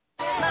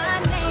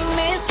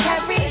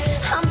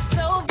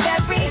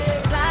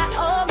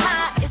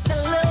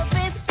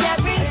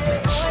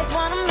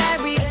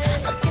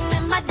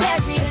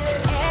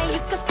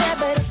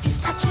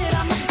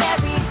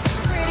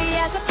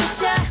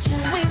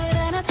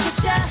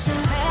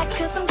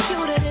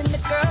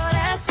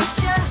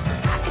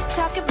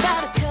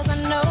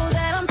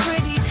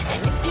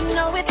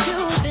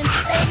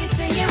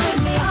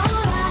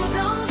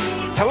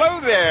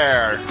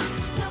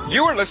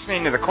You are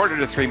listening to the Quarter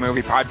to Three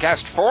movie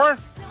podcast for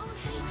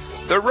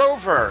The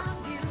Rover.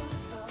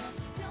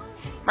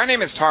 My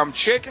name is Tom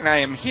Chick, and I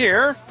am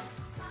here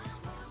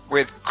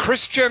with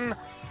Christian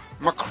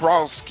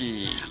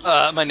McCralsky.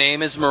 My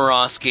name is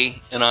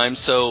Morosky, and I'm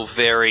so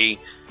very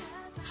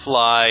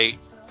fly.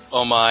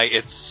 Oh my,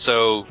 it's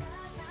so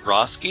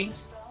Rosky.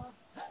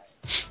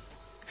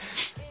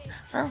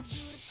 Well,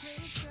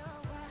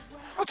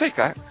 I'll take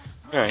that.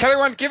 All right. Kelly,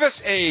 one, give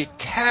us a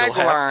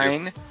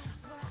tagline.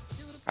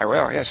 I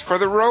will, yes, for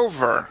The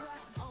Rover.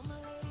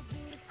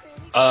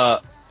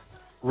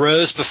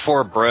 Rose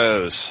before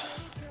bros.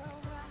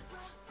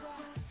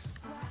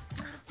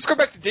 Let's go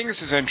back to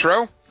Dingus's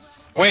intro.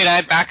 Wait, I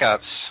had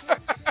backups.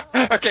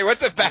 Okay,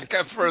 what's a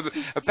backup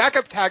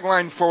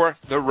tagline for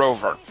The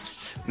Rover?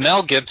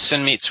 Mel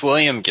Gibson meets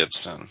William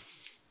Gibson.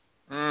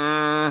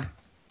 A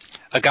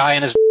guy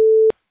in his...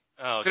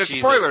 Oh, It's a Jesus.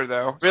 spoiler,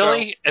 though.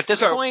 Really? At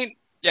this point?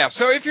 Yeah,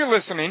 so if you're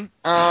listening,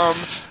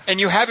 and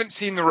you haven't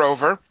seen The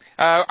Rover,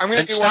 I'm going to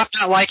Then stop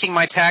not liking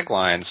my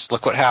taglines.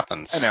 Look what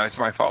happens. I know, it's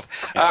my fault.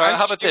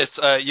 How about this?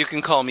 You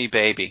can call me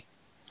baby.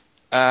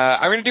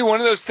 I'm going to do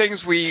one of those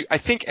things I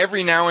think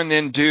every now and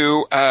then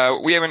do.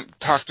 We haven't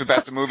talked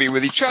about the movie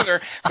with each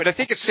other, but I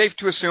think it's safe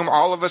to assume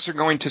all of us are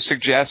going to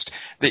suggest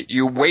that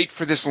you wait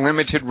for this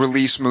limited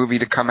release movie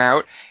to come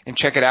out and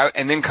check it out,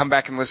 and then come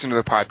back and listen to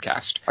the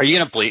podcast. Are you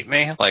going to bleep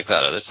me like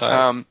that at a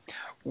time?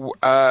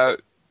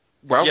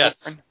 Well,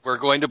 yes, we're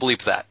going to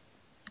bleep that.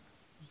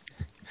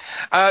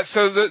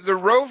 So the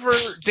Rover,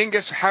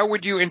 Dingus, how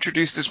would you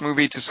introduce this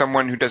movie to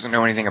someone who doesn't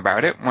know anything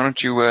about it? Why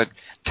don't you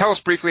tell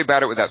us briefly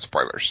about it without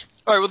spoilers?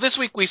 All right, well, this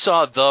week we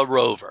saw The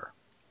Rover,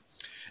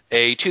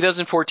 a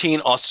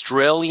 2014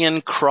 Australian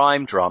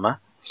crime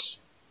drama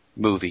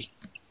movie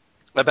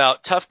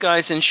about tough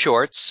guys in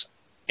shorts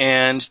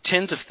and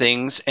tins of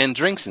things and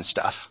drinks and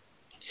stuff.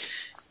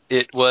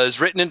 It was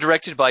written and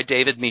directed by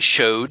David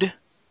Michaud,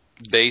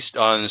 based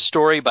on a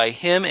story by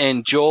him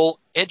and Joel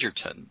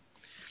Edgerton.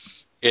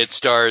 It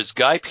stars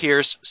Guy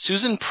Pearce,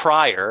 Susan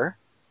Pryor.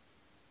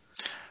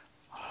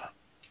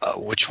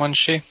 Which one's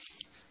she?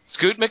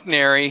 Scoot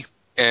McNairy,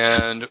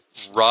 and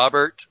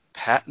Robert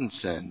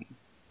Pattinson.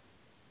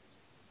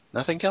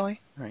 Nothing, Kelly?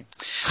 All right.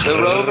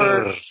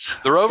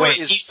 The Rover Wait,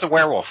 is... he's the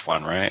werewolf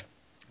one, right?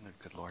 Oh,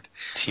 good Lord.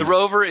 The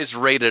Rover is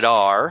rated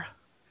R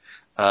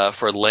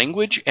for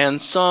language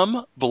and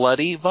some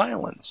bloody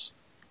violence.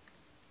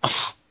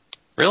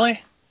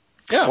 Really?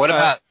 Yeah. What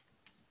about...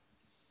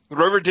 The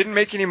Rover didn't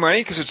make any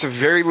money because it's a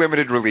very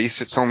limited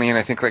release. It's only in,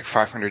 I think, like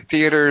 500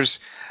 theaters.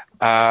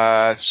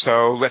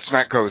 So let's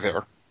not go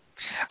there.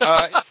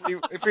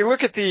 If we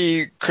look at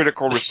the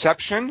critical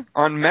reception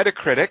on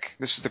Metacritic,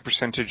 this is the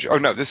percentage. Oh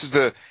no, this is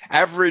the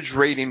average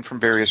rating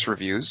from various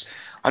reviews.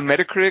 On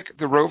Metacritic,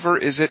 The Rover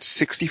is at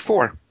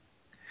 64.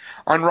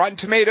 On Rotten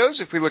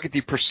Tomatoes, if we look at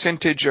the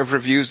percentage of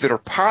reviews that are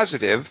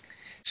positive,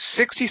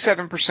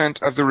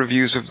 67% of the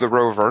reviews of The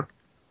Rover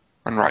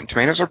on Rotten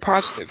Tomatoes are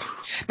positive.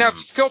 Now, if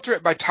you filter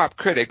it by top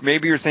critic,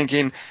 maybe you're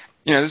thinking,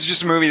 this is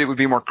just a movie that would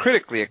be more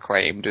critically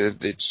acclaimed.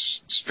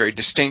 It's a very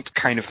distinct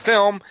kind of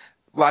film.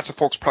 Lots of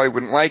folks probably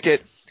wouldn't like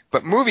it.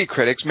 But movie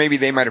critics, maybe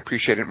they might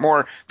appreciate it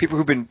more. People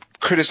who've been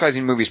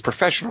criticizing movies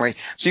professionally.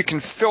 So you can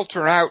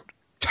filter out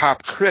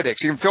top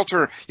critics. You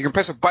can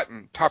press a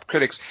button, top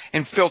critics,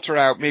 and filter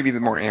out maybe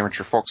the more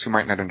amateur folks who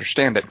might not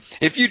understand it.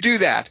 If you do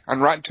that on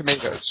Rotten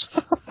Tomatoes,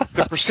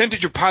 the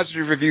percentage of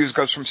positive reviews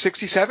goes from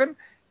 67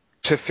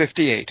 to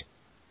 58.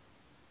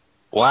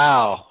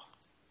 Wow.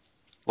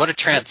 What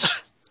a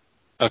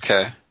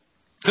Okay.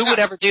 Who would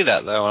ever do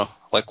that, though?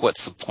 Like,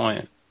 what's the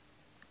point?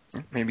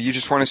 Maybe you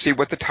just want to see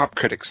what the top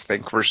critics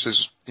think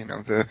versus,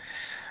 the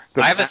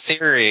I have a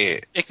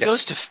theory. It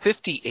goes to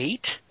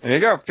 58? There you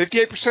go.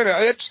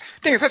 58%.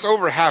 That's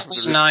over half of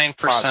the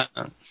 9%.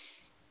 What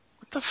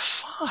the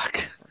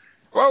fuck?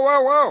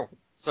 Whoa.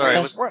 Sorry.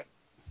 What?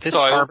 It's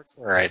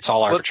arbitrary. It's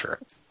all arbitrary.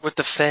 What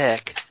the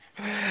fuck?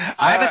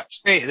 I have a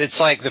theory.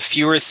 It's like the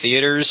fewer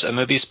theaters a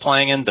movie's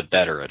playing in, the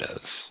better it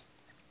is.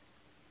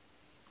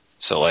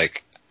 So,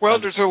 like... Well,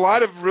 there's a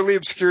lot of really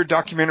obscure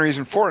documentaries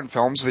and foreign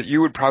films that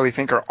you would probably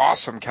think are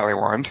awesome, Kelly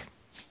Wand.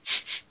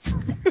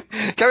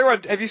 Kelly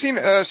Wand, have you seen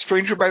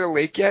Stranger by the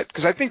Lake yet?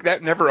 Because I think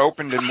that never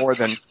opened in more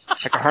than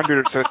like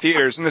 100 or so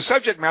theaters, and the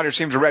subject matter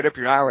seems right up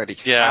your alley.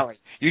 Yeah.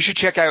 You should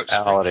check out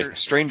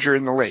Stranger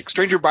in the Lake.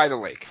 Stranger by the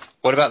Lake.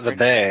 What about The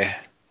Bay?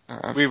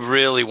 We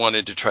really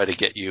wanted to try to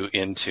get you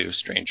into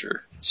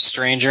Stranger.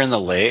 Stranger in the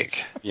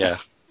Lake? Yeah.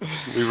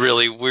 We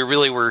really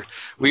were.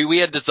 We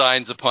had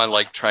designs upon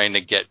like trying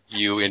to get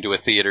you into a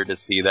theater to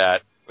see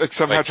that. Like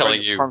somehow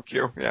trying to punk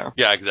you. Yeah.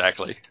 Yeah,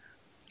 exactly.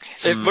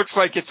 It looks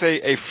like it's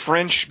a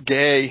French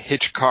gay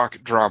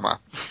Hitchcock drama.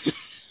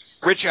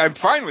 Which I'm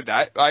fine with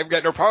that. I've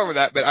got no problem with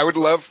that, but I would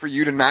love for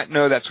you to not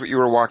know that's what you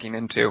were walking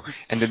into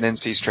and to then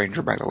see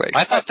Stranger by the Lake.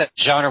 I thought that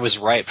genre was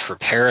ripe for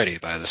parody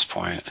by this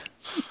point.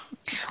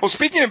 Well,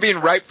 speaking of being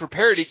ripe for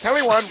parody,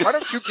 Kelly Wand, why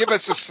don't you give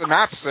us a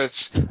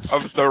synopsis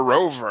of The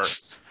Rover?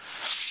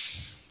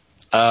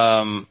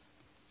 I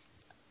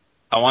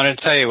wanted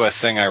to tell you a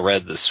thing I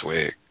read this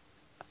week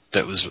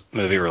that was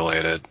movie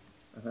related.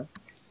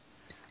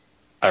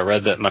 I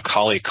read that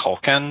Macaulay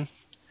Culkin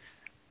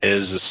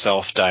is a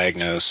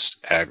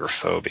self-diagnosed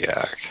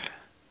agoraphobiac.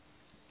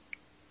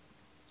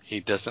 He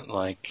doesn't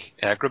like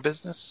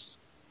agribusiness?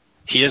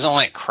 He doesn't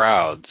like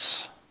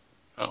crowds.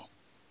 Oh.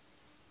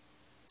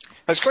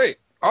 That's great.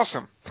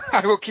 Awesome.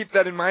 I will keep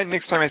that in mind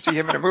next time I see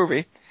him in a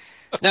movie.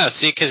 No,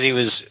 see, because he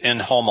was in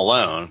Home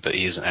Alone, but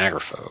he's an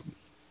agoraphobe.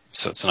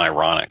 So it's an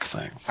ironic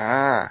thing.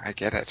 Ah, I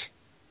get it.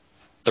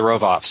 The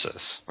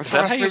Rovopsis. What's Is the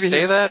that last how you movie he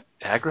say was- that?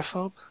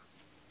 Agoraphobe?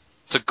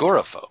 It's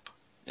agoraphobe.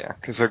 Yeah,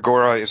 because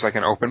agora is like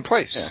an open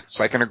place. Yeah. It's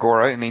like an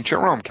agora in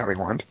ancient Rome, Kelly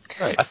Wand.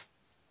 Right. I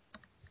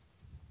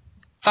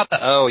thought the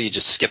O, you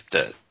just skipped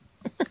it.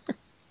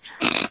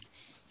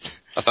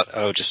 I thought the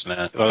O just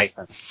meant,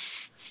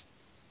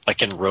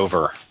 like in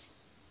Rover.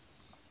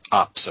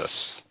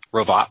 Opsis.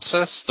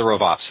 Rovopsis? The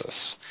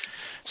Rovopsis.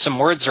 Some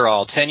words are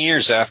all 10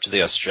 years after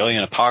the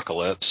Australian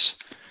apocalypse.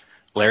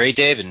 Larry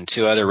David and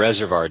 2 other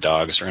reservoir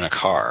dogs are in a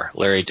car.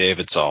 Larry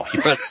David's all, "He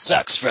bet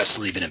sucks for us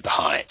leaving him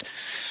behind."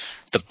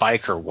 The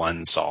biker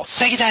one's all,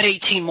 "Say that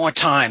 18 more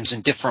times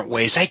in different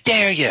ways, I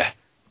dare you."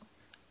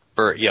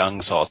 Burt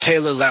Young's all,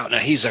 "Taylor Lautner,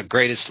 he's our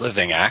greatest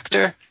living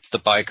actor." The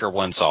biker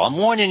one's all, "I'm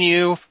warning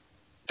you."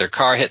 Their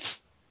car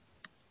hits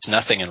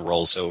nothing and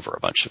rolls over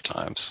a bunch of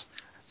times.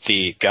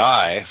 The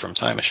guy from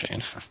Time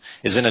Machine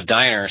is in a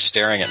diner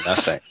staring at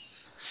nothing.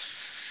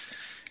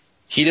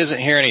 He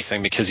doesn't hear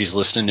anything because he's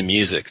listening to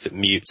music that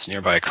mutes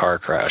nearby car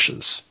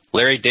crashes.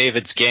 Larry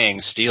David's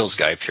gang steals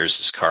Guy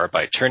Pearce's car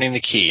by turning the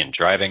key and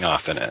driving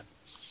off in it.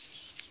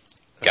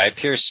 Guy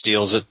Pearce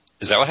steals it.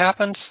 Is that what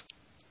happened?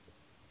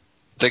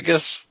 Did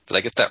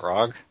I get that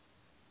wrong?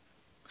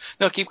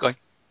 No, keep going.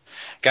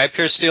 Guy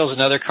Pearce steals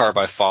another car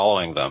by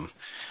following them.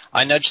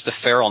 I nudge the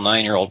feral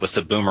 9-year-old with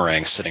the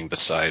boomerang sitting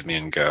beside me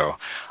and go,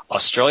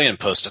 "Australian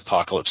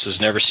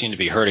post-apocalypses never seem to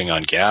be hurting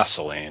on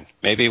gasoline.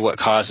 Maybe what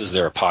causes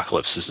their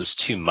apocalypses is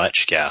too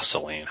much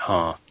gasoline,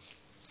 huh?"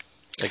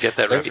 I get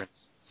that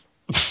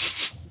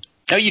reference.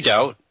 No, you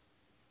don't.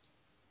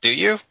 Do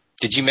you?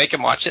 Did you make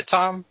him watch it,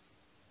 Tom?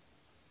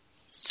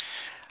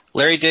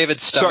 Larry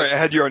David's stomach... Sorry, I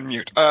had you on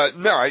mute.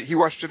 No, he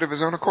watched it of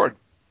his own accord.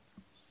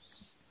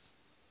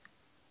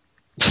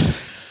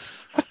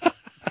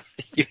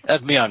 You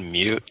had me on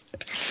mute.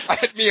 I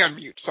had me on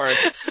mute, sorry.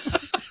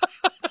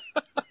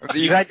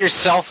 You had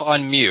yourself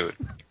on mute.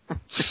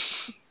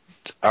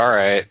 All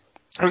right.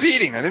 I was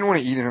eating. I didn't want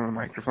to eat it on the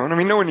microphone. I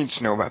mean, no one needs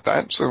to know about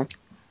that, so...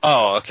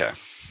 Oh, okay.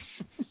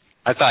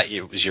 I thought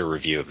it was your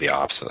review of The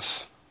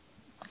Opsis.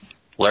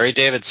 Larry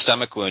David's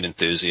stomach wound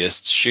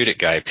enthusiasts shoot at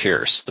Guy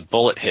Pearce. The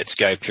bullet hits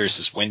Guy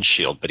Pearce's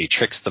windshield, but he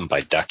tricks them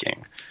by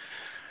ducking.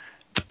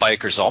 The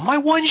biker's all, "My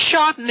one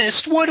shot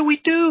missed. What do we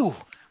do?"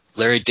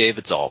 Larry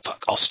David's all,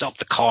 "I'll stop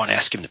the car and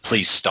ask him to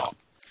please stop."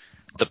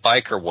 The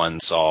biker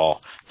one's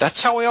all,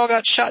 "That's how we all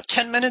got shot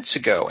 10 minutes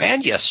ago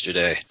and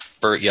yesterday."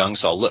 Burt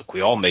Young's all, "Look,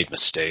 we all made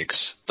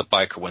mistakes." The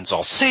biker one's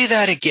all, "Say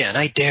that again.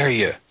 I dare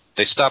you."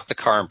 They stop the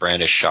car and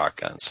brandish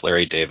shotguns.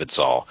 Larry David's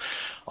all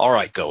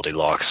right,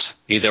 Goldilocks.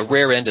 Either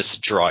rear end us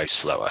or drive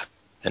slower.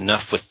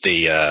 Enough with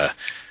the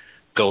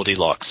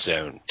Goldilocks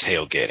zone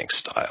tailgating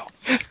style.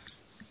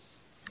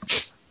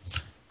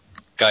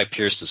 Guy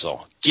Pearce is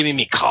all, "Give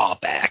me car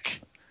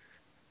back."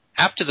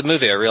 After the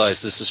movie, I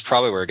realized this is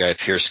probably where Guy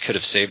Pearce could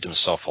have saved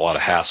himself a lot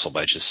of hassle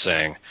by just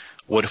saying,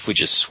 "What if we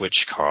just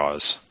switch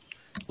cars?"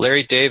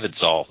 Larry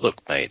David's all,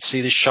 "Look, mate,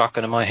 see this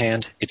shotgun in my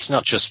hand? It's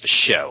not just for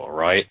show, all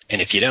right?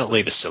 And if you don't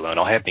leave us alone,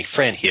 I'll have me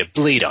friend here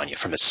bleed on you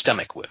from a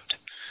stomach wound.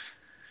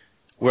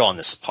 We're on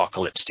this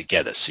apocalypse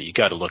together, so you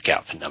got to look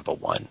out for number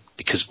one.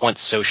 Because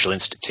once social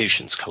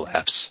institutions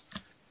collapse..."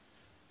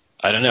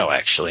 I don't know,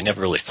 actually.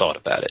 Never really thought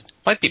about it.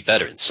 Might be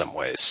better in some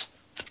ways.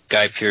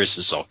 Guy Pearce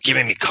is all, "Give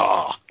me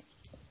car."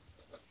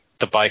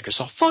 The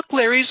biker's all, "Fuck,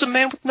 Larry, he's a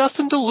man with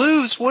nothing to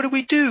lose. What do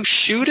we do?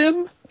 Shoot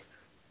him?"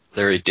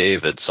 Larry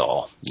David's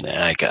all,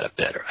 "Nah, I got a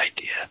better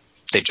idea."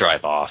 They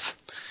drive off.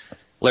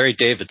 Larry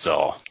David's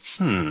all,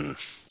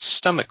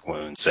 stomach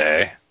wounds,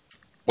 eh?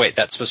 Wait,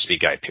 that's supposed to be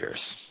Guy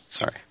Pearce.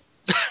 Sorry.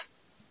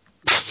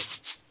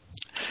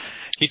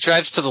 He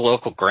drives to the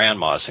local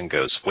grandma's and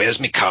goes, "Where's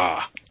me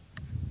car?"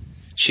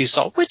 She's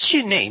all, "What's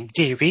your name,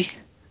 dearie?"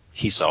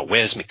 He's all,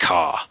 "Where's me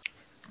car?"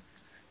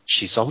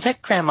 She's all,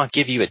 "Let Grandma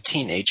give you a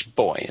teenage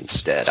boy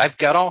instead. I've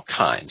got all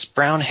kinds,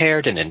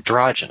 brown-haired and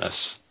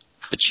androgynous.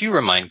 But you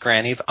remind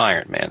Granny of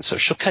Iron Man, so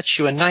she'll cut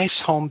you a nice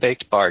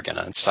home-baked bargain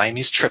on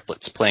Siamese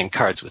triplets playing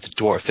cards with a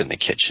dwarf in the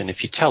kitchen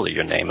if you tell her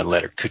your name and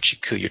let her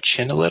coochie-coo your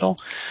chin a little.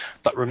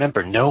 But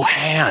remember, no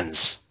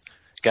hands."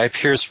 Guy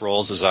Pearce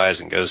rolls his eyes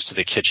and goes to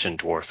the kitchen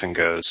dwarf and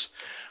goes,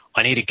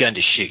 "I need a gun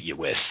to shoot you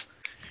with."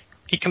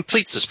 He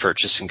completes his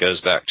purchase and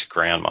goes back to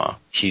Grandma.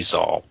 He's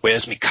all,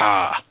 "Where's me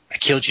car? I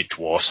killed you,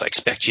 dwarf, so I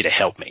expect you to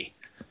help me."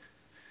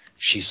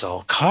 She's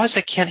all, "Cars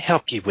I can't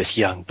help you with,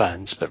 young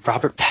buns, but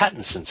Robert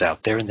Pattinson's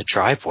out there in the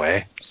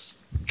driveway."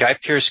 Guy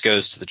Pearce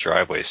goes to the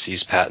driveway,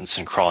 sees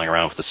Pattinson crawling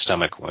around with a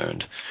stomach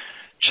wound,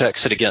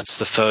 checks it against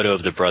the photo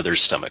of the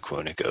brother's stomach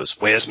wound and goes,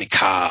 "Where's me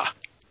car?"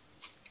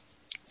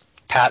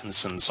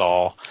 Pattinson's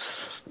all,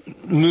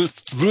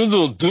 "Miss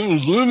Riddle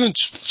didn't limit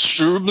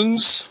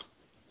Sherman's."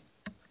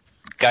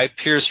 Guy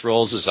Pearce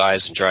rolls his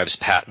eyes and drives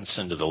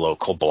Pattinson to the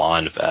local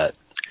blonde vet.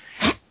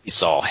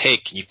 He's all, hey,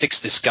 can you fix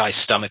this guy's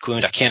stomach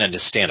wound? I can't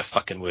understand a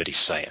fucking word he's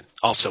saying.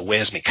 Also,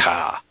 where's me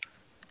car?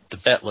 The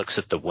vet looks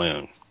at the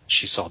wound.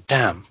 She's all,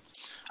 damn.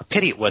 A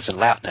pity it wasn't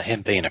Lautner,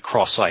 him being a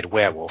cross-eyed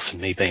werewolf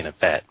and me being a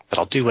vet. But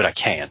I'll do what I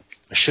can.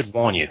 I should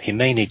warn you, he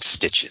may need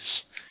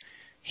stitches.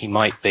 He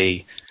might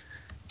be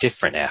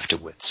different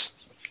afterwards.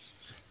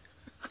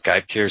 Guy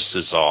Pearce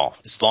is all,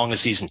 as long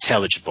as he's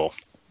intelligible.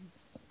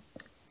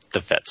 The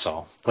vet's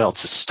all, well,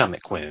 it's a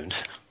stomach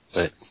wound,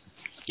 but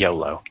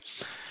YOLO.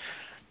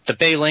 The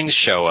Bailings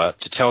show up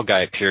to tell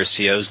Guy Pearce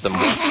he owes them.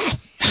 Oh,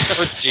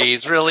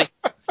 jeez, really?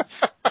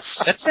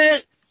 That's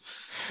it.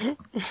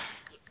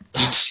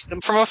 You see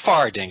them from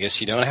afar, Dingus.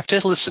 You don't have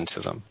to listen to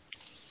them.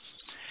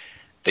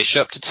 They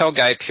show up to tell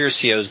Guy Pearce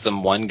he owes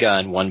them 1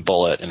 gun, 1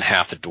 bullet, and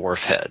half a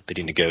dwarf head, but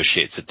he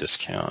negotiates a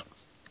discount.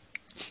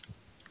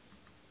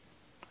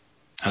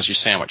 How's your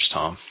sandwich,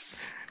 Tom?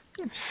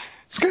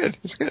 It's good.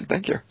 It's good.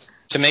 Thank you.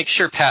 To make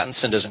sure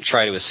Pattinson doesn't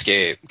try to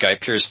escape, Guy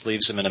Pearce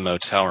leaves him in a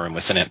motel room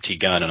with an empty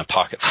gun and a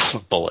pocket full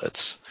of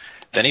bullets.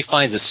 Then he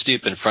finds a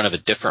stoop in front of a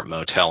different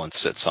motel and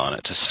sits on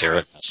it to stare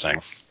at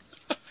nothing.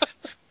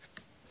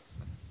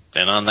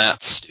 And on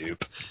that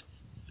stoop...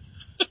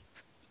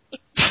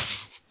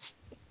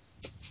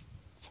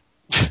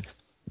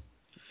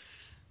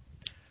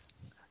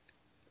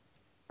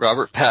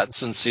 Robert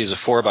Pattinson sees a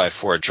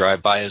 4x4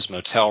 drive by his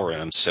motel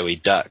room, so he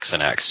ducks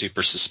and acts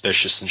super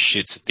suspicious and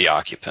shoots at the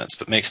occupants,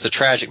 but makes the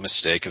tragic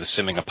mistake of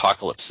assuming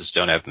apocalypses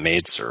don't have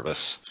maid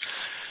service.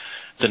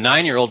 The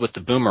 9-year-old with the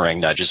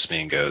boomerang nudges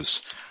me and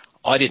goes,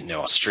 I didn't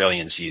know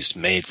Australians used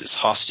maids as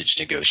hostage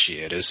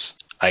negotiators.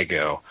 I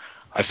go,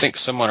 I think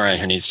someone around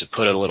here needs to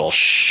put a little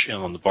shh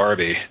on the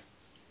Barbie.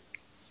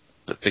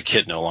 But the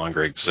kid no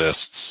longer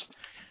exists.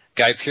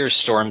 Guy Pearce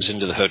storms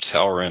into the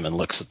hotel room and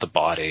looks at the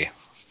body.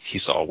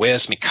 He's all,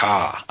 where's me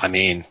car? I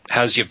mean,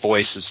 how's your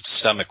voice's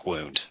stomach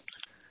wound?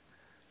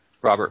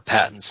 Robert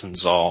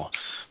Pattinson's all,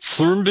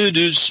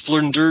 Flurnbidus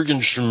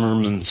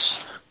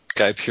Splendurgenschmermans.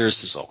 Guy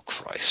Pearce is all,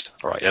 Christ.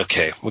 All right,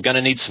 okay, we're going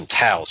to need some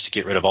towels to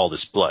get rid of all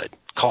this blood.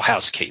 Call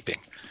housekeeping.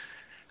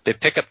 They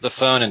pick up the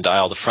phone and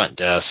dial the front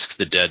desk.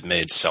 The dead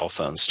maid's cell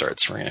phone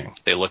starts ringing.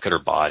 They look at her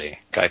body.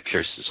 Guy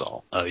Pearce is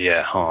all, oh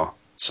yeah, huh?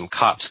 Some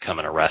cops come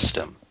and arrest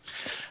him.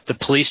 The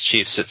police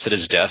chief sits at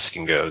his desk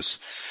and goes,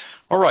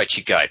 all right,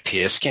 you Guy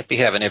Pearce, can't be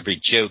having every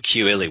Joe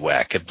Q.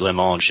 Illywhack at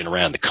Blemonging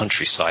around the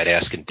countryside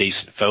asking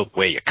decent folk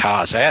where your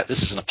car's at.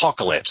 This is an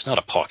apocalypse, not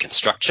a parking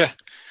structure.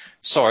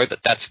 Sorry,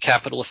 but that's a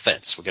capital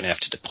offense. We're going to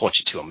have to deport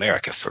you to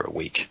America for a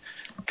week.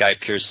 Guy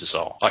Pearce is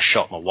all, I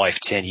shot my wife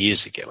 10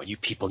 years ago, and you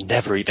people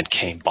never even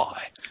came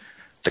by.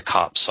 The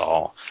cops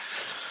all,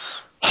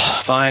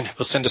 fine,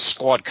 we'll send a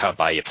squad car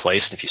by your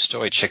place, and if your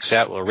story checks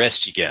out, we'll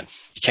arrest you again.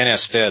 You can't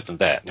ask further than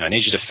that. Now, I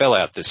need you to fill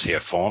out this here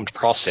form to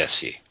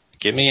process you.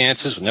 Give me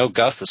answers with no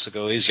guff. This will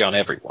go easy on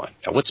everyone.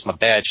 Now, what's my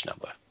badge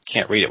number?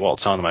 Can't read it while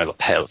it's on my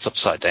lapel. It's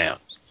upside down.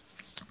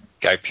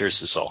 Guy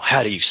Pearce is all,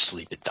 how do you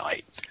sleep at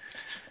night?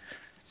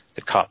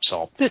 The cop's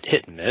all, bit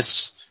hit and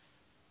miss.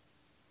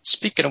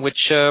 Speaking of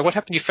which, what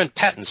happened to your friend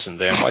Pattinson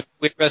there? Why did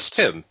we arrest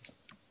him?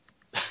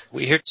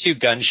 We hear 2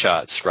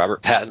 gunshots.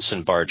 Robert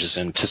Pattinson barges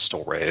in,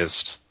 pistol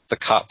raised. The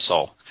cop's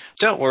all,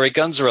 don't worry,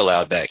 guns are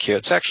allowed back here.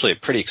 It's actually a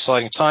pretty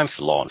exciting time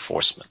for law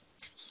enforcement.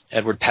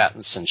 Edward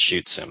Pattinson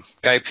shoots him.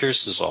 Guy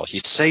Pearce is all, he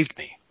saved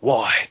me.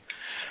 Why?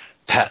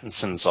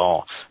 Pattinson's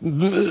all,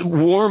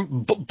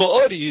 warm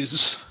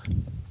bodies.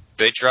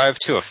 They drive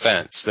to a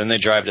fence. Then they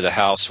drive to the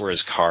house where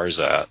his car's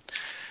at.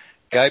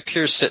 Guy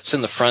Pearce sits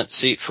in the front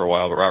seat for a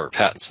while, but Robert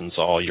Pattinson's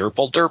all,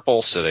 yerple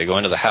derple. So they go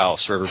into the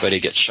house where everybody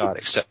gets shot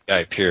except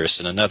Guy Pearce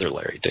and another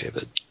Larry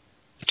David.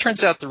 It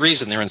turns out the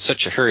reason they're in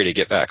such a hurry to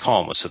get back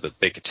home was so that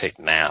they could take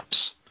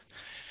naps.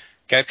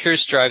 Guy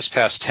Pearce drives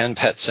past 10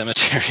 pet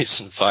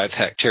cemeteries and 5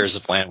 hectares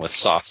of land with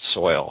soft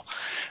soil.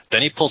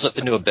 Then he pulls up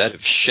into a bed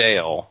of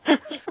shale.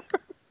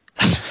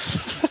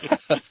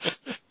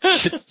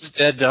 Gets his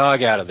dead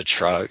dog out of the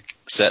trunk,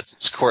 sets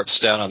its corpse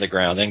down on the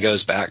ground, then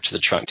goes back to the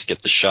trunk to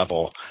get the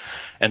shovel,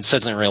 and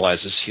suddenly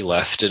realizes he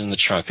left it in the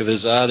trunk of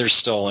his other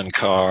stolen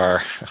car.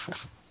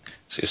 So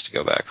he has to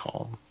go back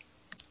home.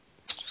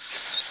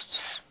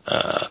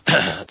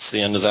 That's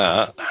the end of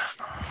that.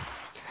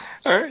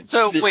 All right.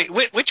 So, wait,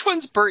 which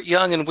one's Burt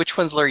Young and which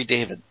one's Larry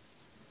David?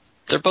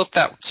 They're both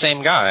that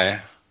same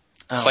guy.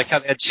 It's Oh. like how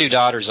they had 2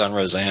 daughters on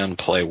Roseanne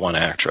play one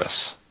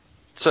actress.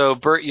 So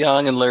Burt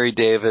Young and Larry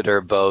David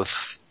are both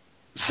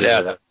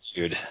That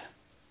dude.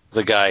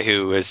 the guy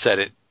who has said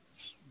it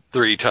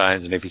 3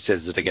 times, and if he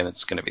says it again,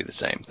 it's going to be the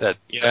same.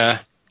 Yeah.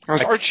 It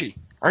was Archie.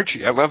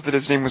 Archie. I love that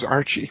his name was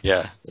Archie.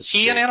 Yeah. Is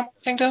he in Animal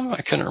Kingdom?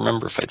 I couldn't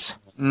remember if I'd seen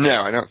him.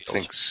 No, I don't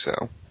think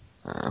so.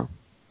 Uh,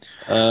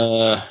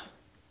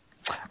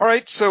 All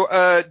right,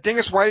 so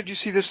Dingus, why did you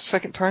see this a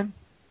second time?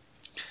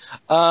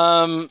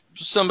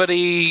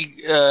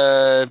 Somebody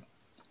I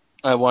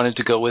wanted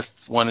to go with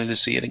wanted to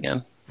see it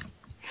again.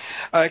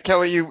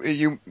 Kelly,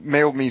 you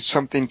mailed me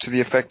something to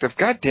the effect of,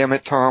 God damn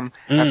it, Tom,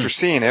 after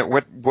seeing it,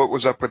 what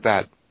was up with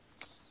that?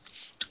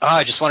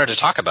 I just wanted to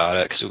talk about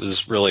it because it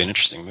was really an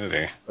interesting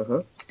movie.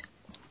 Uh-huh.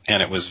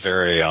 And it was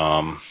very, it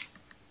kind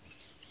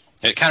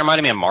of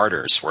reminded me of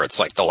Martyrs, where it's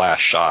like the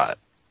last shot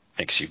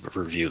makes you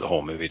review the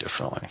whole movie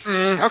differently.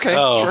 Okay,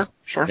 Oh.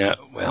 sure. Yeah,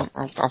 well.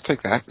 I'll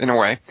take that in a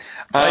way.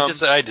 I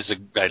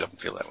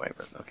don't feel that way,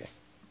 but okay.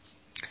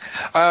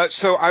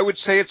 So I would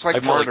say it's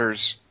like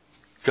Martyrs.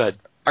 Good.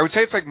 I would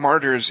say it's like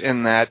Martyrs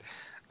in that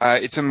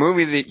it's a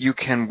movie that you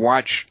can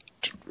watch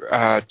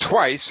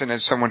twice, and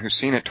as someone who's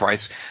seen it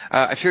twice,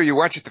 I feel you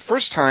watch it the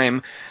first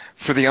time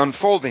for the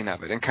unfolding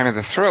of it and kind of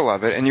the thrill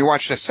of it, and you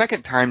watch it a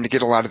second time to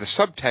get a lot of the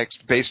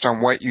subtext based on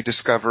what you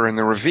discover in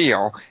the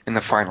reveal in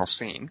the final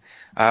scene.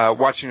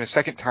 Watching it a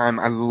second time,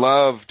 I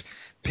loved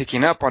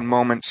picking up on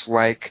moments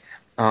like,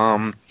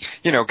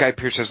 Guy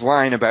Pearce's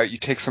line about you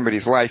take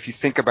somebody's life, you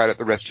think about it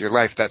the rest of your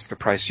life, that's the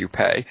price you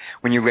pay.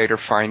 When you later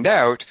find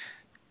out,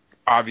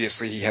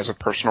 obviously he has a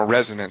personal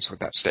resonance with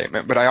that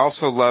statement, but I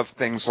also love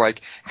things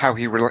like how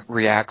he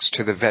reacts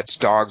to the vet's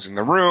dogs in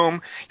the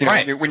room.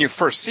 Right. When you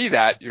first see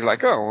that, you're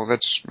like, oh, well,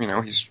 that's,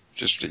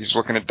 he's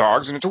looking at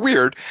dogs and it's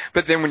weird.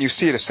 But then when you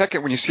see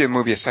the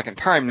movie a second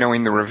time,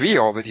 knowing the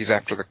reveal that he's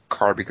after the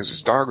car because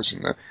his dog was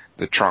in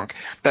the trunk,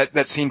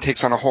 that scene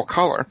takes on a whole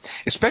color.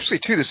 Especially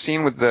too, the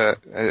scene with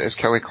as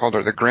Kelly called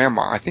her, the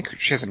grandma. I think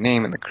she has a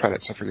name in the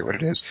credits. I forget what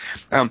it is.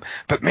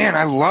 But man,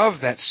 I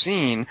love that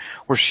scene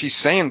where she's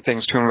saying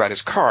things to him about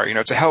his car.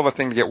 It's a hell of a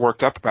thing to get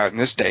worked up about in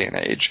this day and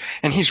age.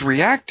 And he's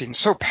reacting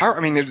so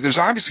powerful. I mean, there's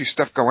obviously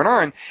stuff going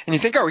on, and you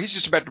think, oh, he's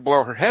just about to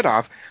blow her head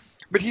off.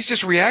 But he's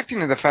just reacting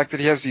to the fact that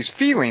he has these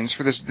feelings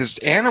for this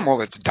animal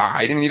that's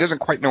died, and he doesn't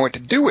quite know what to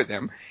do with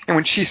him. And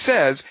when she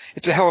says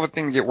it's a hell of a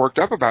thing to get worked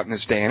up about in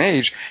this day and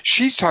age,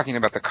 she's talking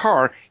about the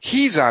car.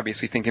 He's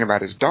obviously thinking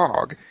about his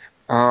dog.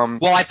 Well,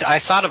 I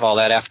thought of all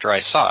that after I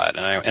saw it,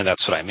 and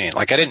that's what I mean.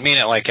 Like, I didn't mean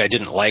it like I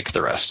didn't like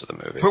the rest of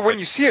the movie. But when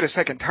you see it a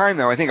second time,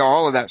 though, I think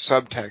all of that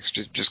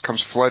subtext just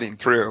comes flooding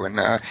through. And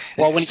well,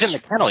 when he's in the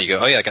kennel, you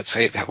go, oh yeah, that's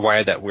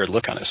why that weird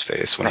look on his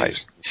face when he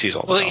sees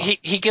all the dogs. Well,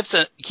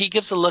 he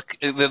gives a look.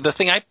 The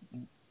thing I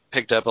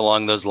picked up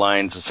along those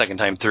lines the second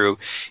time through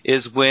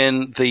is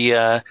when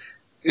the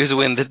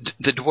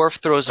dwarf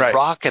throws a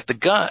rock at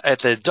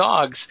the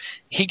dogs.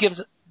 He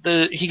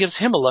gives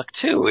him a look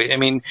too. I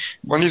mean,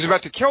 when he's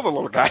about to kill the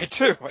little guy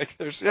too, like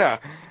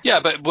yeah,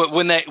 but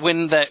when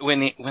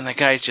the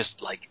guy's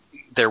just like,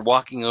 they're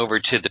walking over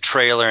to the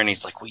trailer and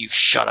he's like, "Will you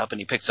shut up?" and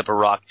he picks up a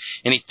rock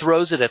and he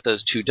throws it at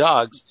those two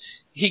dogs.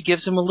 He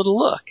gives him a little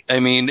look. I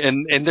mean,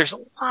 and there's a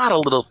lot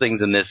of little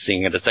things in this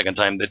scene at the second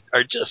time that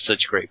are just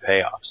such great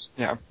payoffs.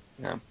 Yeah.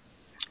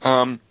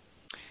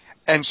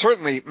 And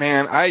certainly,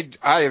 man, I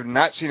have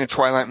not seen a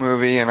Twilight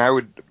movie, and I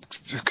would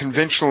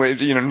conventionally,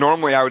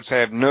 normally I would say I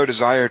have no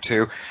desire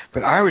to,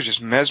 but I was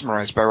just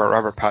mesmerized by what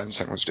Robert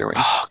Pattinson was doing.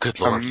 Oh, good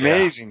Lord.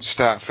 Amazing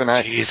stuff.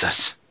 And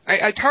Jesus.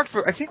 I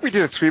think we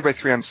did a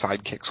 3x3 on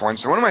sidekicks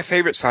once. So one of my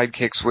favorite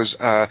sidekicks was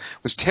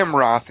Tim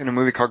Roth in a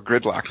movie called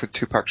Gridlocked with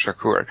Tupac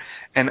Shakur.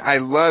 And I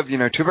love,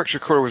 Tupac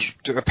Shakur was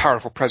a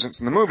powerful presence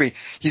in the movie.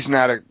 He's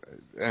not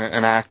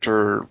an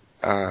actor.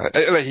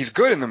 He's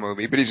good in the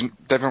movie, but he's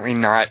definitely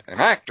not an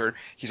actor.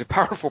 He's a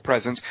powerful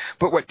presence.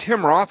 But what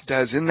Tim Roth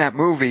does in that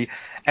movie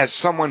as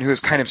someone who is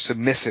kind of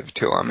submissive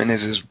to him and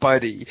is his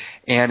buddy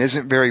and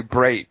isn't very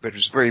bright but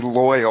is very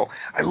loyal.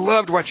 I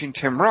loved watching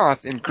Tim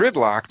Roth in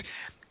Gridlocked,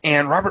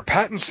 and Robert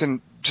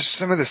Pattinson, just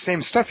some of the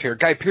same stuff here.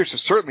 Guy Pearce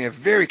is certainly a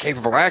very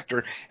capable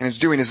actor and is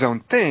doing his own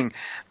thing,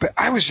 but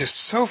I was just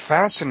so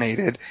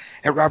fascinated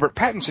at Robert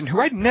Pattinson, who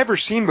I'd never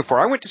seen before.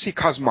 I went to see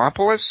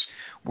Cosmopolis,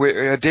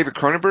 a David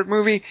Cronenberg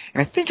movie,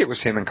 and I think it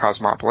was him in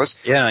Cosmopolis.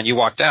 Yeah, and you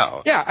walked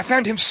out. Yeah, I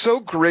found him so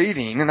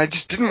grating, and I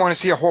just didn't want to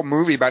see a whole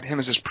movie about him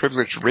as this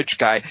privileged rich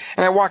guy,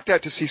 and I walked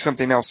out to see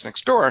something else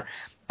next door.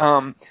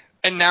 And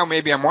now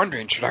maybe I'm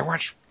wondering, should I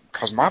watch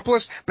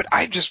Cosmopolis? But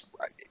I just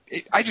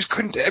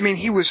couldn't. I mean,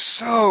 he was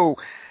so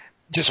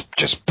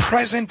just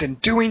present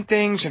and doing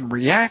things and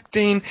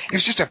reacting. It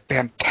was just a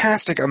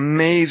fantastic,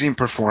 amazing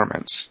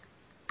performance.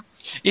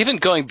 Even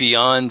going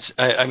beyond,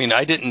 I mean,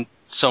 I didn't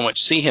so much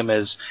see him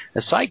as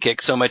a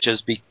sidekick so much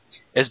as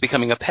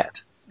becoming a pet,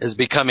 as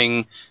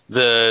becoming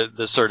the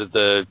sort of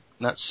the,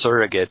 not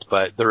surrogate,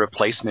 but the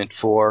replacement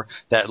for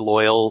that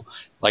loyal,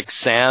 like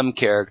Sam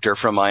character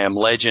from I Am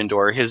Legend,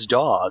 or his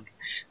dog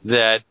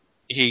that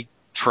he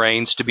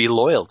trains to be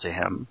loyal to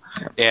him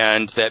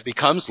and that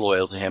becomes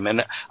loyal to him.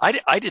 And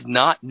I did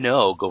not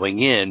know going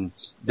in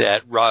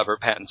that Robert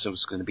Pattinson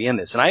was going to be in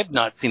this. And I have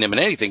not seen him in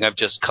anything. I've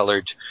just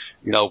colored,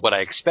 what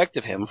I expect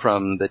of him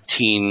from the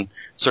teen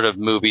sort of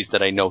movies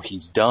that I know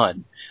he's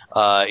done.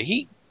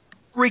 He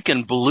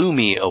freaking blew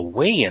me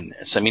away in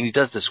this. I mean, he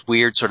does this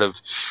weird sort of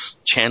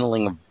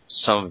channeling of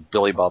some of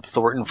Billy Bob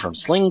Thornton from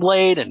Sling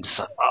Blade and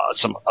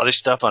some other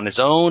stuff on his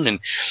own. And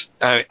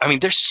I mean,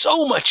 there's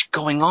so much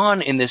going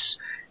on in this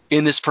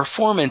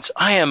performance.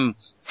 I am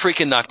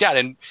freaking knocked out.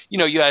 And,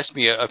 you asked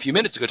me a few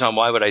minutes ago, Tom,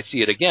 why would I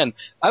see it again?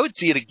 I would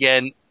see it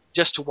again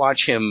just to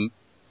watch him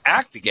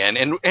act again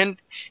and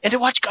to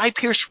watch Guy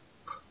Pearce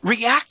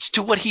react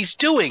to what he's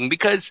doing,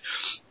 because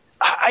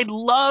I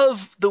love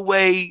the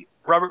way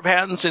Robert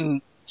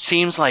Pattinson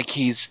seems like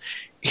he's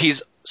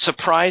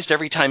surprised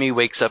every time he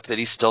wakes up that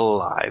he's still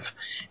alive,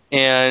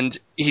 and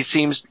it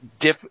seems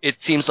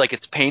like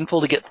it's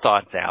painful to get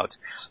thoughts out,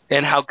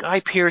 and how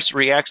Guy Pearce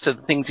reacts to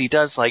the things he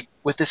does, like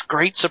with this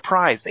great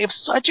surprise. They have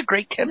such a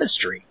great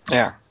chemistry.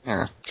 Yeah,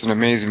 it's an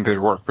amazing bit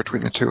of work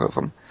between the two of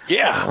them.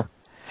 Yeah.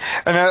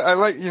 And I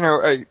like,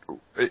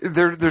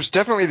 there's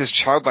definitely this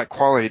childlike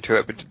quality to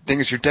it, but the thing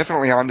is, you're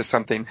definitely onto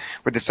something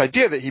with this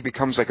idea that he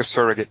becomes like a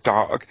surrogate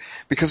dog,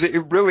 because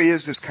it really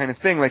is this kind of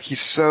thing. Like,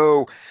 he's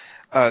so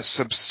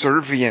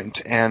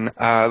subservient, and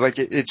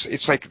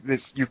it's like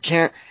you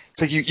can't.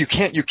 It's like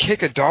you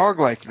kick a dog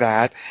like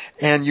that,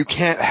 and you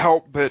can't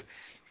help but,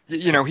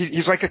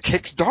 he's like a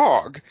kicked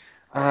dog.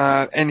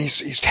 And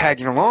he's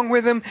tagging along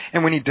with him,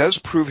 and when he does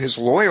prove his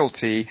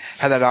loyalty,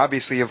 how that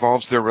obviously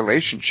evolves their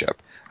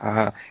relationship.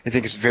 I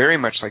think it's very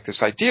much like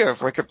this idea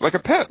of like a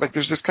pet. Like,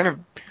 there's this kind of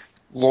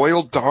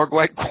loyal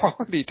dog-like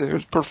quality to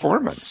his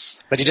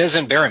performance. But he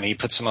doesn't bury him. He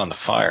puts him on the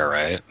fire,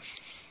 right?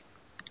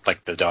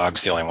 Like, the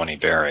dog's the only one he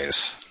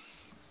buries.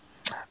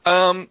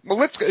 Well,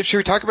 should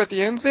we talk about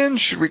the end then?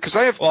 Should we? Because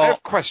I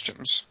have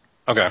questions.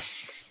 Okay.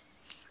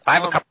 I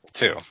have a couple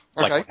too. Okay.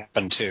 Like, what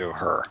happened to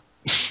her?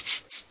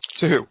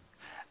 To who?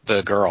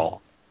 The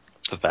girl.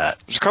 The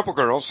vet. There's a couple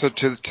girls. So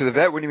to the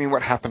vet, what do you mean?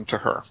 What happened to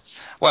her?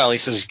 Well, he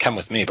says, "Come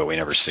with me," but we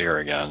never see her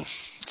again.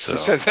 So He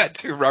says that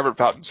to Robert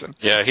Pattinson.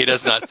 Yeah, he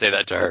does not say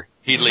that to her.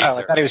 He leaves I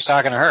her. thought he was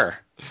talking to her.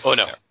 Oh,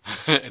 no.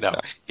 No.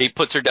 He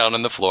puts her down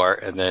on the floor,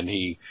 and then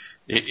he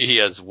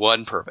has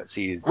one purpose.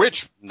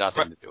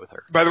 Nothing to do with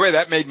her. By the way,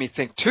 that made me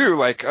think too,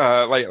 like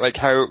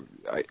how,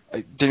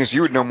 Dingus,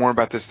 you would know more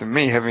about this than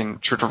me, having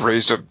sort of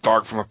raised a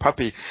dog from a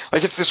puppy.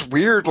 Like, it's this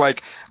weird,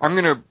 like, I'm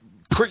gonna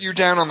put you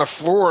down on the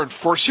floor and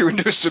force you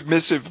into a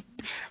submissive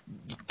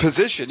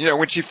position,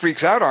 when she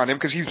freaks out on him,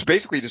 because he's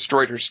basically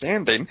destroyed her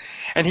standing,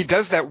 and he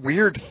does that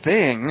weird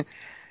thing.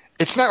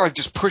 It's not like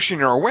just pushing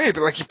her away,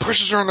 but like he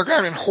pushes her on the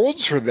ground and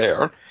holds her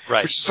there.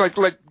 Right. Which is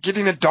like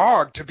getting a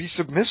dog to be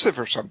submissive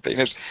or something.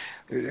 It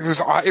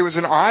was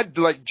an odd,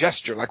 like,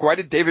 gesture. Like, why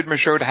did David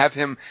Michôd have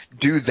him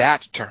do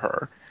that to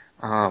her?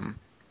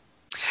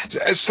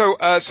 So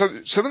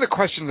some of the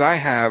questions I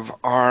have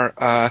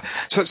are,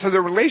 so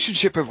the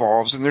relationship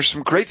evolves, and there's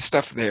some great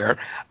stuff there.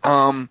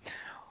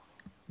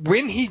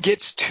 When he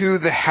gets to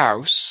the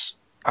house,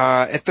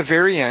 at the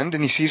very end,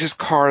 and he sees his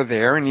car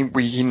there, and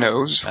he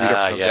knows, we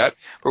don't know yet,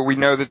 but we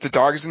know that the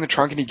dog is in the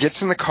trunk, and he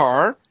gets in the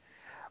car.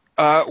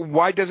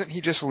 Why doesn't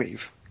he just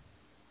leave?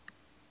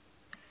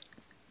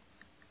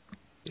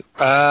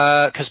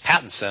 Because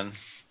Pattinson,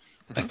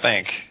 I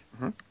think.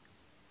 Mm-hmm.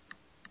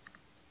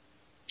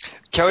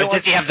 Kelly,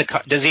 does he have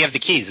the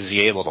keys? Is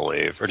he able to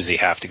leave, or does he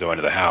have to go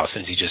into the house?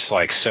 And is he just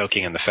like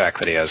soaking in the fact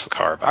that he has the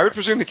car back? I would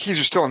presume the keys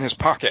are still in his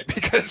pocket,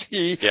 because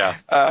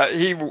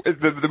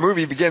the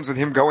movie begins with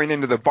him going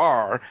into the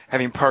bar,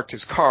 having parked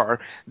his car.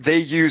 They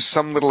use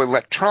some little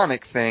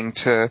electronic thing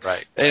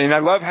right. And I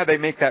love how they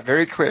make that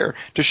very clear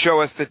to show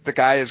us that the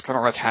guy is kind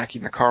of like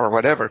hacking the car or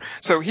whatever.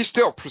 So he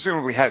still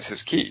presumably has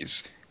his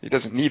keys. He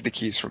doesn't need the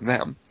keys from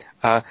them.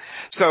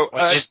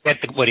 Just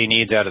get what he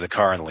needs out of the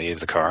car and leave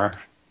the car.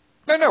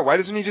 No. Why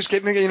doesn't he just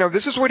get,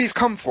 this is what he's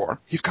come for.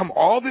 He's come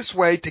all this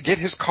way to get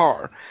his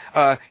car.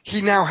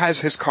 He now has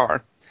his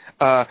car.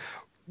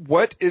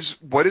 What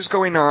is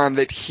going on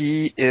that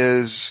he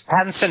is...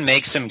 Pattinson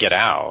makes him get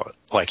out.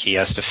 Like, he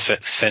has to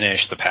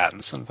finish the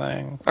Pattinson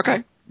thing.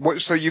 Okay.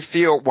 So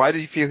why do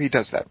you feel he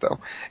does that, though?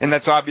 And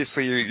that's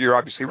obviously, you're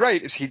obviously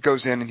right, is he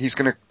goes in and he's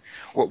going to...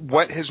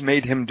 What has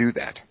made him do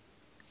that?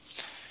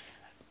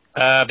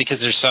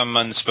 Because there's some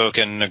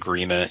unspoken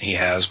agreement he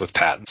has with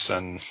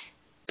Pattinson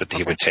that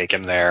he would take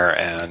him there,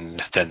 and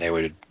then they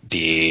would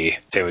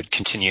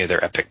continue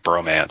their epic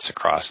bromance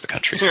across the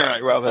countryside. All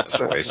right, well, that's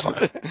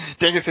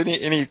Dingus,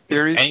 any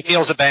theories? And he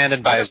feels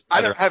abandoned by his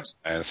brother.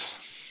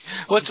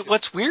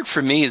 What's weird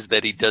for me is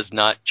that he does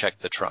not check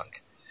the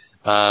trunk.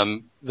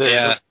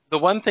 The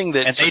one thing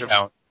that... And they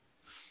don't.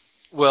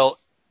 Well,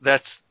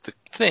 that's the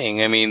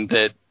thing. I mean,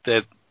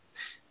 that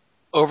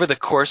over the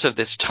course of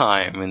this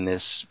time, in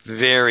this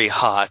very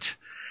hot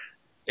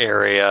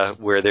area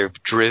where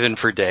they've driven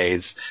for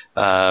days,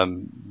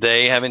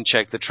 they haven't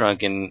checked the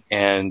trunk,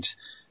 and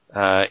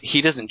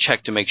he doesn't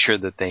check to make sure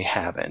that they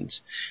haven't.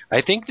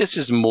 I think this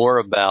is more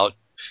about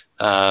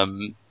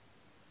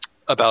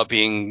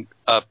being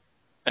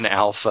an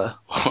alpha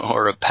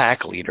or a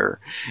pack leader,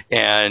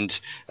 and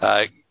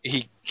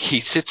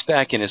he sits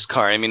back in his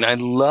car. I mean, I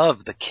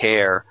love the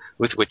care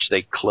with which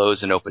they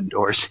close and open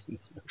doors in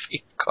this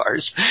movie,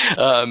 cars.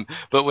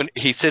 But when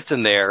he sits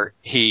in there,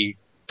 he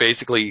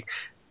basically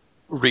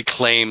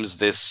reclaims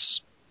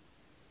this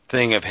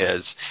thing of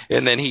his,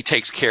 and then he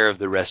takes care of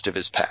the rest of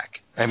his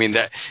pack.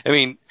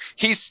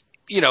 He's,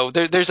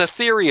 there's a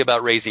theory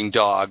about raising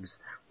dogs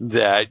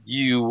that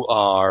you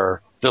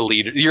are the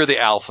leader, you're the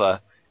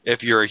alpha.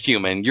 If you're a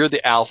human, you're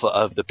the alpha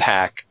of the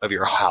pack of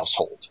your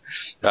household.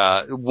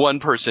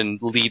 One person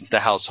leads the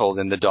household,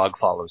 and the dog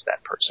follows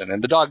that person.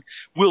 And the dog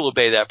will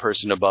obey that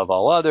person above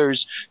all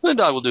others. The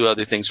dog will do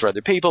other things for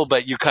other people,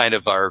 but you kind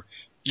of are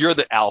you're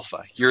the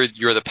alpha. You're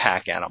the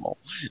pack animal.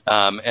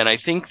 And I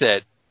think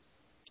that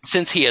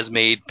since he has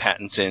made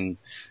Pattinson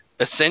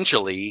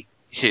essentially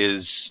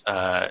his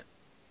pack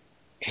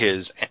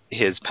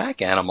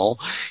animal,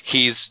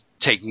 he's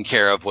taking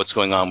care of what's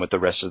going on with the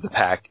rest of the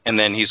pack, and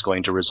then he's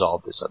going to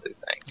resolve this other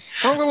thing.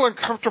 I'm a little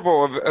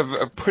uncomfortable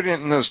of putting it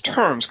in those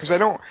terms because I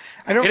don't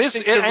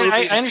think the movie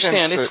I understand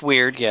intends it's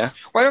weird, yeah.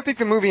 Well, I don't think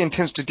the movie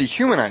intends to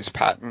dehumanize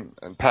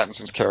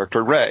Pattinson's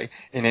character, Ray,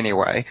 in any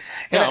way.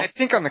 And No. I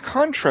think on the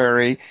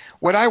contrary,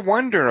 what I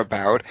wonder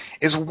about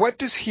is what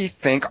does he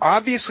think?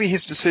 Obviously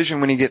his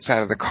decision when he gets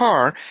out of the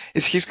car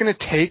is he's going to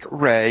take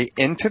Ray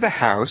into the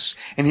house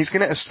and he's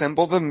going to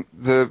assemble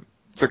the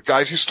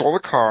guys who stole the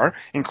car,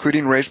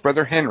 including Ray's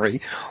brother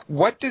Henry.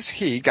 What does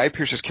he, Guy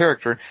Pearce's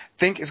character,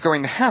 think is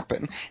going to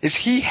happen? Is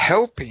he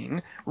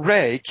helping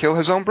Ray kill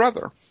his own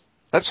brother?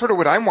 That's sort of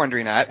what I'm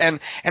wondering at. And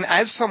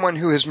as someone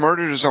who has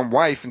murdered his own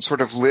wife and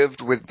sort of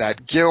lived with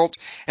that guilt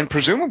and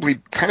presumably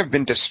kind of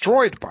been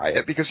destroyed by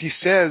it because he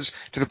says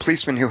to the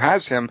policeman who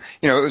has him,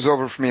 it was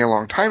over for me a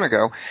long time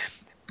ago.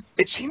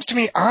 It seems to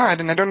me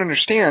odd, and I don't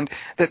understand,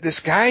 that this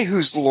guy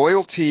whose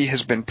loyalty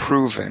has been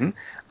proven,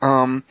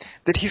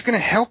 that he's going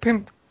to help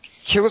him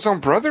kill his own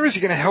brother? Is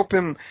he going to help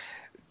him?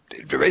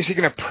 Is he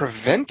going to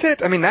prevent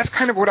it? I mean, that's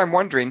kind of what I'm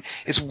wondering,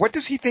 is what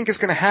does he think is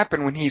going to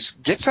happen when he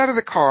gets out of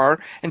the car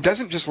and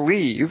doesn't just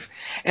leave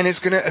and is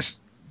going to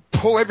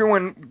pull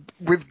everyone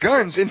with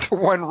guns into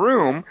one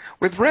room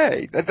with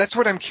Ray? That's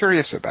what I'm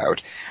curious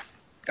about.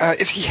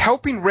 Is he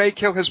helping Ray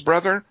kill his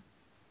brother?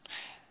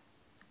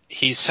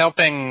 He's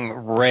helping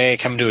Ray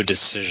come to a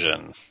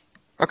decision.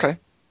 Okay.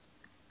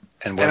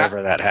 And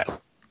whatever that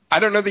I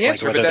don't know the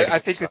answer, like but I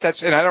think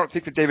that's, and I don't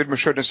think that David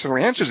Michaud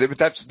necessarily answers it, but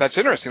that's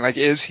interesting. Like,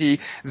 is he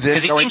then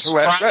going to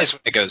let surprised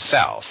when it goes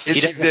south?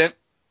 Is he then?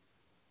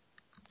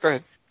 Go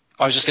ahead.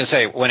 I was just going to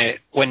say,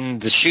 when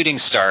the shooting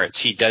starts,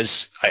 he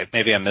does,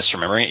 maybe I'm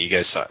misremembering it, you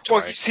guys saw it.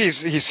 Well, he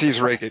sees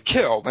Ray get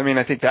killed. I mean,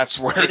 I think that's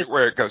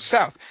where it goes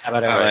south. How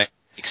about I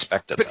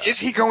expected But that? is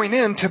he going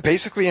in to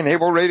basically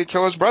enable Ray to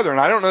kill his brother? And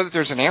I don't know that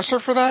there's an answer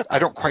for that. I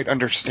don't quite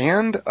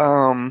understand.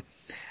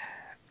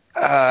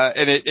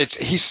 And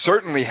he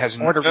certainly has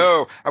one of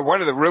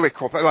the really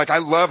cool things, like I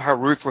love how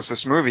ruthless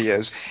this movie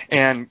is,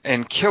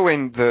 and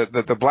killing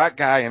the black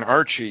guy and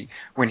Archie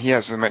when he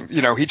has them,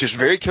 he just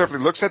very carefully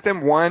looks at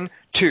them, 1,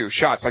 2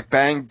 shots, like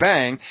bang,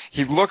 bang.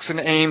 He looks and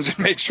aims and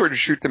makes sure to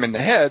shoot them in the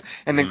head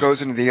and then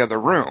goes into the other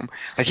room.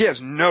 Like he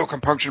has no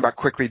compunction about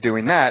quickly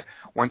doing that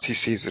once he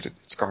sees that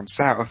it's gone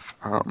south.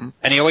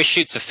 And he always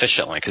shoots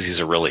efficiently because he's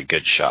a really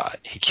good shot.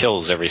 He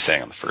kills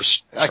everything on the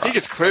first I think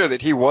it's clear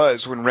that he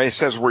was, when Ray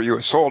says, "Were you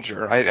a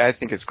soldier?" I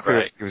think it's clear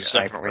that he was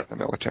definitely in the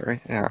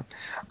military. Yeah.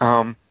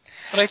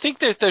 But I think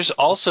that there's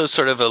also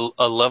sort of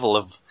a level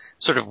of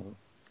sort of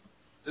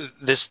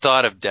this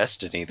thought of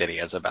destiny that he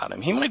has about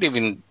him. He might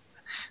even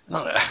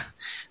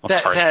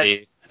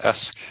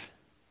McCarthy-esque.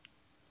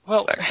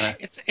 Well,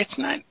 it's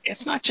not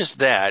just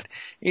that.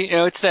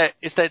 It's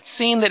that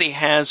scene that he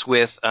has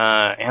with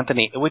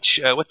Anthony.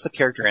 What's the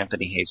character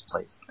Anthony Hayes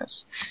plays in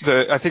this?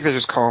 I think they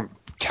just call him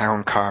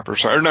Town Cop or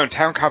something. Or no,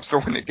 Town Cop's the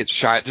one that gets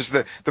shot. Just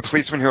the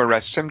policeman who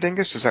arrests him,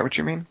 Dingus? Is that what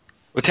you mean?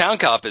 Well, Town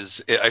Cop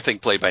is, I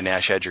think, played by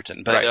Nash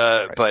Edgerton. But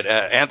right. but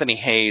Anthony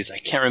Hayes, I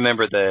can't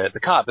remember the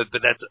cop, but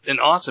that's an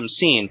awesome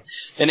scene.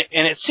 And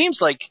it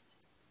seems like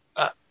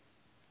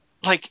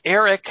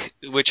Eric,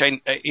 which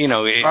I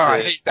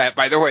hate that,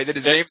 by the way, that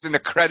his name's in the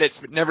credits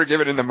but never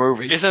given in the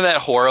movie. Isn't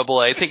that horrible?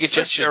 I think it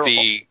so just should terrible.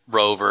 be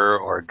Rover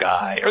or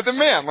Guy. Or the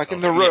man, like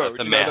in The Road.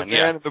 The man, the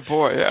man and the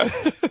boy, yeah.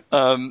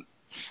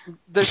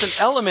 There's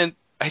an element,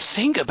 I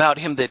think, about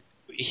him that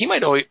he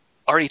might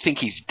already think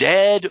he's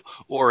dead,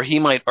 or he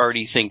might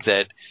already think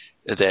that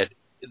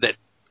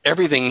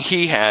everything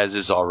he has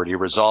is already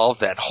resolved.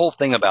 That whole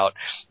thing about,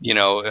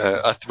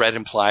 a threat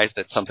implies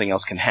that something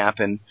else can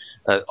happen.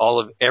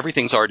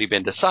 Everything's already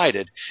been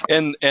decided.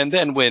 And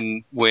then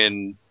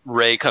when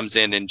Ray comes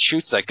in and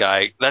shoots that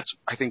guy, that's,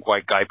 I think,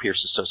 why Guy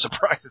Pearce is so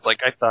surprised. It's like,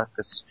 I thought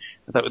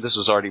this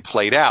was already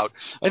played out.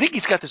 I think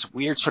he's got this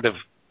weird sort of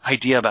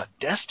idea about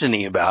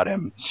destiny about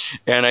him.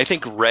 And I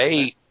think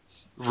Ray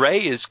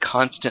is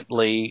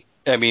constantly,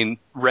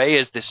 Ray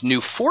is this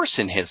new force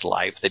in his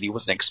life that he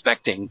wasn't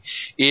expecting,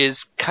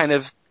 is kind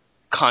of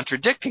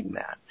contradicting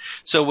that.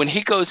 So when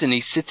he goes and he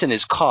sits in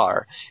his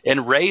car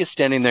and Ray is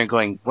standing there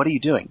going, "What are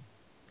you doing?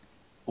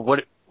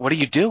 What are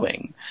you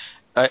doing?"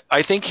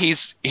 I think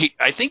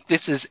I think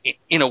this is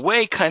in a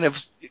way kind of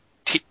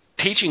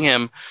teaching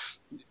him,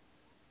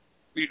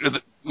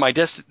 my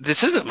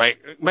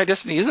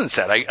destiny isn't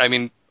set.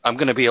 I'm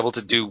going to be able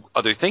to do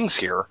other things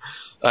here.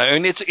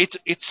 And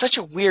it's such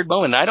a weird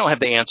moment. I don't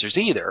have the answers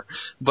either.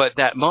 But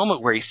that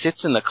moment where he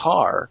sits in the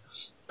car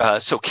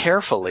so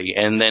carefully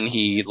and then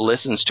he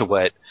listens to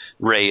what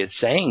Ray is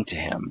saying to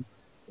him,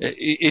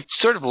 it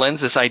sort of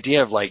lends this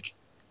idea of like,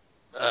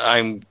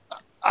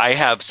 I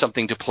have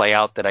something to play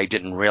out that I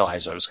didn't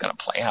realize I was going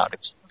to play out.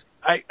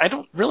 I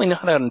don't really know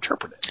how to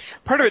interpret it.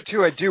 Part of it,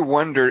 too, I do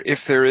wonder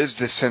if there is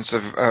this sense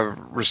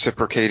of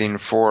reciprocating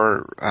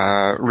for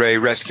Ray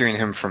rescuing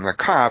him from the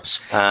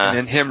cops, and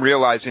then him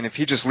realizing if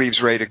he just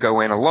leaves Ray to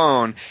go in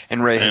alone,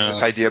 and Ray has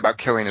this idea about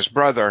killing his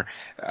brother,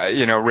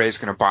 Ray's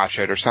going to botch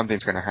it or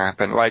something's going to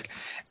happen.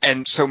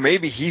 And so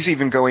maybe he's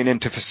even going in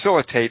to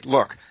facilitate,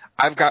 look,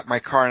 I've got my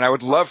car, and I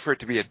would love for it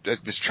to be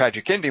this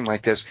tragic ending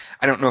like this.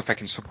 I don't know if I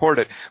can support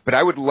it, but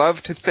I would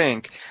love to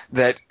think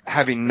that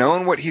having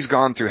known what he's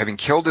gone through, having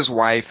killed his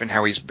wife and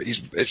how it's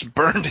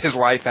burned his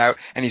life out,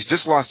 and he's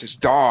just lost his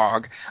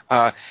dog,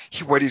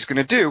 what he's going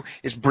to do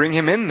is bring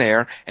him in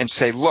there and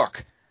say,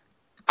 look,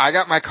 I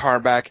got my car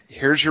back.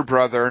 Here's your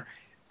brother.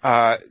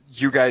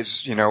 You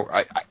guys,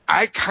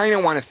 I kind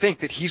of want to think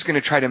that he's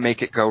going to try to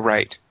make it go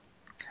right.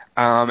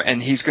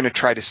 And he's going to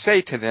try to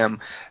say to them,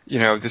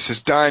 this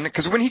is done.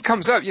 Because when he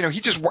comes up,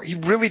 he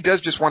really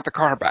does just want the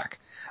car back.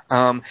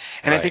 And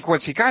right. I think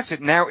once he got it,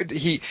 now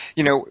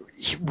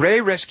Ray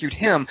rescued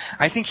him.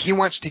 I think he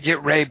wants to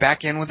get Ray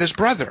back in with his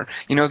brother.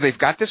 They've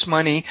got this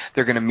money.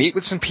 They're going to meet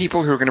with some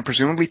people who are going to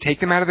presumably take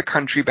them out of the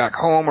country back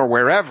home or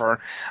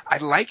wherever.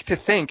 I'd like to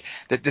think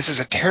that this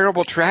is a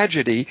terrible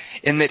tragedy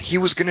in that he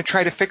was going to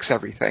try to fix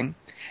everything,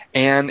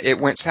 and it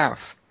went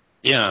south.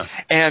 Yeah.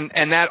 And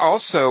that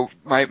also,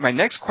 my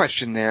next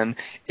question then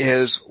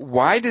is,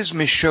 why does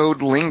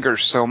Michaud linger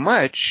so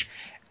much?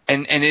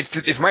 And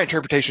if my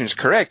interpretation is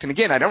correct, and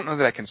again, I don't know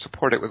that I can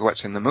support it with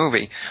what's in the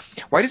movie,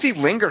 why does he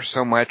linger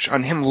so much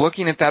on him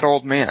looking at that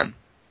old man?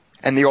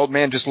 And the old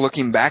man just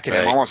looking back at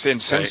him, almost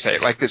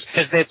insensate, like this.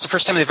 Because it's the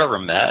first time they've ever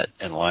met,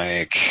 and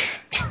Why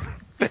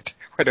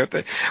don't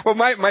they? Well,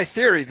 my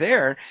theory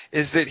there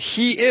is that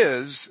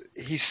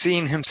he's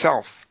seeing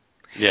himself.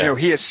 Yeah.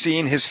 He has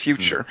seen his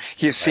future.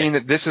 He has seen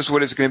that this is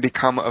what is going to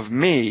become of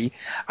me.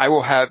 I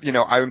will have,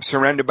 I'm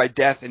surrounded by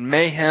death and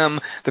mayhem.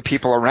 The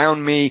people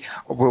around me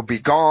will be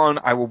gone.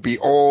 I will be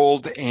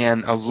old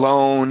and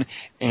alone.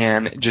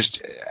 And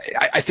just,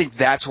 I think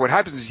that's what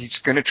happens is he's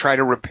going to try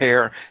to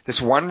repair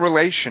this one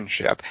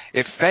relationship.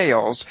 It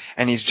fails,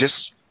 and he's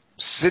just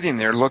sitting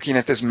there looking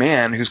at this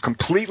man who's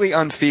completely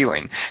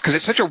unfeeling, because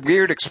it's such a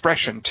weird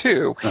expression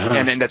too,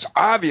 and that's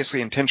obviously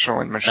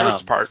intentional in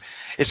Michaud's part.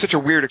 It's such a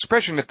weird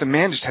expression that the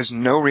man just has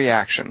no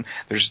reaction.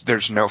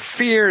 There's no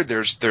fear.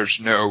 There's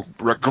no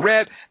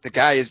regret. The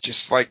guy is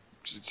just like,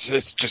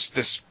 it's just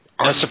this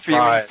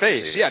unfeeling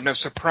face. Yeah, no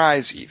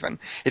surprise even.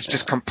 It's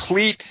just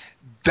complete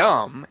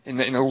dumb, in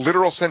a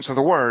literal sense of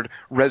the word,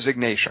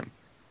 resignation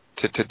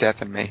to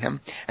death and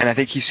mayhem. And I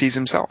think he sees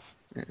himself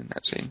in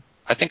that scene.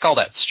 I think all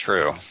that's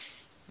true.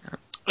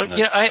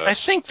 I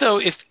think though,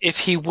 if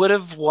he would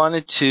have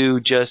wanted to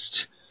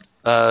just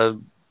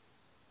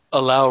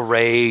allow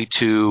Ray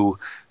to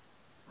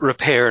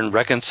repair and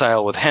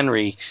reconcile with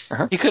Henry,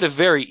 he could have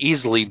very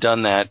easily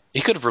done that.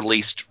 He could have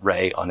released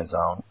Ray on his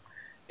own.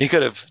 He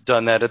could have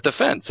done that at the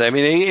fence. I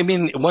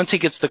mean, once he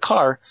gets the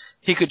car,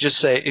 he could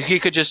just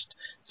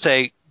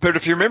say. But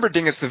if you remember,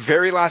 Dingus, the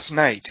very last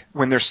night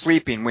when they're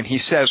sleeping, when he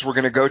says, we're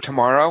going to go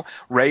tomorrow,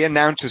 Ray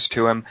announces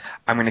to him,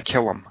 I'm going to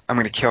kill him. I'm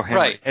going to kill Henry.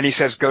 Right. And he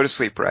says, go to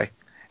sleep, Ray.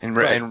 And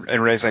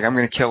Ray's like, I'm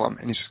going to kill him.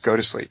 And he says, go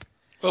to sleep.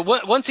 But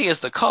once he has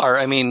the car,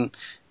 I mean,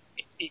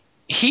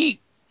 he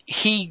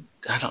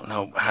I don't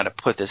know how to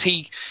put this.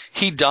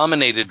 He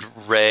dominated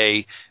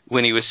Ray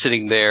when he was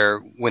sitting there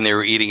when they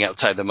were eating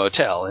outside the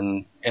motel,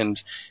 and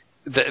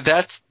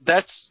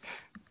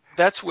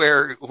that's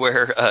where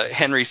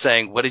Henry's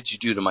saying, "What did you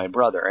do to my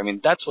brother?" I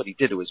mean, that's what he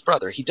did to his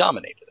brother. He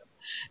dominated him,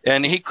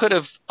 and he could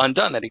have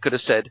undone that. He could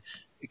have said,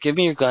 "Give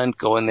me your gun,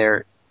 go in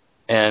there,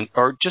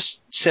 or just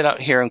sit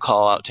out here and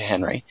call out to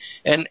Henry,"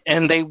 and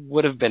they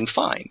would have been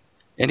fine,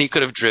 and he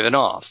could have driven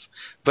off.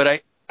 But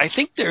I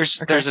think there's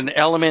an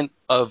element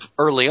of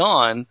early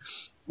on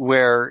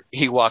where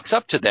he walks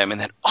up to them and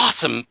that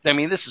awesome. I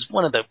mean, this is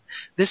one of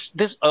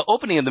this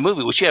opening of the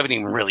movie, which you haven't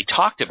even really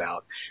talked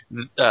about.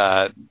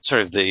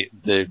 Sort of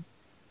the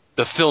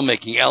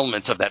filmmaking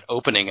elements of that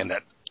opening and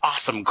that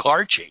awesome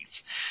car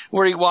chase,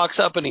 where he walks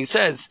up and he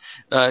says,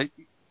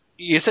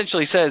 he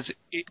essentially says,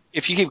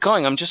 "If you keep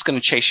going, I'm just going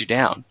to chase you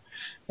down."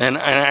 And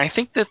I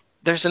think that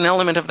there's an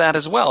element of that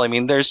as well. I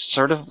mean, there's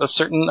sort of a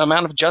certain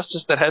amount of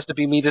justice that has to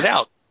be meted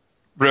out.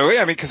 Really?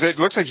 I mean, because it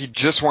looks like he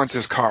just wants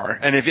his car,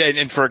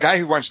 and for a guy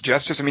who wants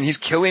justice, I mean, he's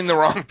killing the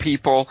wrong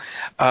people.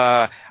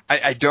 I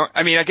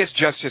guess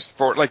justice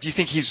for, like, do you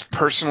think he's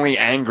personally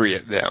angry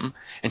at them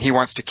and he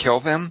wants to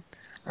kill them?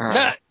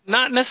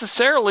 Not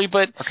necessarily,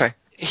 but okay.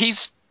 He's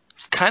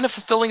kind of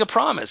fulfilling a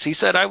promise. He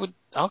said,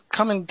 I'll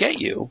come and get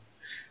you.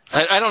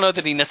 I don't know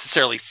that he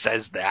necessarily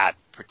says that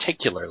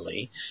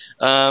particularly,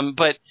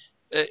 but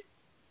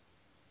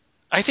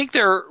I think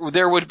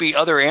there would be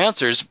other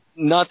answers.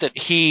 Not that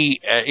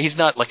he's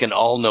not like an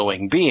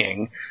all-knowing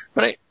being,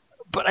 but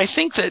I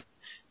think that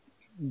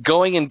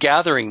going and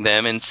gathering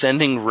them and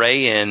sending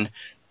Ray in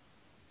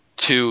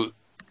to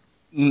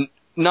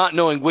not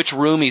knowing which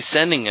room he's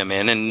sending him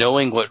in and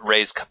knowing what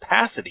Ray's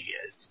capacity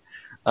is,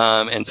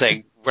 and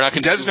saying we're not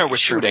going to. He does know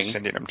which room he's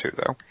sending him to,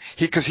 though.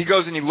 Because he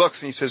goes and he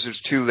looks and he says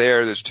there's two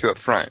there, there's two up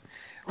front.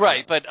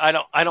 Right, but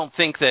I don't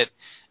think that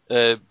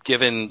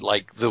given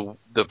like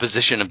the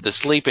position of the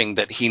sleeping,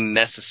 that he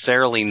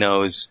necessarily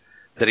knows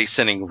that he's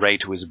sending Ray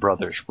to his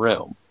brother's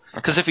room.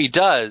 Because if he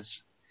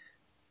does,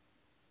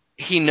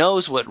 he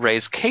knows what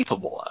Ray's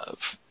capable of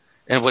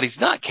and what he's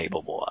not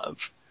capable of.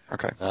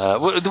 Okay.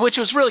 Which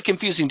was really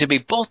confusing to me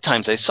both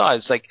times I saw it.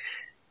 It's like,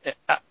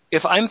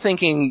 if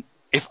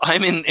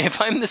I'm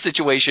in the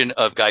situation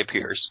of Guy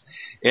Pearce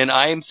and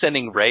I'm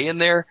sending Ray in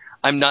there,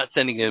 I'm not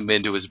sending him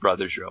into his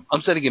brother's room.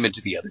 I'm sending him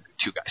into the other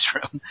two guys'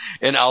 room,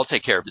 and I'll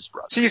take care of his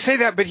brother. So you say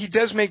that, but he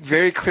does make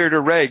very clear to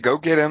Ray, go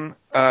get him,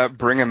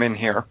 bring him in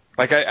here.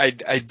 Like,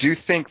 I do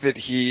think that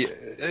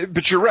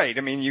but you're right.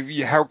 I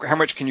mean, how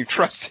much can you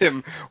trust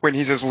him when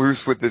he's as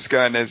loose with this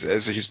gun as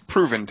he's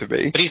proven to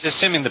be? But he's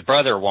assuming the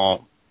brother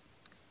won't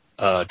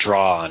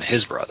draw on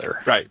his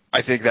brother. Right.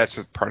 I think that's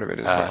a part of it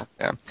as well.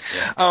 Yeah.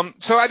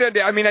 So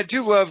I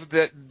do love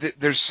that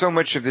there's so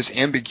much of this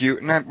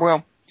ambiguity.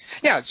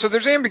 So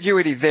there's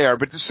ambiguity there,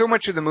 but there's so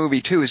much of the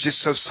movie too is just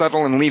so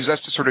subtle and leaves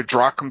us to sort of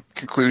draw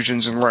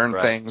conclusions and learn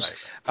things.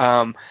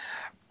 Right.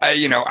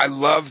 I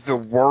love the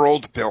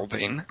world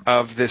building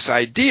of this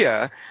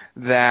idea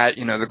that,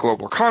 the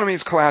global economy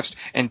has collapsed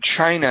and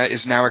China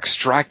is now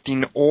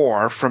extracting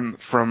ore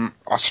from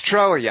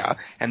Australia,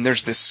 and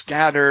there's this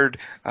scattered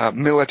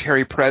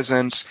military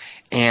presence.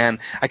 And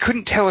I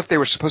couldn't tell if they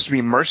were supposed to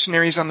be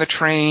mercenaries on the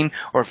train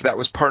or if that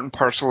was part and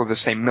parcel of the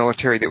same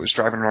military that was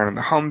driving around in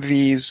the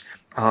Humvees.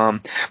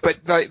 But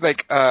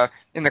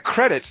in the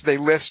credits, they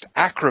list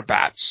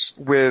acrobats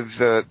with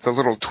the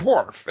little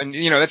dwarf. And,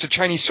 that's a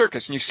Chinese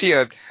circus. And you see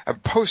a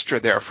poster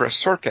there for a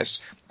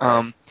circus.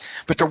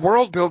 But the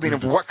world building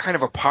of what kind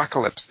of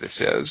apocalypse this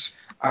is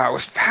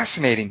was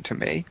fascinating to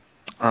me.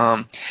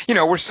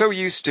 We're so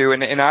used to,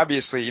 and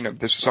obviously,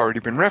 this has already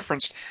been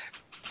referenced,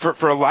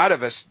 for a lot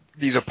of us,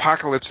 these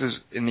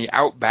apocalypses in the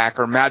outback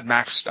are Mad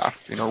Max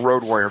stuff,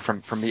 Road Warrior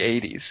from the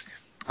 80s.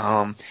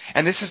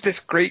 And this is this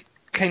great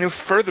kind of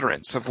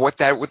furtherance of what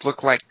that would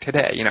look like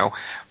today.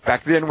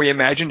 Back then we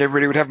imagined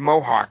everybody would have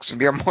mohawks and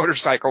be on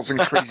motorcycles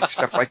and crazy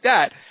stuff like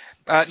that.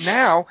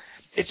 Now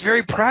it's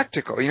very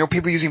practical.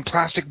 People using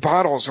plastic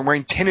bottles and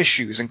wearing tennis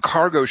shoes and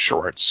cargo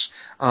shorts.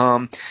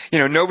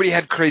 Nobody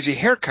had crazy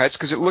haircuts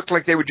because it looked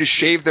like they would just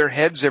shave their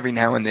heads every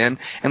now and then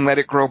and let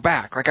it grow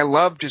back. Like, I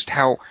love just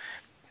how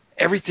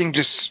everything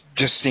just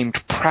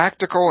seemed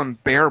practical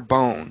and bare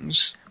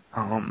bones.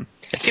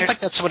 It seems like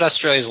that's what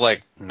Australia's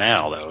like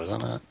now, though,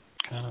 isn't it?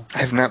 I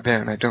have not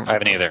been. I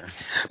haven't either.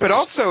 But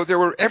also,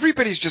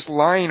 everybody's just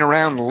lying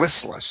around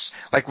listless,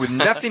 like with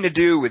nothing to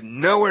do, with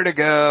nowhere to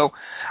go.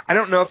 I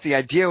don't know if the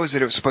idea was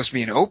that it was supposed to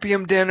be an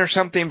opium den or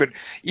something, but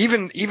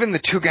even the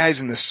two guys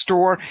in the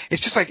store,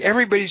 it's just like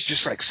everybody's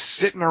just like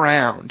sitting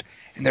around,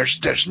 and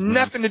there's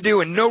nothing to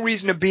do and no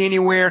reason to be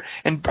anywhere,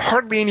 and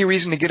hardly any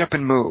reason to get up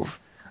and move.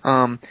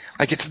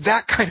 Like, it's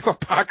that kind of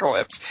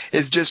apocalypse.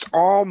 Is just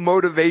all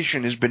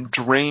motivation has been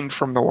drained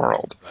from the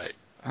world. Right.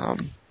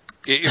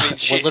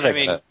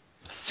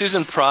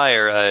 Susan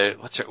Pryor,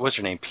 what's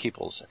her name?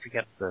 Peoples. I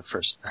forget the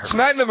first. It's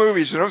not in the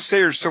movie, so don't say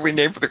her silly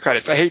name for the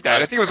credits. I hate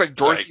that. I think it was like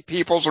Dorothy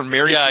Peoples or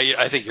Mary. Yeah, Peoples.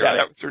 I think you're right.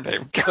 That was her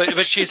name.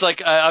 But she's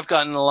like, I've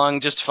gotten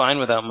along just fine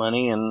without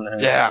money, and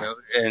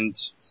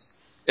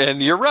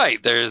you're right.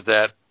 There's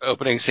that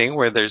opening scene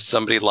where there's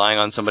somebody lying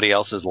on somebody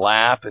else's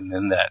lap, and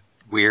then that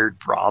weird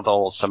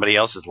brothel, somebody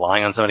else is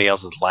lying on somebody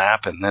else's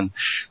lap, and then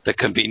the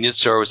convenience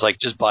store was like,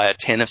 just buy a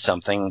tin of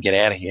something and get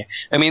out of here.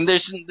 I mean,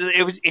 it's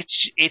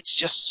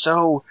just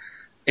so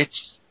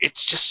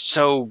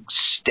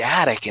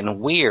static and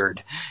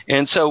weird.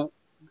 And so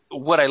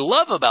what I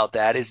love about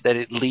that is that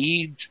it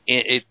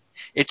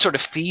sort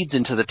of feeds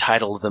into the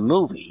title of the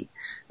movie.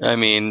 I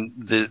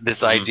mean,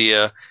 this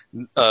idea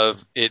of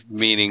it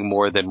meaning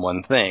more than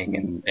one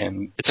thing,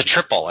 and it's a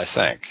triple, I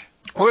think.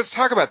 Well, let's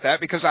talk about that,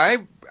 because I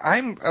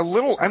kind of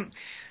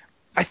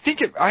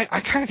think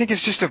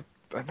it's just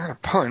not a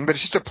pun, but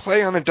it's just a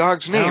play on the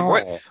dog's name.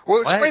 No.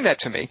 Well, explain that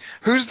to me.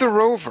 Who's the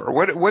Rover?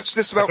 What's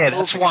this about? Okay,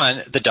 that's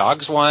one. The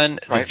dog's one.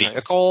 The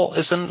vehicle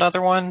is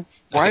another one.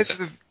 Why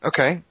is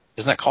okay?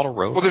 Isn't that called a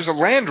Rover? Well, there's a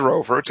Land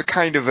Rover. It's a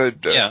kind of a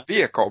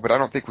vehicle, but I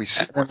don't think we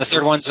see. And the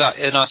third one's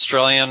an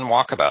Australian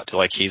walkabout.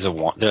 Like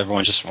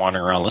everyone's just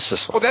wandering around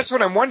listlessly. Well, that's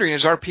what I'm wondering.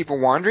 Are people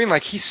wandering?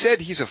 Like, he said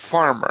he's a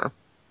farmer.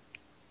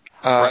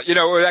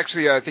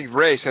 Actually, I think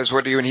Ray says,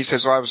 "What do you?" And he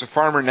says, "Well, I was a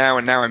farmer now,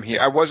 and now I'm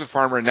here. I was a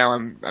farmer, and now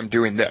I'm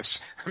doing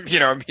this.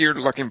 I'm here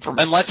looking for."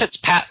 Unless it's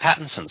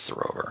Pattinson's the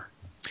Rover.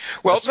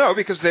 Well, no,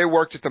 because they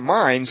worked at the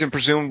mines, and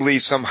presumably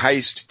some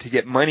heist to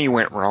get money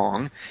went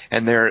wrong,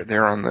 and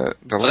they're on the.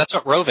 Well, that's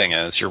what roving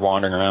is. You're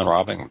wandering around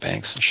robbing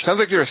banks and shit. Sounds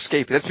like they're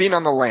escaping. That's being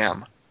on the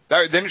lam.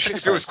 Then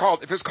if it was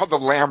called the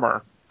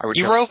Lammer, I would.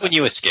 You rove when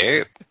you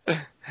escape.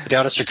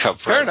 Down at your cup.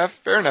 Fair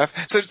enough.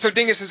 So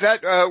Dingus, is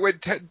that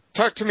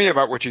talk to me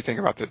about what you think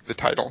about the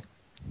title?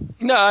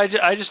 No,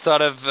 I just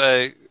thought of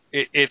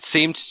it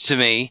seemed to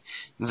me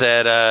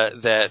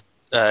that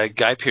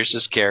Guy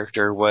Pearce's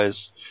character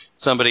was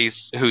somebody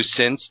who,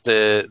 since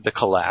the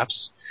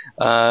collapse,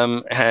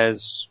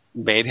 has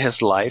made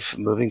his life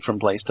moving from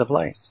place to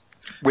place.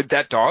 With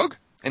that dog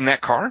in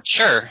that car?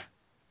 Sure.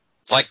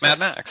 Like Mad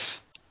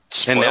Max.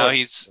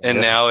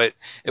 Spoiler.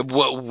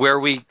 Where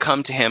we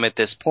come to him at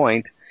this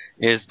point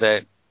is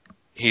that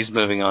he's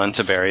moving on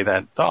to bury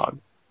that dog.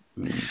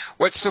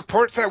 What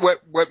supports that?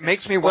 What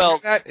makes me wonder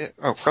that?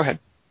 Oh, go ahead.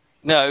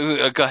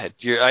 No, go ahead.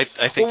 I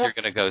think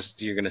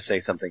you're going to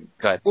say something.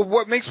 Go ahead. Well,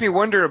 what makes me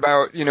wonder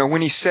about, when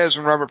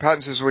Robert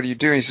Pattinson says, what are you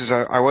doing? He says,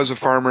 I was a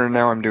farmer and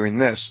now I'm doing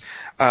this.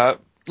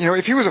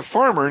 If he was a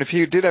farmer and if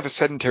he did have a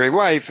sedentary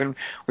life and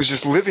was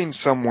just living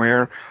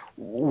somewhere,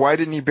 why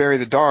didn't he bury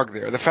the dog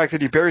there? The fact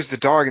that he buries the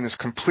dog in this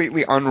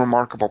completely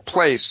unremarkable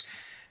place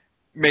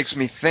makes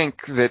me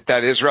think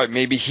that is right.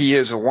 Maybe he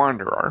is a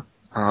wanderer.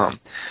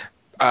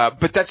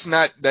 But that's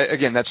not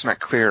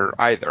clear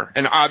either.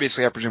 And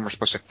obviously I presume we're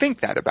supposed to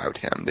think that about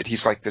him, that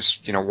he's like this,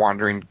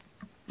 wandering,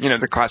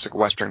 the classic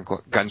Western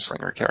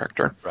gunslinger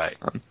character. Right.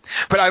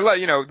 But I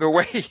love, the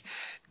way,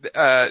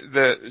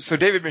 so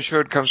David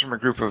Michôd comes from a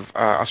group of,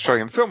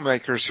 Australian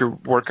filmmakers who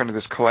work under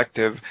this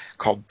collective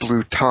called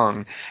Blue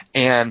Tongue.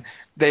 And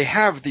they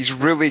have these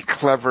really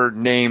clever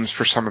names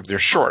for some of their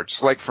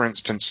shorts. Like, for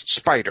instance,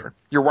 Spider.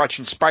 You're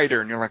watching Spider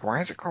and you're like,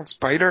 why is it called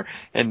Spider?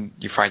 And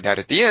you find out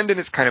at the end and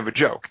it's kind of a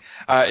joke.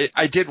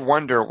 I did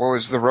wonder, well,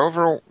 is the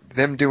Rover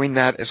them doing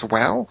that as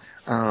well?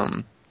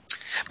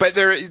 But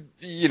they're,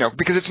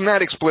 because it's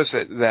not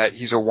explicit that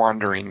he's a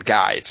wandering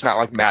guy. It's not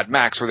like Mad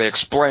Max where they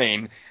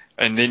explain,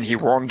 and then he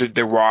wandered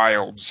the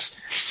wilds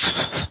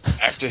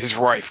after his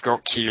wife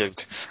got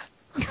killed.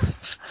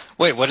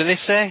 Wait, what do they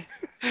say?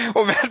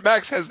 Well, Mad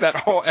Max has that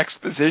whole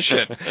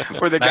exposition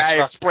where the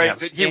guy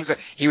explains that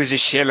he was a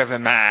shell of a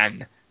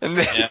man. And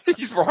then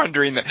he's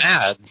wandering.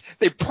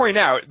 They point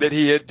out that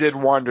he did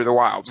wander the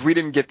wilds. We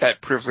didn't get that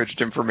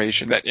privileged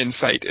information, that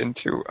insight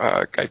into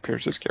Guy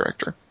Pearce's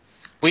character.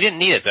 We didn't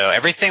need it, though.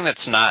 Everything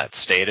that's not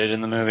stated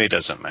in the movie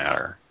doesn't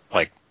matter.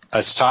 Like,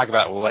 let's talk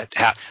about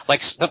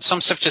like some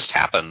stuff just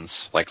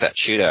happens, like that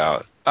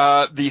shootout.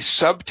 The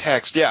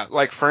subtext,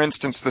 like for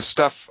instance, the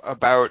stuff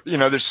about,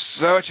 there's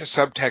such a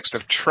subtext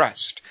of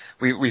trust.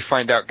 We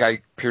find out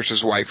Guy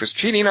Pearce's wife was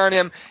cheating on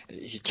him.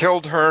 He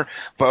killed her.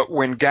 But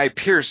when Guy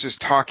Pearce is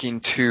talking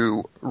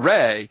to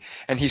Ray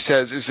and he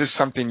says, is this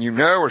something you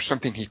know or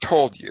something he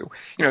told you?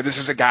 This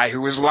is a guy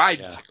who was lied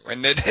to.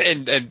 And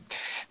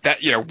that,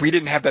 we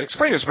didn't have that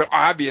explained to us, but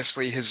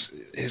obviously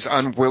his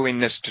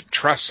unwillingness to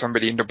trust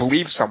somebody and to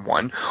believe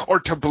someone or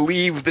to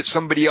believe that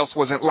somebody else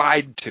wasn't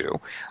lied to.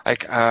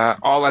 Like,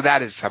 all of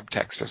that is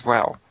subtext as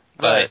well.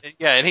 But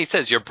and he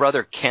says your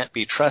brother can't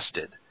be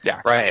trusted.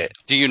 Yeah. Right.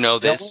 Do you know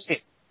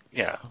this?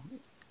 Yeah.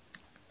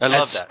 I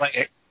love that.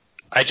 Like,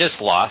 I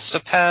just lost a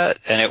pet,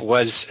 and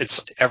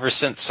it's ever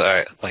since,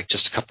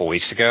 just a couple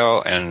weeks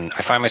ago, and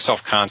I find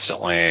myself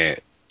constantly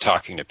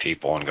talking to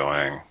people and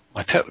going,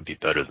 my pet would be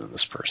better than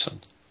this person.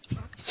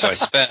 So I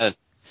spent,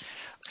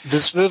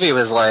 this movie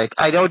was like,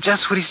 I know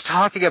just what he's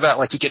talking about.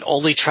 Like, you can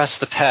only trust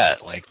the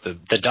pet. Like,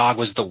 the dog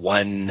was the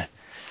one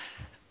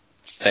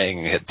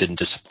thing that didn't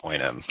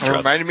disappoint him. It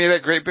reminded me of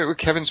that great bit with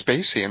Kevin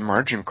Spacey in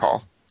Margin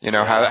Call.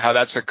 How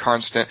that's a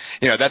constant,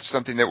 that's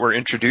something that we're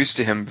introduced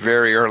to him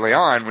very early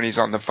on when he's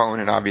on the phone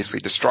and obviously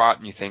distraught,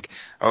 and you think,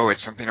 oh,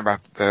 it's something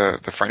about the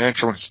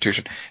financial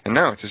institution. And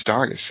no, it's his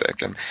dog is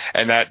sick.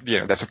 And that,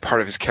 that's a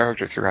part of his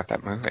character throughout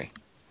that movie.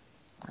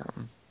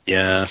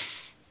 Yeah.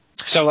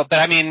 So, but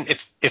I mean,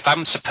 if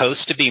I'm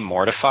supposed to be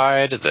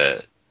mortified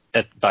that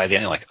by the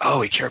end, like,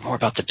 oh, he cared more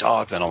about the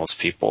dog than all those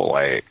people,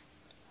 like,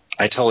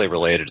 I totally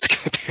related to the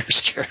Guy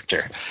Pearce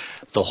character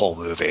the whole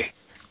movie.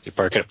 You're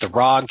barking up the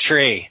wrong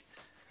tree.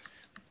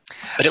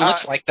 But it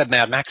looks like the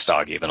Mad Max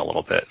dog even a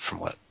little bit from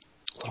what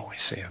little we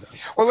see of it.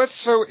 Well,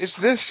 is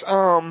this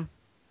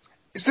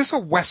a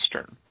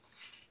Western?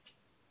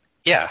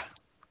 Yeah.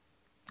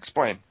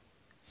 Explain.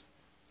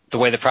 The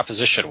way the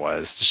proposition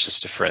was, it's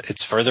just different.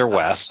 It's further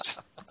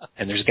west,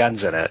 and there's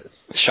guns in it,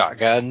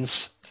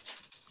 shotguns.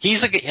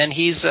 He's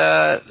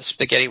a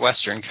spaghetti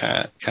Western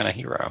kind of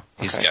hero.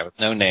 He's a guy with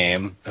no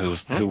name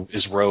who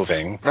is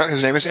roving. No,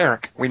 his name is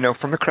Eric. We know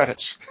from the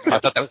credits. I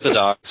thought that was the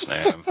dog's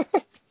name.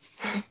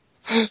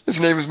 His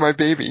name is My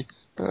Baby.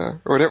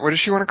 What does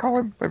she want to call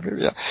him? My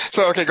Baby, yeah.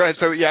 So, okay, go ahead.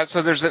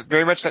 So there's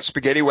very much that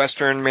spaghetti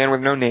Western man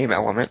with no name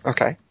element.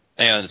 Okay.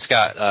 And it's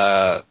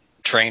got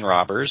train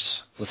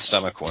robbers with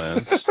stomach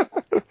wounds.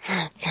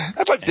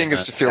 I'd like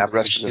Dingus to feel the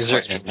rest of this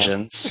Western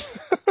engines.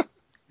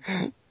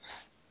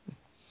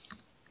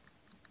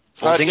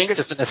 Well, Dingus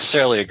doesn't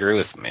necessarily agree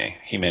with me.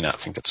 He may not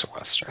think it's a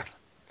Western.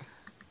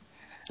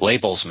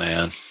 Labels,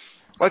 man.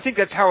 Well, I think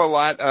that's how a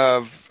lot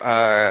of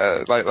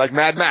like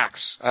Mad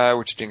Max,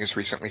 which Dingus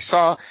recently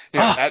saw.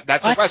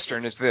 That's what? A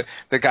Western. Is the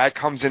guy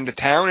comes into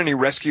town and he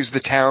rescues the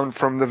town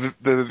from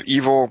the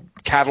evil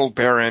cattle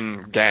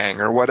baron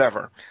gang or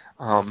whatever.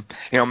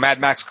 Mad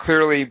Max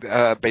clearly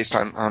based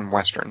on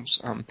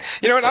Westerns. And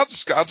I'll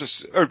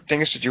just. Or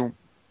Dingus, did you?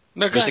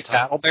 No, there's a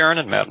cattle baron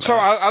in Mad Max. So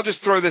I'll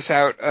just throw this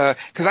out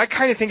because I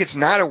kind of think it's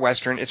not a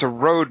Western. It's a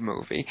road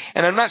movie,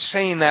 and I'm not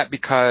saying that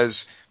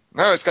because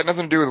No, it's got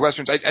nothing to do with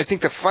Westerns. I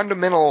think the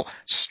fundamental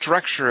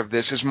structure of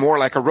this is more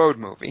like a road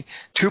movie.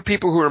 Two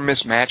people who are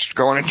mismatched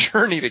go on a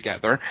journey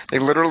together. They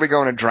literally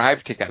go on a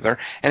drive together,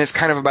 and it's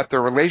kind of about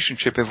their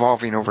relationship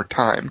evolving over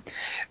time.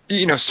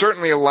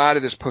 Certainly a lot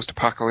of this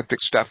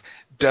post-apocalyptic stuff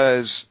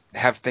does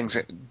have things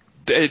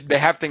they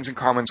have things in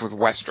common with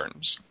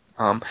Westerns.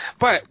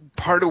 But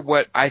part of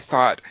what I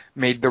thought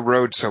made The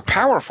Road so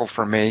powerful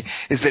for me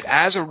is that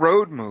as a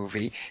road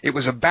movie, it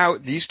was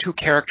about these two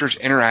characters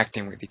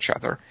interacting with each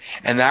other.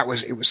 And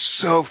it was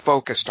so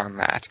focused on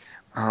that.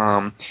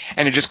 And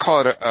to just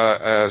call it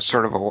a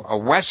sort of a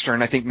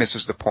Western, I think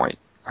misses the point.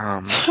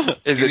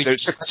 They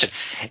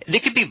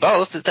could be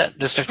both.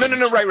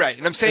 No, right.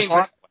 And I'm saying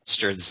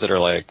Westerns that are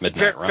like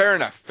midnight. Fair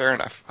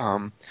enough.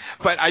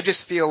 But I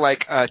just feel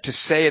like to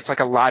say it's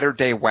like a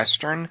latter-day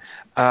Western,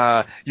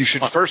 you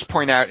should first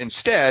point out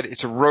instead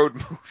it's a road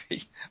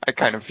movie. I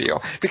kind of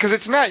feel because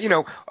it's not.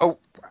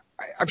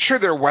 I'm sure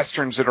there are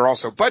Westerns that are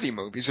also buddy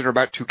movies that are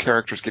about two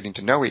characters getting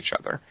to know each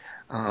other.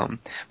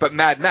 But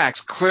Mad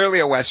Max, clearly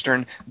a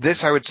Western.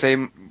 This, I would say,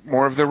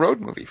 more of the road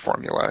movie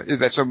formula.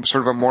 That's sort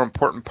of a more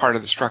important part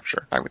of the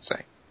structure, I would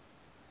say.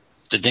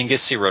 Did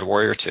Dingus see Road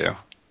Warrior 2?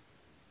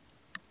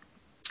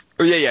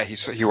 Oh, yeah.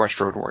 He watched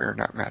Road Warrior,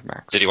 not Mad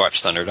Max. Did he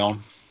watch Thunderdome?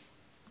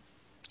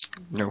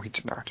 No, he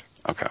did not.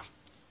 Okay.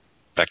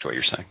 Back to what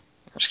you're saying.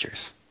 I'm just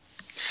curious.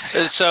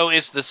 So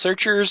is The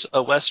Searchers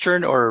a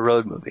Western or a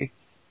road movie?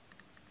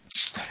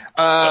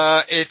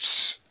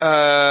 It's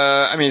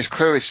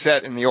clearly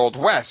set in the Old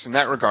West. In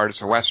that regard,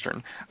 it's a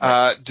Western.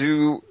 I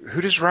think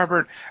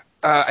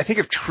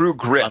of True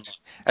Grit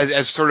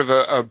as sort of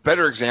a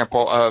better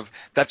example of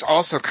that's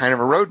also kind of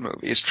a road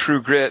movie.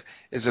 True Grit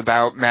is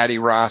about Matty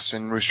Ross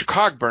and Rooster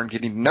Cogburn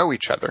getting to know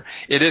each other.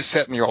 It is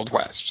set in the Old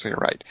West, so you're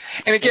right.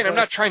 And again, I'm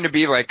not trying to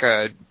be like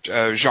a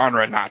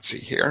genre Nazi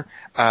here.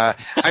 I'm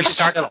just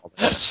talking about all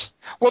this.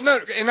 Well, no,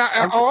 and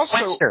I'll also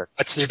Western.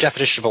 What's your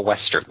definition of a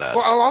Western then?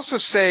 Well, I'll also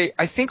say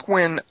I think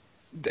when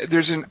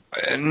there's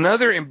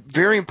another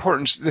very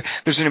important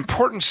there's an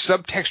important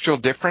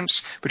subtextual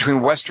difference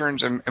between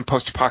Westerns and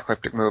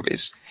post-apocalyptic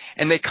movies,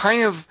 and they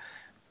kind of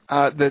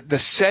the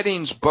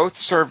settings both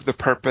serve the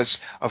purpose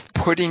of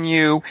putting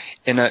you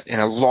in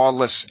a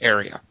lawless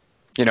area.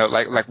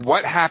 Like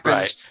what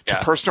happens to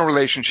personal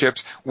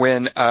relationships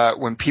when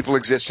people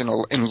exist in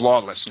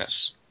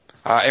lawlessness.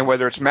 And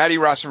whether it's Matty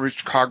Ross and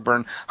Rooster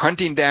Cogburn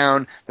hunting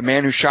down the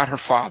man who shot her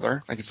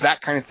father, like it's that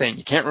kind of thing.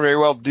 You can't very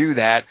well do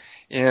that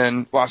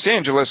in Los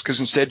Angeles because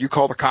instead you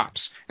call the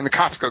cops and the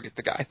cops go get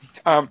the guy.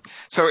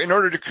 So in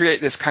order to create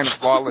this kind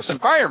of lawless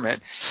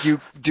environment, you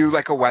do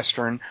like a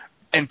Western,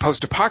 and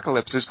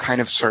post-apocalypses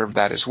kind of serve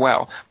that as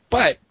well.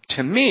 But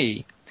to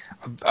me,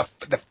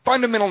 the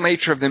fundamental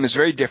nature of them is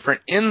very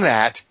different in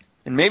that,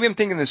 and maybe I'm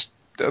thinking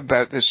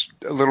about this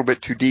a little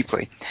bit too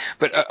deeply,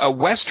 but a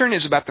Western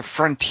is about the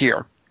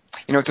frontier.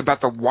 It's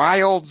about the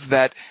wilds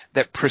that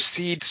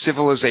precede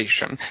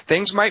civilization.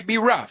 Things might be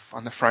rough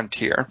on the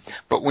frontier,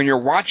 but when you're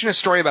watching a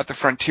story about the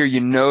frontier,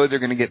 you know they're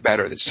going to get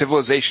better, that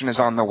civilization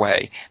is on the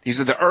way. These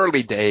are the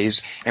early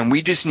days, and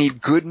we just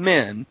need good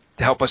men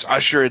to help us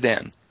usher it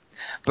in.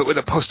 But with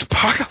a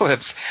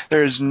post-apocalypse,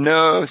 there is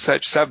no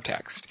such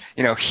subtext.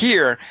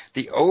 Here,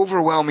 the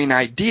overwhelming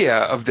idea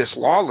of this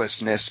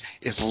lawlessness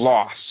is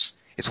loss.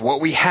 It's what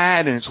we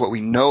had, and it's what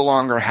we no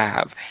longer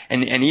have.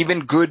 And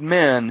even good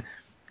men,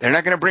 they're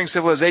not going to bring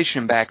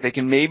civilization back. They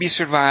can maybe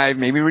survive,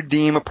 maybe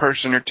redeem a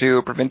person or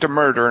two, prevent a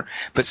murder,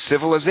 but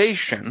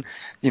civilization,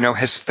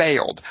 has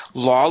failed.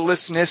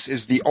 Lawlessness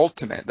is the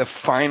ultimate, the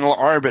final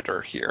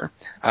arbiter here.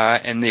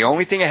 And the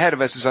only thing ahead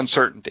of us is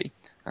uncertainty.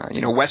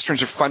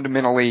 Westerns are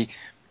fundamentally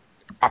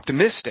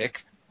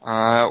optimistic,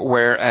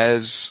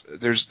 whereas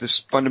there's this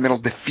fundamental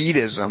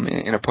defeatism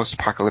in a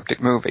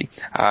post-apocalyptic movie.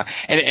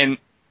 And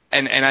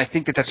I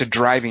think that's a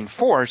driving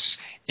force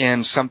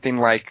in something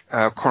like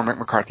Cormac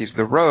McCarthy's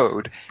The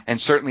Road, and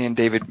certainly in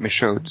David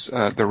Michaud's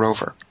The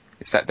Rover.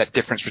 It's that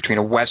difference between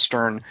a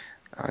Western,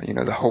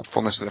 the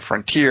hopefulness of the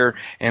frontier,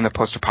 and the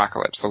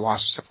post-apocalypse, the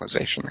loss of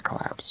civilization, the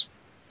collapse.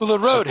 Well, The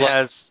Road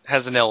has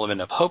an element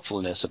of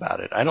hopefulness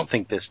about it. I don't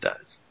think this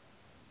does.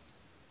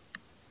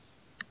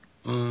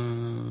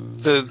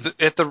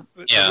 The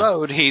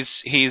Road,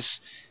 he's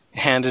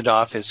handed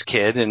off his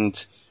kid, and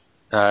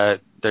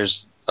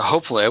there's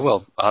hopefully,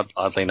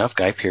 oddly enough,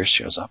 Guy Pearce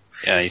shows up.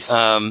 Yeah,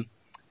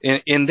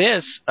 in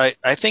this,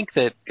 I think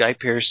that Guy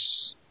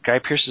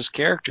Pearce's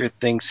character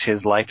thinks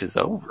his life is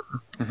over,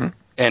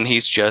 and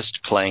he's just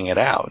playing it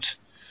out.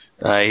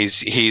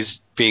 He's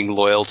being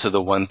loyal to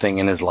the one thing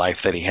in his life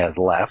that he has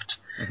left,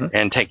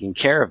 and taking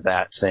care of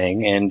that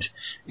thing. And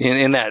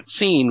in that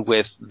scene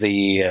with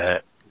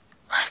the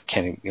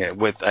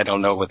I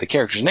don't know what the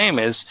character's name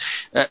is.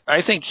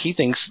 I think he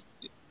thinks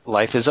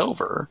life is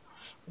over,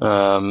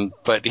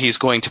 but he's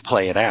going to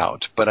play it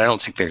out. But I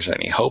don't think there's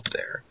any hope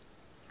there.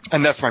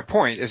 And that's my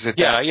point, is that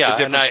that's the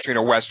difference between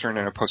a Western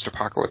and a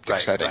post-apocalyptic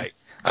setting. Right.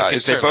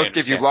 Is they both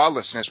give you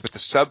lawlessness, but the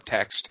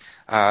subtext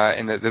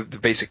and the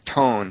basic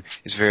tone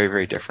is very,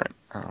 very different.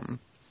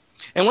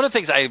 And one of the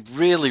things I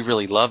really,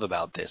 really love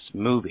about this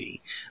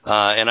movie,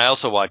 and I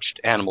also watched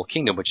Animal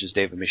Kingdom, which is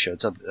David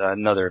Michôd's,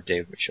 another of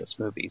David Michôd's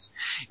movies,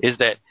 is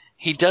that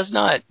he does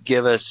not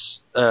give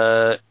us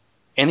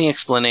any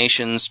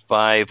explanations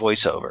by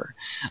voiceover.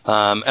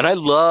 And I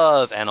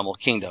love Animal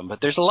Kingdom,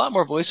 but there's a lot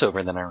more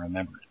voiceover than I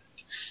remember.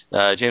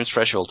 James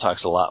Freshfield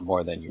talks a lot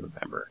more than you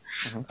remember.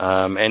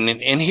 Mm-hmm. And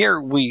in here,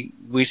 we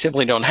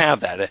simply don't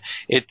have that.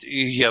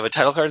 You have a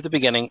title card at the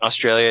beginning,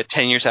 Australia,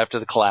 10 years after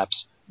the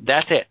collapse.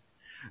 That's it.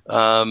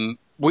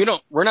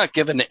 We're not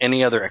given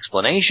any other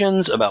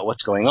explanations about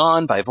what's going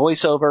on by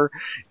voiceover.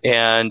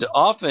 And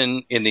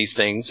often in these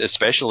things,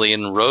 especially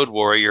in Road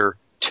Warrior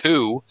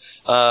 2,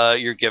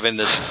 you're given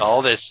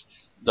all this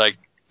like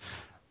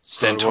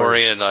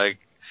stentorian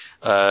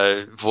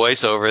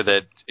voiceover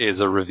that is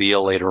a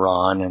reveal later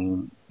on,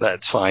 and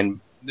that's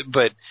fine.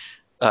 But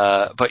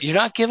you're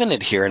not given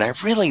it here, and I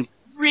really,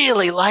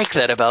 really like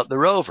that about the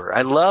Rover.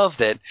 I love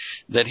that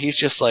he's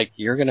just like,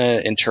 you're going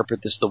to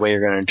interpret this the way you're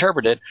going to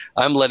interpret it.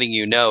 I'm letting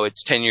you know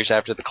it's 10 years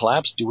after the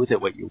collapse. Do with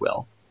it what you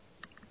will.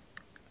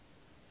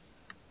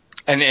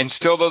 And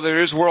still, though, there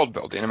is world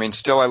building. I mean,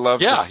 still, I love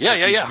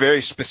these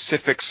very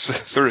specific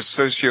sort of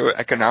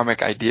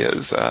socioeconomic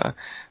ideas.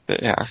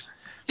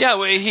 Yeah,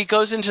 well, he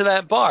goes into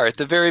that bar at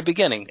the very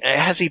beginning.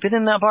 Has he been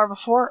in that bar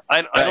before?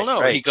 I don't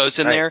know. Right, he goes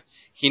in there.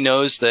 He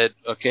knows that,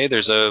 okay,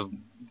 there's a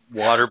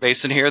water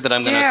basin here that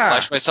I'm going to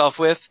splash myself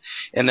with,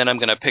 and then I'm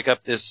going to pick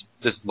up this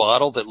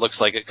bottle that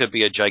looks like it could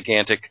be a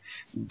gigantic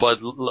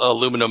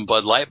aluminum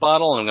Bud Light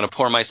bottle, and I'm going to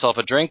pour myself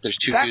a drink. There's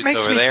two dudes over there. That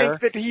makes me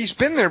think that he's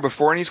been there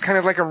before, and he's kind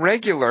of like a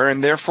regular,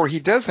 and therefore he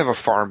does have a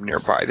farm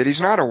nearby, that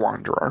he's not a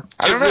wanderer.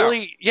 I don't know.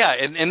 Yeah,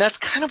 and that's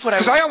kind of what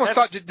Because I almost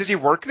thought, does he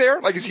work there?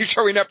 Like, is he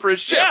showing up for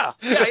his shift?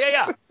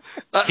 Yeah.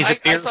 I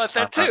thought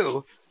that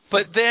too.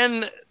 But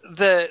then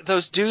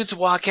those dudes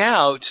walk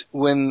out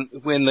when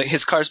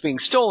his car's being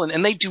stolen,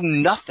 and they do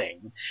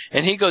nothing.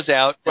 And he goes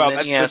out, and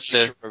then he has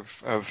to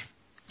of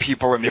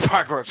people in the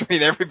apocalypse. I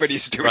mean,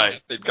 everybody's doing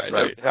nothing, kind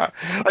of. Yeah.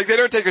 Like, they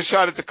don't take a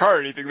shot at the car or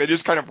anything. They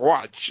just kind of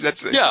watch.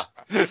 That's it. Yeah,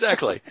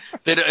 exactly.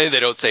 They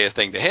don't say a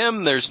thing to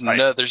him. There's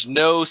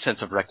no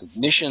sense of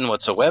recognition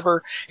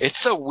whatsoever.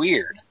 It's so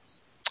weird.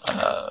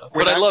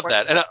 But I love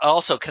that. And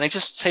also, can I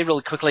just say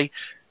really quickly?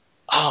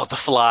 Oh, the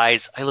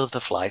flies! I love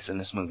the flies in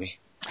this movie.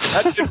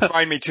 That did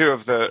remind me too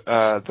of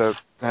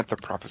not the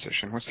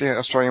Proposition. What's the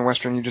Australian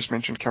Western you just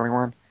mentioned, Kelly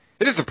Wand?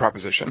 It is the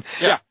Proposition.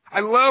 Yeah. I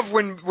love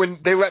when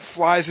they let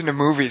flies into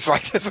movies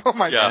like this. Oh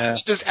my God.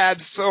 It just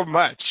adds so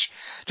much.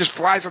 Just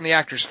flies on the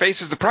actors'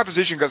 faces. The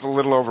Proposition goes a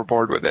little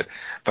overboard with it.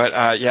 But,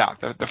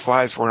 the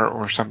flies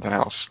were something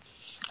else.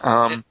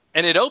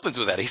 And it opens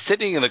with that. He's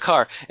sitting in the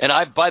car.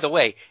 And by the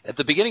way, at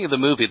the beginning of the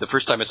movie, the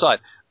first time I saw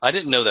it, I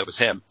didn't know that was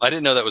him. I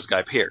didn't know that was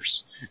Guy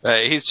Pearce.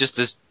 He's just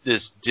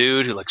this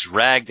dude who looks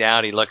ragged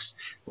out. He looks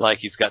like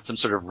he's got some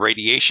sort of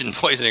radiation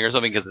poisoning or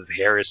something because his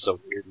hair is so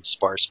weird and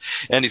sparse.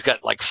 And he's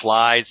got like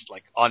flies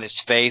like on his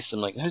face. I'm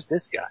like, who's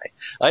this guy?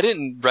 I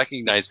didn't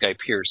recognize Guy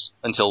Pearce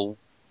until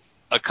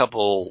a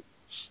couple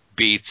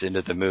beats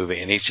into the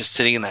movie. And he's just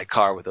sitting in that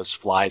car with those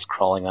flies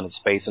crawling on his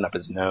face and up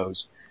his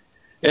nose.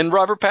 And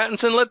Robert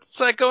Pattinson lets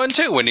that go in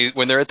too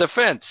when they're at the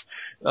fence.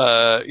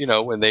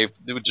 When they've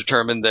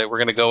determined that we're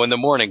going to go in the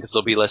morning because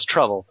there'll be less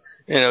trouble.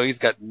 He's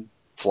got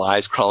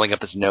flies crawling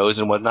up his nose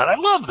and whatnot. I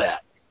love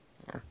that.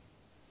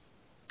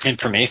 In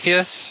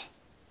Prometheus?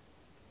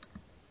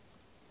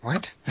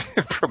 What?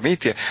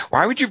 Prometheus?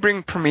 Why would you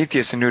bring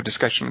Prometheus into a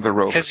discussion of the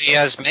Rover? Because he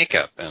has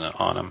makeup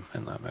on him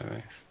in that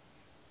movie.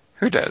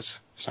 Who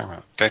does?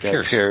 Guy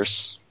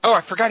Pearce. Oh,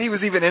 I forgot he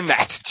was even in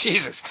that.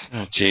 Jesus.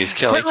 Oh, jeez,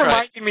 Kelly,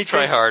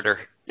 try harder.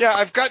 Yeah,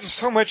 I've gotten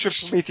so much of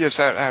Prometheus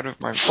out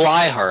of my...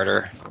 Fly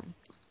harder.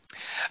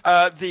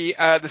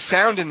 The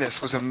sound in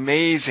this was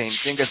amazing.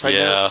 Dingus, I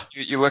know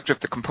you looked up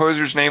the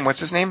composer's name. What's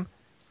his name?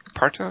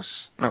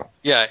 Partos? No.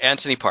 Yeah,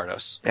 Anthony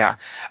Partos. Yeah.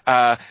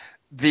 And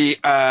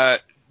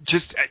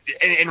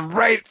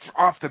right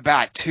off the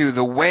bat, too,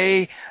 the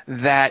way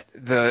that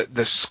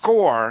the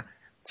score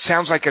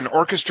sounds like an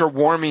orchestra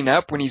warming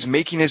up when he's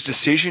making his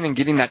decision and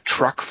getting that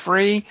truck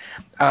free,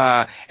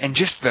 and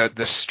just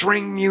the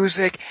string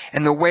music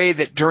and the way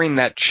that during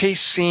that chase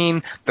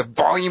scene, the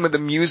volume of the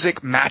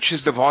music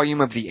matches the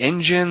volume of the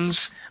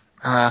engines,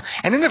 and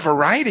then the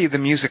variety of the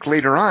music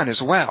later on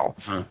as well.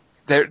 Mm-hmm.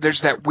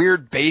 There's that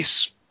weird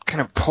bass kind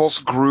of pulse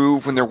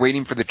groove when they're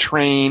waiting for the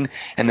train,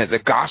 and the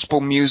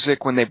gospel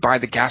music when they buy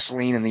the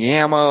gasoline and the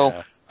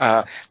ammo,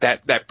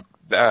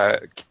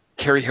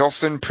 Carrie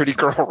Hilson, Pretty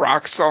Girl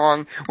Rock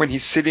song, when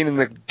he's sitting in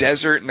the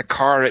desert in the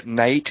car at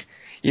night.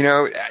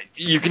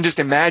 You can just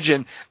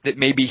imagine that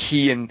maybe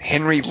he and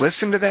Henry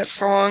listened to that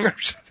song.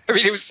 I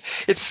mean,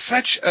 it's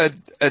such a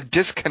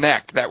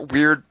disconnect, that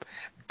weird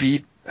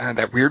beat,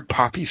 that weird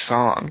poppy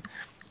song.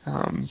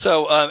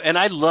 And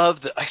I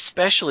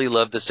especially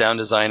love the sound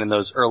design in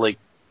those early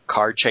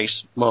car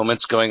chase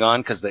moments going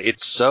on, because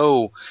it's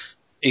so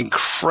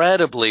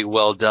incredibly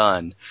well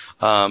done.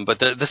 But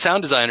the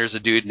sound designer is a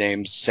dude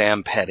named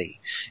Sam Petty.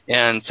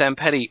 And Sam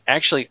Petty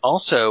actually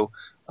also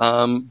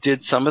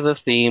did some of the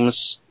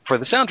themes for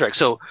the soundtrack.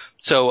 So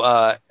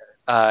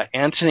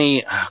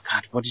Anthony. Oh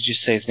God, what did you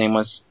say his name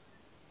was?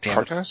 Damn it.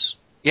 Partos?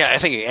 Yeah,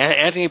 I think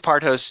Anthony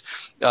Partos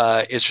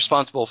is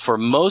responsible for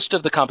most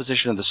of the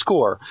composition of the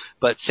score,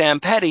 but Sam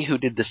Petty, who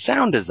did the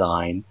sound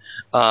design,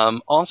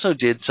 also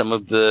did some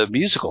of the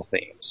musical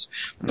themes.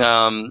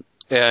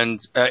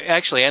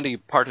 Actually, Andy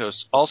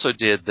Partos also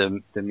did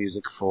the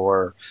music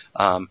for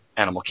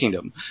Animal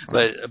Kingdom.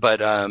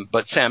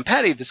 But Sam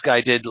Petty, this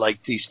guy did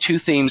like these two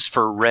themes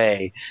for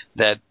Ray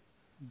that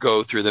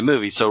go through the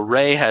movie. So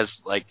Ray has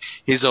like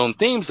his own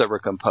themes that were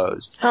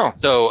composed. Oh.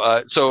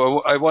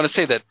 So I want to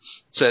say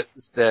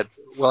that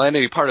while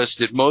Andy Partos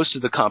did most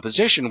of the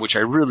composition, which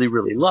I really,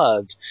 really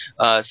loved,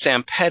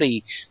 Sam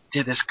Petty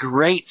did this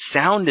great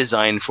sound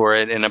design for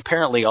it, and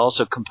apparently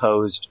also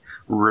composed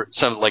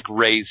some like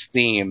Ray's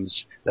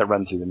themes that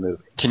run through the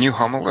movie. Can you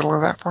hum a little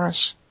of that for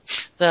us?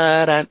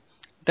 Da da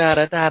da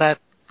da da da. I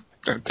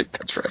don't think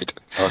that's right.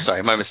 Oh,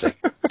 sorry, my mistake.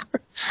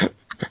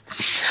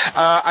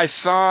 I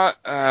saw,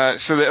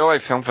 so the LA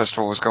Film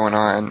Festival was going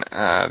on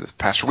this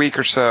past week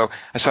or so.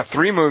 I saw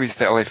 3 movies at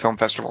the LA Film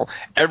Festival,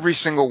 every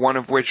single one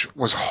of which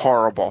was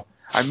horrible.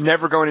 I'm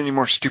never going to any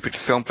more stupid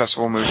film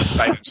festival movies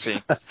sight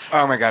unseen.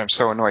 Oh my God, I'm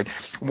so annoyed.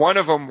 One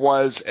of them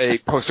was a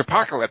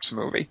post-apocalypse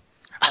movie.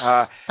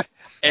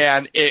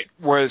 And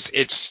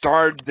it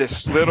starred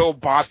this little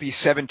boppy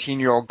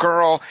 17-year-old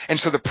girl. And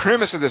so the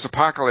premise of this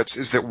apocalypse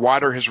is that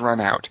water has run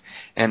out.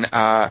 And,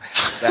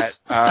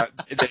 that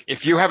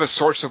if you have a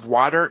source of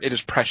water, it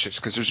is precious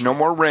because there's no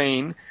more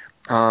rain.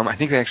 I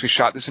think they actually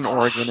shot this in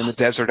Oregon in the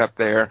desert up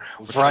there.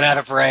 We've run out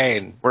of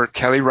rain. Where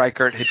Kelly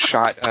Reichardt had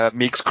shot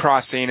Meek's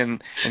Crossing,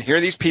 and here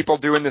are these people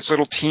doing this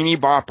little teeny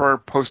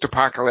bopper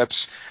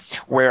post-apocalypse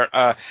where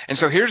and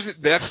so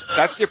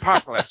that's the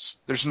apocalypse.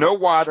 There's no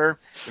water.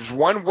 There's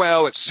one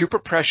well. It's super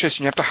precious,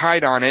 and you have to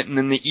hide on it, and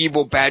then the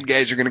evil bad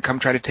guys are going to come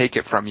try to take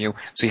it from you.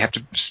 So you have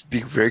to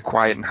be very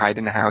quiet and hide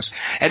in the house.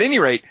 At any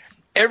rate,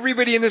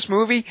 everybody in this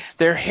movie,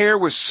 their hair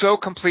was so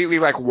completely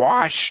like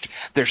washed.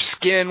 Their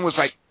skin was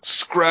like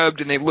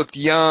scrubbed and they looked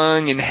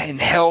young and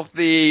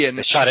healthy. And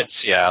they shot it in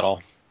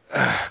Seattle.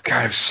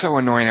 God, it was so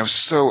annoying. I was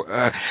so,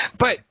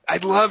 but I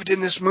loved in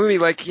this movie,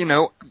 like,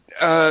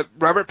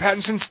 Robert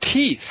Pattinson's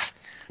teeth.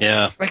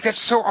 Yeah. Like that's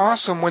so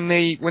awesome when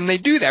they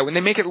do that, when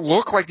they make it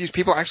look like these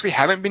people actually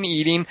haven't been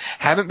eating,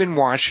 haven't been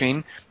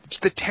washing. It's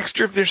the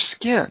texture of their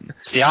skin.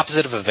 It's the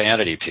opposite of a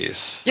vanity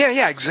piece.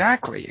 Yeah,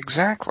 exactly.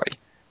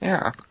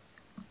 Yeah.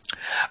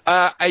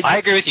 I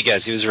agree with you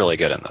guys. He was really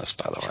good in this,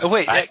 by the way. Oh,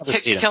 wait,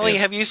 Kelly,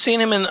 have you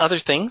seen him in other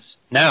things?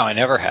 No, I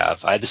never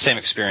have. I had the same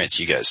experience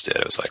you guys did.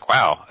 I was like,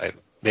 wow,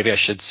 maybe I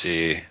should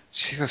see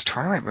those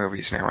Twilight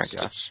movies now, I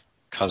guess.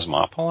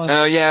 Cosmopolis?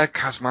 Oh, yeah,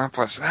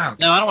 Cosmopolis. Oh,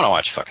 no, I don't want to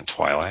watch fucking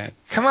Twilight.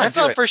 Come on, I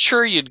thought for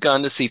sure you'd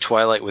gone to see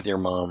Twilight with your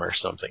mom or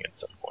something at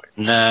some point.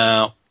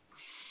 No,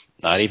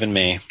 not even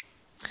me.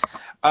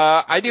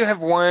 I do have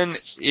one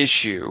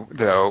issue,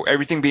 though.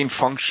 Everything being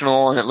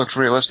functional and it looks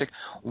realistic.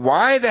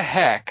 Why the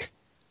heck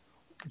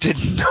did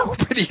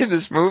nobody in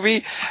this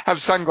movie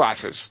have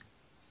sunglasses?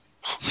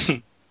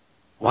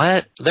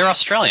 What? They're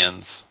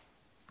Australians.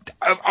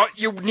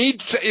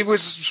 It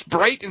was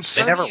bright and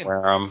sunny. They never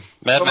wear them.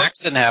 Mad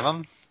Max didn't have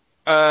them.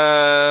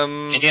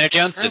 Indiana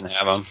Jones didn't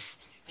have them.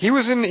 He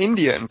was in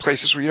India in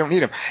places where you don't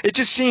need him. It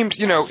just seemed,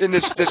 in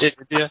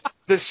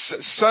this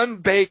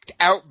sun-baked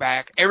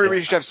outback,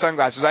 everybody should have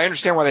sunglasses. I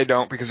understand why they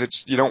don't,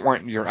 because you don't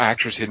want your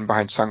actors hidden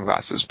behind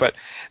sunglasses. But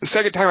the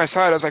second time I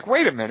saw it, I was like,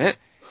 wait a minute.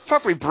 It's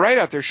awfully bright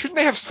out there. Shouldn't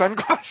they have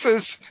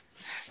sunglasses?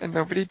 And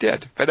nobody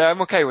did. But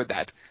I'm okay with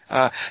that.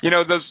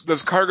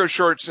 Those cargo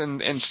shorts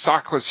and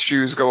sockless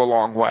shoes go a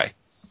long way.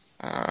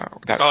 I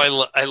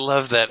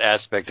love that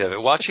aspect of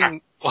it.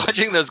 Watching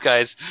those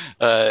guys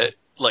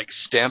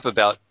stamp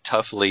about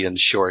toughly in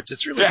shorts.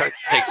 It's really hard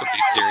to take somebody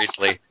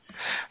seriously.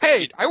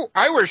 Hey,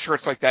 I wear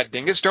shorts like that,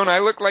 Dingus. Don't I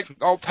look like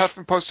all tough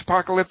and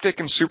post-apocalyptic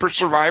and super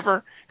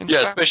survivor? And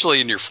stuff?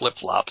 Especially in your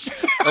flip-flops.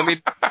 I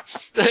mean,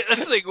 that's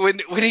like when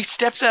he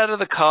steps out of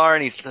the car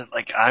and he's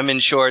like, I'm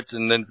in shorts,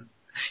 and then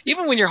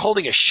even when you're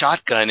holding a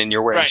shotgun and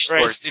you're wearing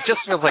shorts, it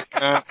just feels like,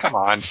 come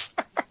on.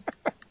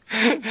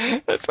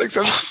 It's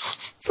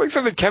like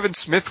something Kevin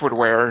Smith would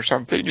wear or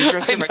something. You're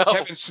dressing like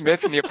Kevin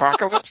Smith in the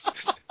apocalypse.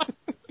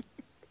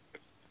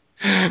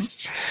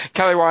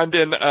 Kelly Wand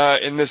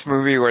in this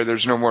movie where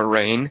there's no more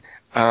rain.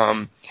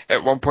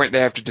 At one point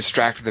they have to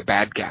distract the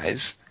bad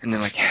guys, and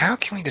they're like, "How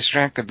can we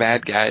distract the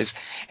bad guys?"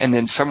 And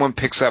then someone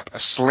picks up a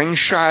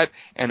slingshot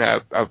and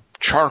a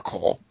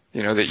charcoal,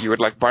 that you would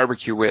like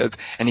barbecue with,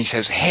 and he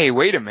says, "Hey,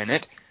 wait a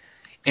minute!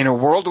 In a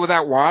world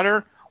without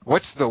water,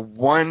 what's the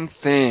one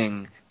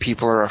thing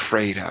people are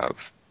afraid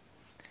of?"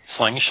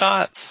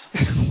 Slingshots?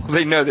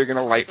 They know they're going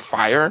to light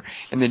fire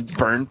and then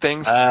burn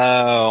things.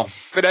 Oh.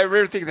 But I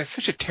really think that's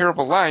such a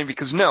terrible line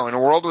because, no, in a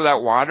world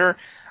without water,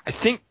 I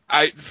think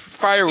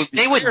fire would be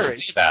scary. They wouldn't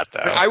see that, though.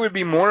 But I would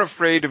be more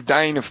afraid of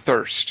dying of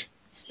thirst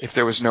if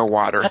there was no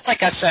water. That's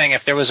like us saying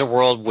if there was a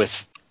world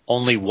with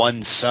only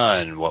one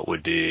sun, what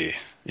would be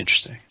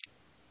interesting?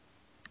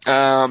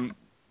 Isn't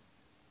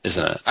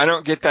it? I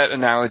don't get that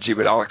analogy,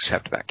 but I'll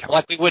accept that, Kelly.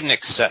 Like we wouldn't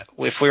accept,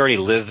 if we already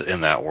live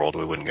in that world,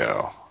 we wouldn't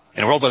go.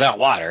 In a world without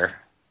water.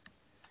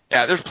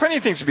 Yeah, there's plenty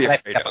of things to be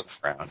afraid of.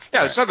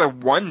 Yeah, it's not the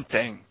one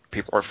thing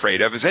people are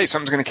afraid of is, hey,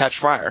 something's going to catch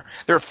fire.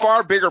 There are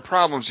far bigger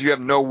problems if you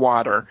have no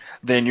water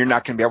than you're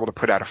not going to be able to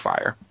put out a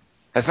fire.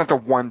 That's not the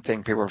one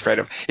thing people are afraid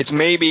of. It's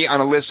maybe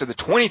on a list of the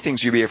 20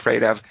 things you'd be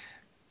afraid of,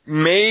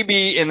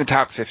 maybe in the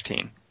top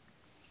 15,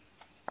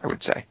 I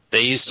would say.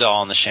 They used it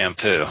all in the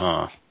shampoo,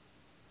 huh?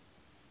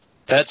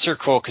 Vets are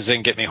cool because they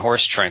can get me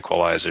horse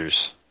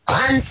tranquilizers.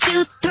 1,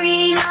 2,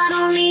 3, not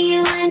only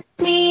you and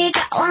me,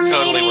 got one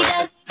Totally lady worth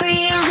that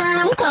agrees, and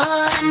I'm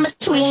caught in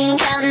between,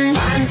 counting 1,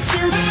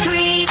 2,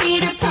 3,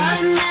 feet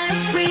apart, and they're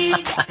free,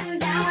 getting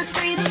down with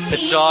 3 to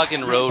The dog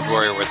in Road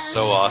Warrior was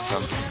so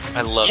awesome.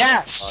 I love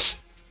Yes!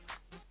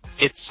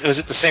 Was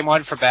it the same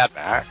one for Mad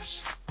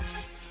Max?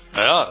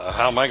 that dog.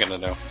 How am I going to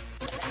know?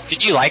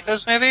 Did you like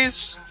those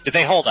movies? Did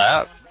they hold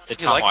up? Did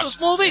Do you like those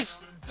movies?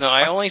 No,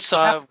 I only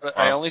saw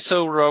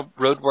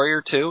Road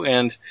Warrior 2,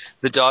 and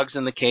the dogs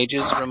in the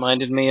cages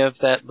reminded me of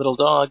that little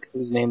dog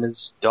whose name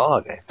is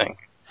Dog, I think.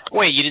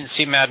 Wait, you didn't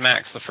see Mad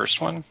Max, the first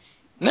one?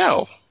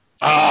 No.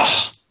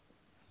 Oh,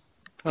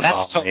 Come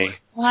that's on, totally... me.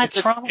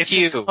 What's wrong with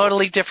you? It's a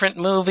totally different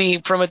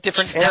movie from a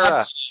different era.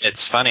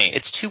 It's funny.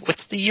 It's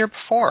the year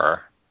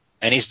before.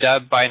 And he's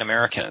dubbed by an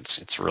American.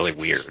 It's really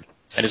weird.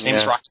 And his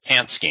name's Rocky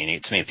Tansky, and you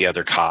get to meet the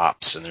other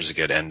cops, and there's a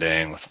good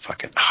ending with a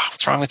fucking...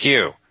 what's wrong with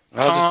you?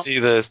 I'll just see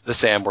the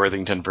Sam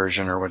Worthington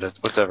version or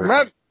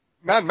whatever.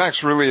 Mad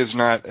Max really is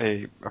not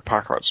a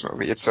apocalypse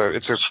movie. It's a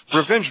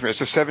revenge movie.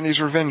 It's a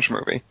 70s revenge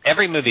movie.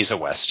 Every movie's a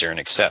Western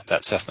except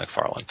that Seth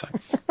MacFarlane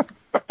thing.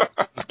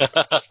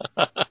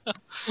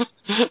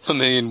 A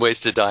Million Ways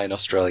to Die in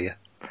Australia.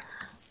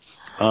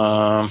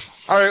 All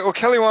right, well,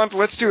 Kelly Wand,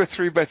 let's do a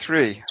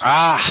 3x3.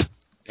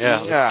 Yeah,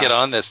 let's get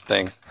on this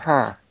thing.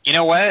 Huh. You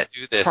know what?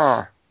 Do this.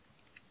 Huh.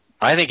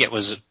 I think it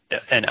was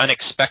an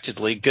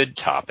unexpectedly good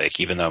topic,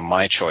 even though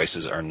my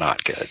choices are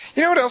not good.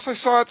 You know what else I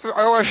saw at the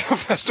Iowa Film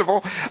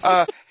Festival?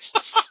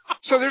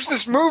 So there's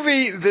this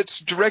movie that's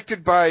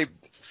directed by,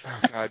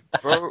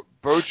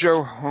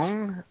 Bojo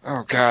Hong?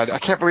 Oh, God, I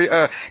can't believe,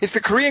 it's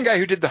the Korean guy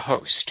who did The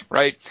Host,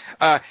 right?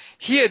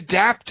 He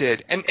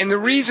adapted, and the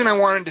reason I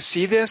wanted to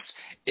see this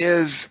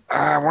is,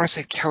 I want to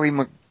say Kelly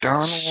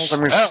MacDonald. I'm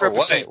going to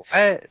represent.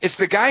 It's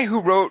the guy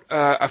who wrote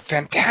a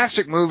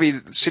fantastic movie,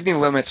 Sidney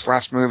Lumet's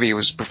last movie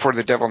was Before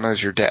the Devil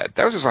Knows You're Dead.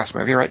 That was his last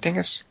movie, right,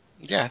 Dingus?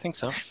 Yeah, I think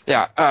so.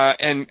 Yeah,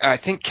 and I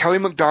think Kelly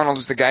MacDonald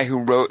is the guy who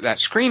wrote that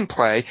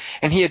screenplay,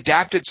 and he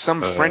adapted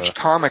some French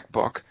comic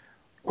book.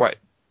 What?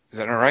 Is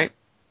that all right?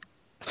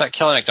 I thought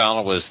Kelly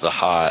MacDonald was the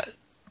hot,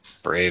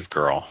 brave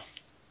girl.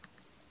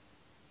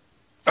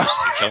 Did you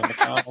see Kelly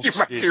MacDonald? You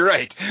might be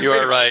right. You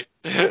are right.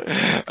 I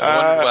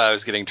wondered why I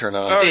was getting turned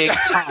on. Big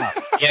top.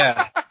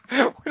 Yeah.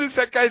 What is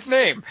that guy's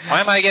name?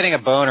 Why am I getting a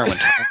boner when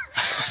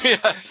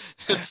Yeah,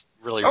 it's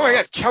really Oh my wrong.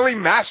 God, Kelly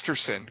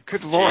Masterson.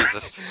 Good Lord.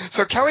 Jesus.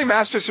 So Kelly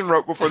Masterson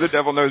wrote Before the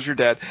Devil Knows You're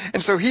Dead,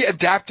 and so he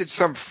adapted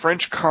some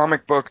French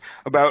comic book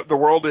about the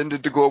world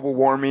ended to global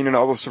warming and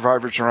all the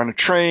survivors are on a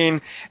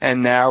train,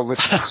 and now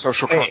let's do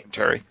social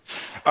commentary.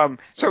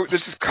 So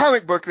there's this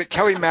comic book that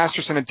Kelly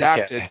Masterson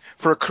adapted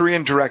for a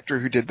Korean director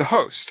who did The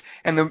Host.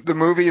 And the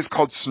movie is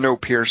called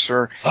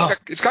Snowpiercer.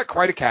 It's got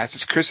quite a cast.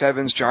 It's Chris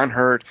Evans, John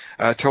Hurt,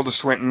 Tilda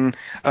Swinton,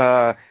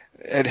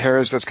 Ed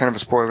Harris. That's kind of a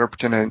spoiler.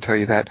 Pretend I didn't tell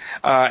you that.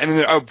 And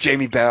then,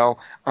 Jamie Bell.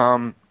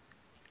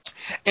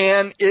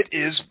 And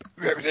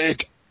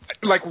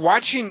like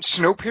watching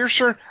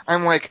Snowpiercer,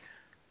 I'm like,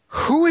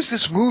 who is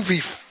this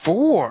movie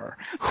for?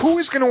 Who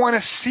is going to want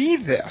to see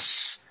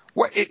this?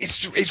 What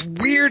it's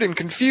weird and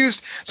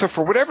confused. So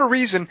for whatever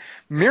reason,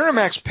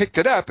 Miramax picked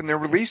it up and they're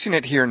releasing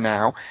it here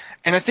now.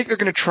 And I think they're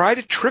going to try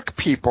to trick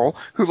people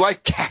who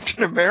like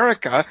Captain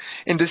America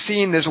into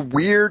seeing this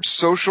weird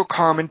social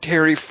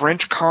commentary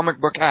French comic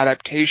book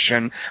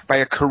adaptation by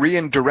a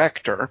Korean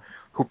director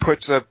who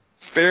puts a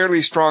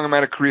fairly strong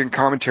amount of Korean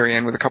commentary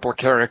in with a couple of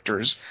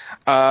characters.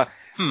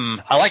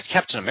 I liked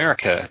Captain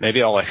America.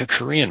 Maybe I'll like a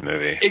Korean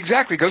movie.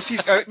 Exactly. Go see.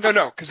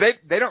 No, because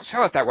they don't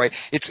sell it that way.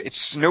 It's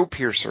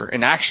Snowpiercer,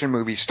 an action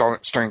movie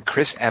starring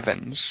Chris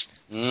Evans.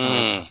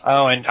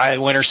 Oh,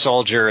 and Winter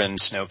Soldier and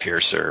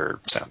Snowpiercer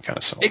sound kind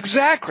of similar.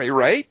 Exactly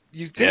right.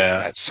 You think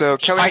that? So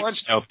Kelly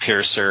wants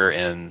Snowpiercer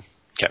in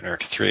Captain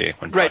America 3.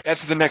 Right.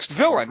 That's the next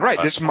villain.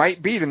 Right. This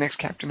might be the next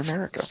Captain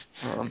America.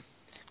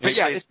 But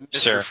yeah,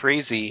 Mr.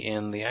 Freezy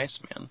in The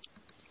Iceman.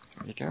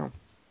 There you go.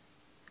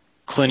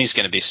 Clooney's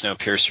going to be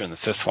Snowpiercer in the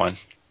 5th one.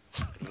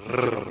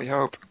 We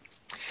hope.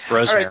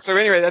 Rosemary. All right, so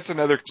anyway, that's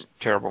another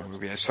terrible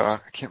movie I saw.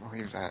 I can't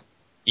believe that.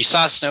 You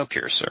saw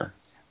Snowpiercer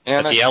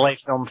and at the LA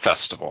Film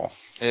Festival.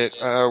 It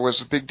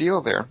was a big deal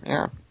there,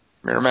 yeah.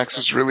 Miramax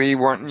is really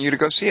wanting you to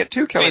go see it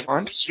too, Kelly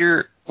Wand.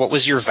 What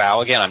was your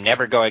vow again? I'm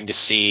never going to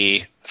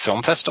see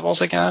film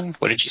festivals again?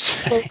 What did you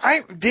say?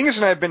 Dingus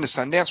and I have been to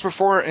Sundance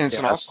before, and it's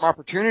an awesome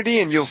opportunity,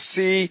 and you'll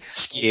see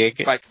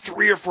like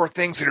 3 or 4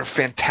 things that are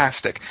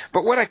fantastic.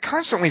 But what I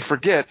constantly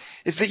forget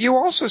is that you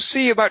also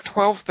see about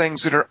 12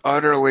 things that are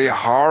utterly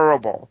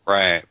horrible.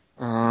 Right.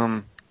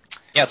 Yeah,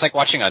 it's like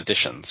watching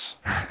auditions.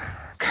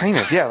 God, Kind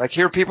of, yeah. Like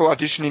here are people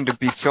auditioning to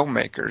be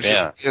filmmakers.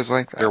 Yeah. It is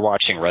like that. They're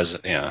watching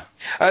yeah.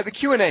 The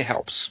Q&A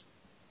helps,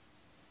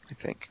 I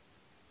think.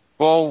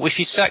 Well, if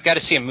you got to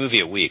see a movie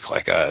a week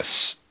like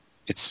us,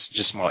 it's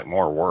just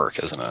more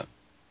work, isn't it?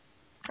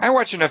 I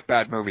watch enough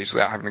bad movies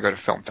without having to go to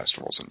film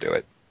festivals and do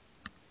it.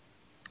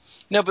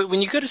 No, but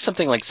when you go to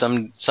something like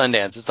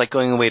Sundance, it's like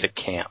going away to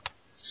camp.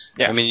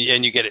 Yeah. I mean,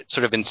 and you get it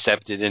sort of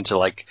incepted into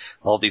like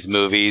all these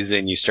movies,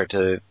 and you start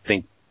to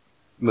think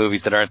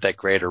movies that aren't that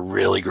great are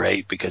really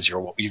great because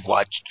you've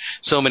watched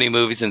so many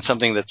movies, and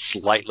something that's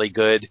slightly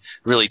good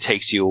really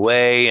takes you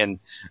away. And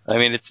I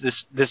mean,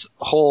 it's this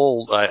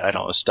whole I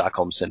don't know,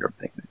 Stockholm syndrome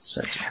thing.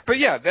 But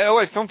yeah, the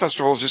LA Film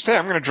Festival is just, hey,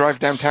 I'm going to drive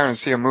downtown and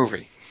see a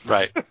movie.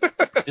 Right.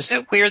 Is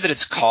it weird that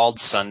it's called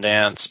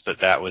Sundance, but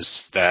that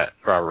was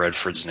Robert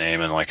Redford's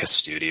name in like a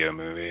studio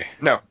movie?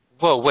 No.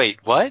 Whoa, wait,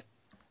 what?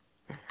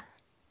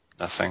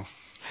 Nothing.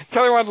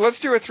 Kelly Wand,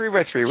 let's do a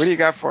 3x3. What do you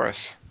got for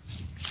us?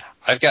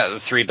 I've got the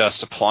 3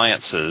 best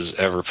appliances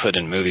ever put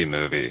in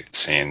movie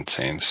scenes.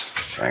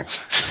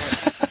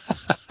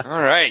 Thanks. All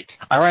right.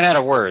 I ran out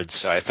of words,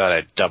 so I thought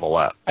I'd double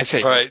up. I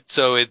say. All right,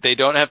 so they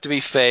don't have to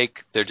be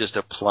fake. They're just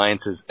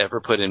appliances ever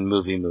put in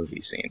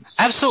movie scenes.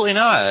 Absolutely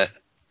not.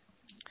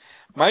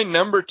 My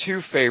number 3,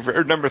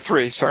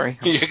 sorry.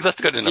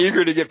 Let's go to number.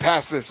 Eager to get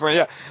past this one.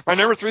 Yeah. My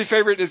number 3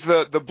 favorite is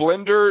the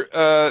blender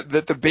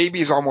that the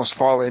babies almost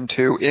fall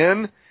into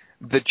in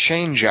The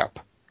Change Up.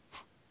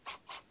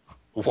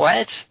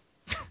 What?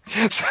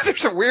 So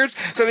there's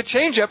so The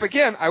Change Up,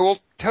 again, I will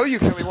tell you,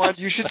 Kelly Wand,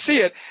 you should see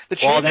it. The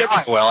Change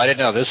Up. I didn't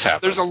know this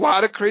happened. There's a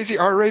lot of crazy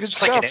R-rated It's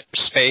stuff. like an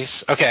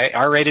space. Okay,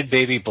 R-rated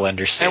baby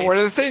blender scene. And one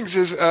of the things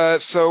is,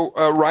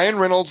 Ryan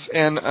Reynolds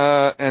and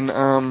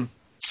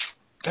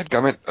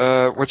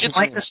dadgummit, what's you his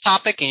like name? this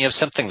topic and you have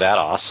something that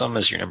awesome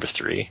as your number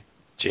 3?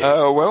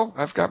 Well,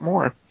 I've got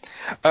more.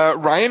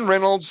 Ryan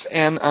Reynolds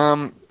and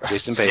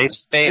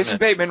Jason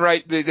Bateman,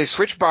 right? They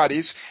switch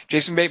bodies.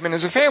 Jason Bateman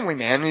is a family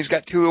man, and he's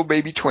got 2 little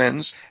baby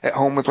twins at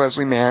home with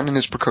Leslie Mann and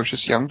his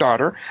precocious young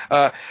daughter.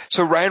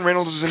 So Ryan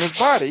Reynolds is in his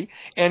body,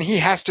 and he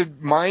has to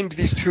mind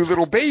these 2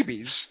 little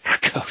babies.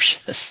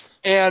 Precocious.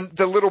 And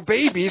the little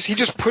babies, he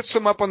just puts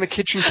them up on the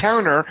kitchen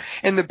counter,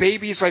 and the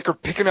babies are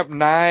picking up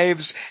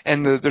knives,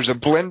 and there's a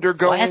blender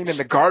going, and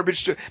the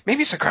garbage.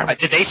 Maybe it's a garbage.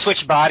 Did they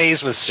switch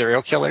bodies with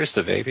serial killers?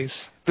 The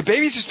babies? The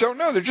babies just don't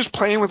know. They're just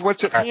playing with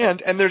what's at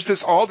hand, and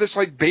there's all this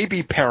like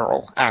baby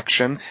peril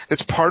action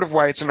that's part of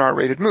why it's an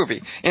R-rated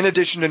movie. In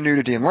addition to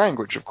nudity and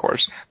language, of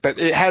course, but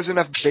it has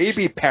enough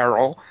baby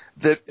peril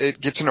that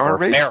it gets an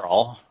R-rated.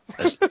 Peril,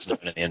 as it's known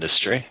in the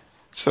industry.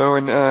 So,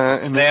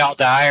 and they all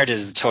die, or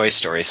does the Toy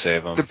Story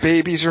save them? The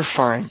babies are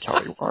fine,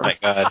 Kelly Wand. Oh my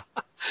God.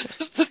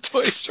 The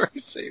Toy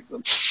Story save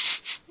them.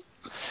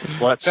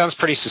 Well, it sounds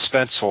pretty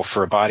suspenseful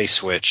for a body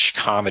switch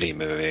comedy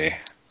movie.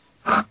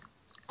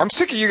 I'm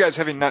sick of you guys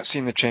having not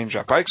seen The Change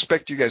Up. I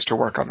expect you guys to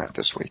work on that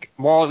this week.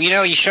 Well,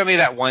 you showed me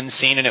that one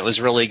scene and it was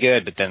really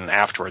good, but then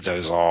afterwards I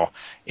was all,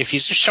 if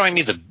he's just showing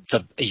me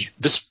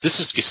this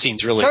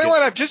scene's really good. Tell you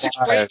what, I've just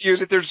explained to you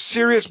that there's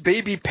serious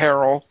baby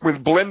peril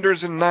with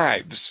blenders and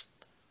knives.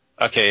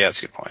 Okay, yeah, that's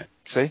a good point.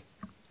 See?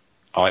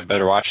 Oh, I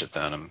better watch it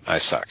then. I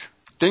suck.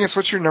 Dingus,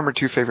 what's your number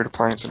 2 favorite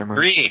appliance in a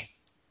movie?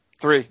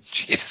 3.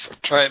 Jesus.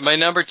 All right, my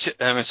number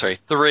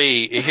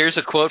 3. Here's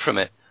a quote from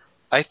it.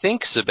 I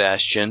think,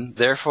 Sebastian,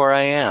 therefore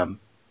I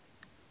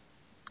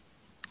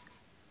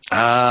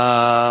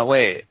am.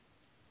 Wait.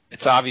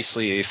 It's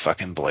obviously a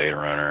fucking Blade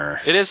Runner.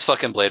 It is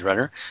fucking Blade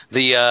Runner.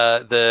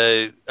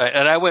 And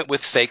I went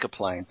with fake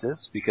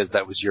appliances because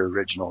that was your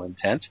original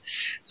intent.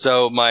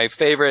 So my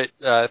third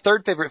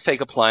favorite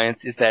fake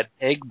appliance is that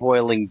egg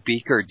boiling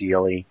beaker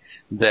dealie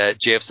that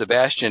JF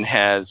Sebastian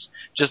has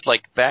just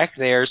like back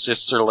there,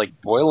 just sort of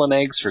like boiling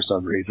eggs for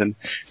some reason.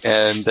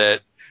 And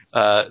that,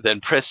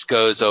 then Pris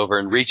goes over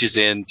and reaches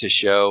in to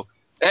show.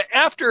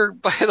 After,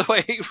 by the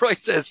way, Roy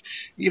says,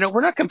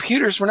 we're not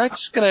computers. We're not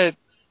just going to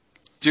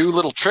do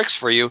little tricks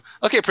for you.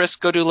 Okay, Pris,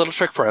 go do a little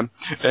trick for him.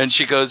 And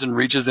she goes and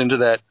reaches into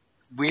that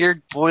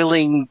weird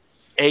boiling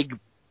egg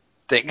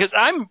thing. Because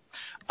I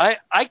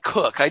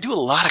cook. I do a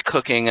lot of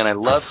cooking, and I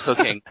love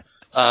cooking.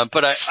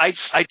 But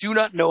I do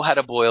not know how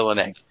to boil an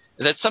egg.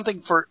 That's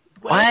something for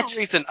whatever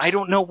reason. I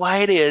don't know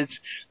why it is.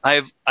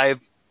 I've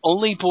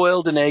only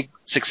boiled an egg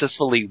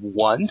successfully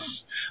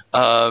once.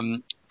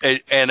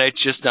 And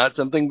it's just not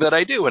something that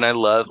I do. And I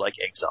love like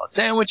egg salad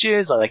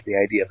sandwiches. I like the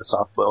idea of a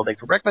soft boiled egg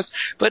for breakfast,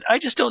 but I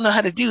just don't know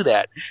how to do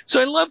that. So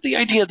I love the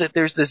idea that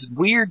there's this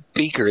weird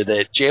beaker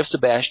that JF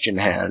Sebastian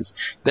has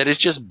that is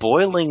just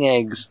boiling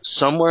eggs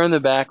somewhere in the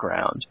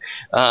background.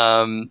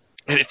 And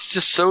it's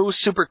just so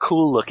super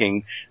cool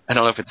looking. I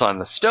don't know if it's on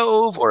the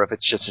stove or if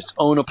it's just its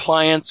own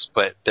appliance,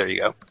 but there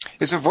you go.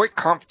 Is a Voight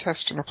Kampff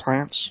test an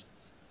appliance?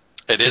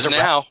 It is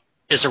now.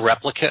 Is a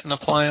replicate an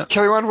appliance?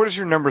 Kelly Wand, what is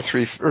your number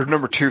 3 or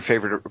number 2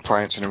 favorite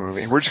appliance in a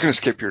movie? We're just going to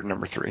skip your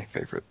number 3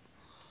 favorite.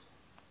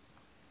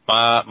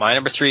 My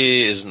number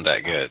 3 isn't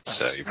that good,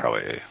 so you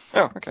probably.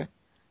 Oh, okay.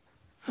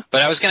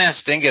 But I was going to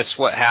ask Dingus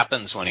what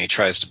happens when he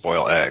tries to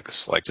boil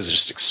eggs. Like, does it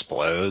just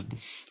explode?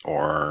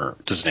 Or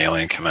does an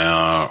alien come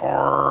out?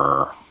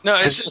 Or No,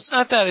 it's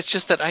not that. It's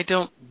just that I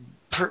don't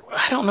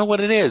know what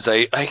it is.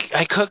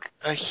 I cook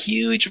a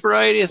huge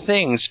variety of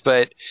things,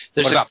 but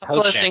there's What a about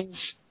couple poaching? of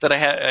things that I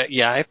have.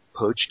 I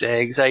poached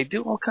eggs. I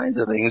do all kinds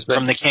of things. But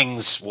from the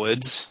King's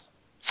Woods?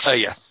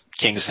 yes,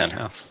 King's Hen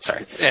House.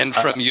 Sorry. and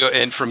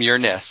from your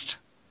nest,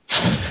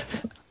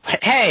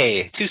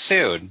 Hey, too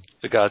soon.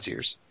 the God's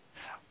ears.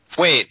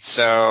 Wait,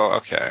 so,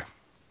 okay.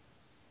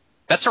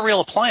 That's a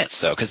real appliance,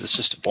 though, because it's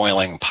just a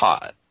boiling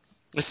pot.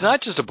 It's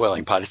not just a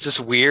boiling pot. It's this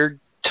weird,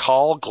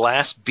 tall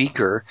glass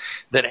beaker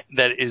that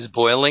is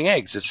boiling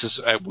eggs. It's just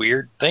a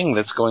weird thing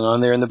that's going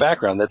on there in the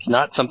background. That's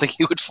not something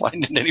you would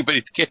find in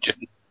anybody's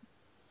kitchen.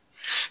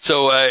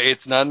 So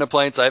it's not an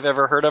appliance I've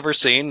ever heard of or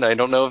seen. I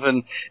don't know of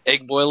an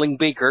egg boiling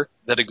beaker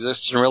that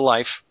exists in real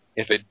life.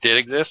 If it did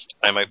exist,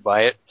 I might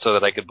buy it so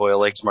that I could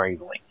boil eggs more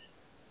easily.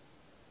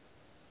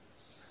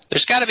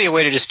 There's got to be a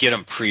way to just get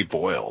them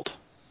pre-boiled,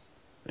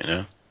 you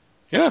know?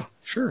 Yeah,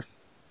 sure.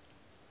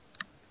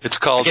 It's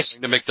called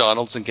going to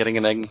McDonald's and getting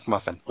an egg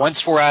McMuffin.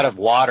 Once we're out of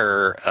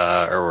water,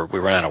 or we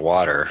run out of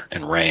water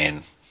and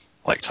rain,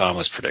 like Tom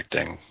was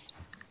predicting,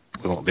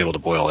 we won't be able to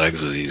boil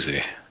eggs as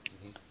easy.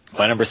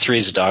 My number 3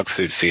 is a dog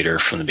food feeder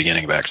from the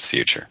beginning of Back to the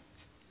Future.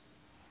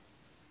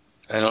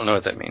 I don't know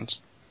what that means.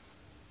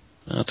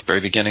 At the very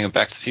beginning of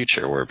Back to the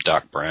Future, where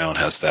Doc Brown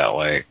has that,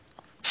 like,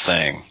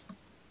 thing,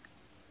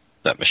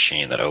 that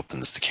machine that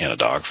opens the can of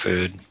dog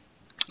food.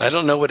 I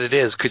don't know what it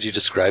is. Could you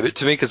describe it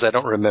to me? Because I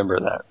don't remember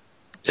that.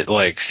 It,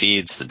 like,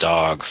 feeds the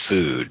dog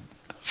food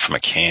from a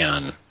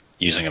can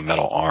using a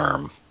metal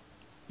arm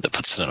that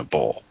puts it in a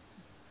bowl.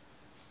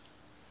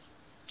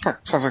 Huh,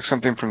 sounds like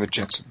something from the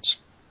Jetsons.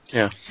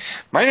 Yeah.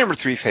 My number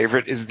 3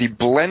 favorite is the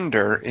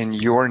blender in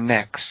Your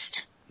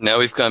Next. Now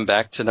we've gone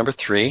back to number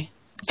 3.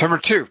 Number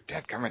 2.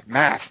 Dadgummit,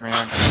 math, man.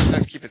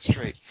 Let's keep it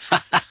straight.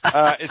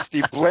 It's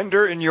the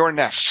blender in Your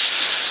Next.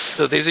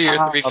 So these are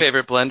your 3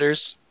 favorite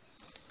blenders?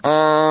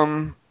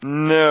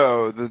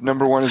 No. The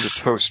number 1 is a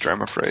toaster,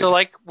 I'm afraid. So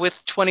like with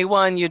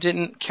 21, you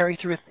didn't carry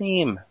through a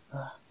theme.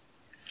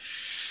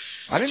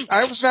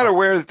 I was not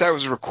aware that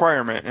was a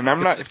requirement, and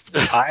I'm not.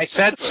 I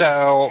said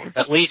so.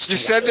 At least You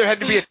said there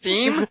had to be a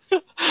theme?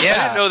 I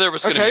didn't know there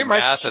was going to be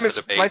math at the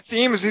debate. My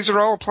theme is these are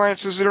all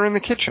appliances that are in the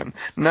kitchen.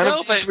 None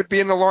of these would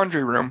be in the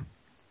laundry room.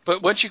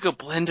 But once you go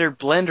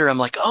blender, I'm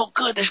like, oh,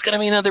 good, there's going to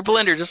be another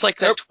blender, just like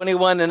that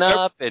 21 and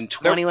up, and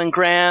 21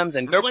 grams,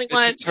 and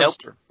 21. It's a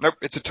toaster. Nope,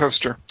 it's a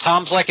toaster.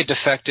 Tom's like a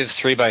defective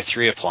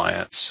 3x3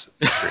 appliance.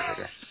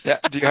 Yeah,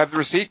 do you have the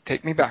receipt?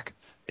 Take me back.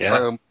 Yeah,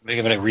 I'm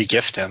going to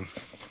re-gift him.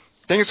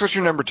 Dingus, what's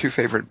your number 2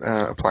 favorite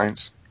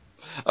appliance?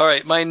 All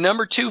right, my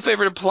number 2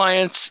 favorite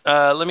appliance,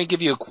 let me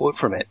give you a quote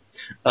from it.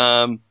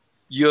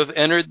 You have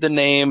entered the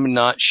name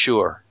not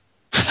sure.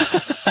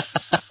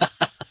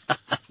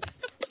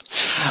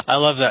 I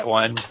love that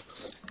one.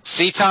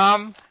 See,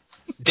 Tom?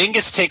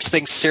 Dingus takes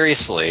things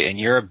seriously, and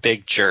you're a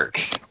big jerk.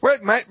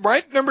 What?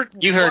 My number...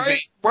 You heard me.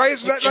 Why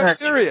is that not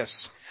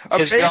serious? A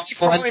baby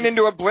falling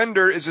into a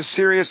blender is a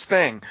serious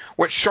thing.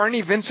 What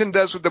Sharni Vincent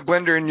does with the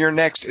blender in Your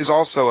Next is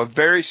also a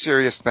very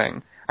serious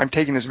thing. I'm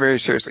taking this very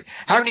seriously.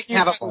 How can you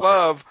not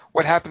love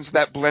what happens to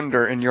that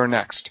blender in Your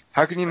Next?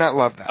 How can you not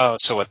love that? Oh,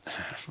 so what?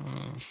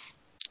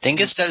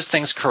 Dingus does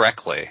things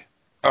correctly.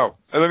 Oh,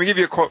 let me give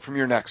you a quote from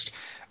Your Next.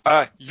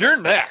 You're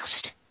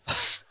next.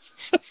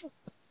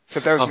 So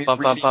that was me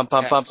reading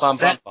text.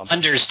 Set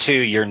blenders to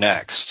Your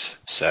Next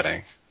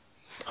setting.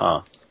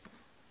 Huh.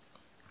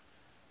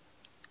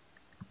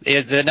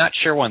 The not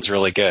sure one's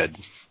really good.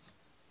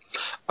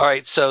 All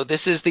right, so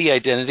this is the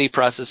Identity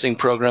Processing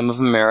Program of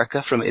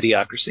America from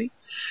Idiocracy.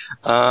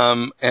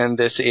 And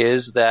this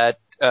is that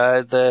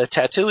the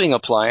tattooing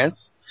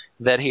appliance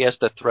that he has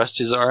to thrust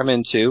his arm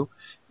into.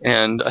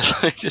 And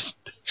I just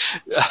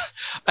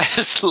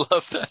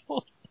love that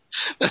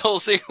whole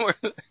scene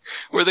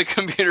where the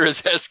computer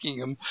is asking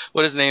him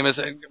what his name is.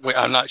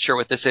 I'm not sure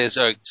what this is.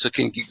 So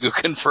can you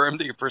confirm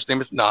that your first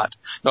name is not?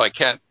 No, I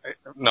can't.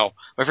 No,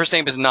 my first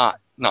name is not.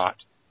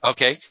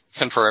 Okay,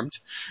 confirmed.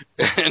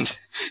 And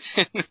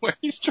where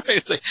he's trying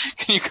to say,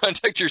 can you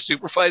contact your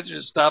supervisor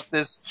to stop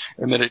this?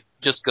 And then it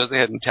just goes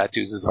ahead and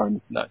tattoos his arm.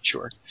 It's not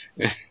sure.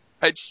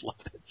 I just love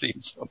that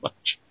scene so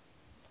much.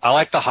 I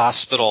like the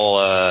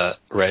hospital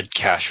red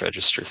cash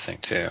register thing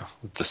too,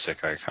 with the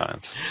sick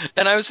icons.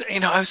 And I was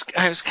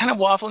kind of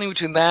waffling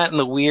between that and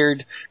the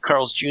weird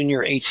Carl's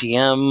Jr.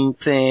 ATM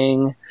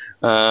thing.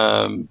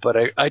 But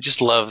I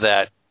just love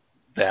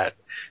that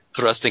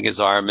thrusting his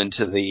arm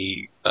into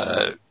the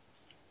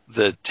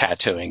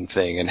tattooing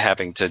thing and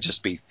having to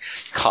just be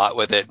caught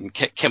with it. And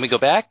can we go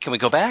back? Can we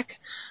go back?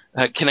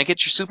 Can I get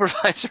your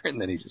supervisor?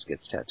 And then he just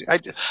gets tattooed.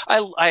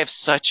 I have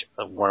such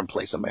a warm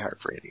place in my heart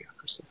for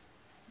Idiocracy.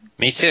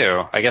 Me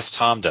too. I guess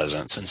Tom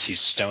doesn't, since he's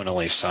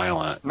stonily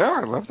silent. No,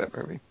 I love that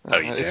movie. Oh,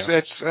 you do?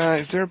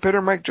 Is there a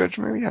better Mike Judge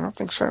movie? I don't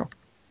think so.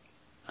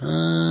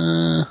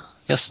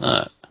 Guess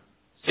not.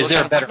 Is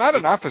there a better? I'm not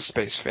an Office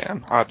Space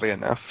fan, oddly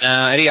enough.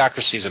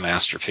 Idiocracy is a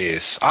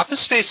masterpiece. Office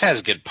Space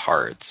has good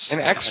parts.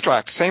 And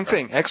Extract, same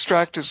thing.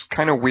 Extract is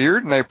kind of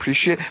weird, and I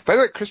appreciate. By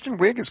the way, Kristen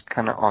Wiig is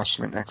kind of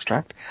awesome in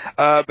Extract.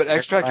 But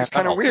Extract is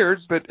kind of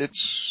weird, but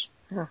it's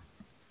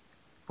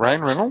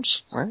Ryan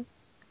Reynolds, right?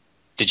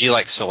 Did you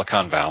like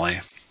Silicon Valley?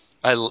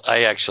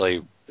 I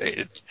actually,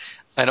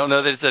 I don't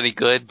know that it's any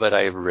good, but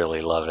I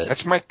really love it.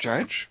 That's Mike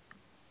Judge.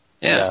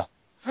 Yeah.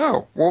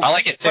 Oh, well, I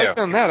like it if I'd too.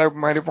 done that, I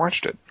might have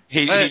watched it.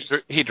 He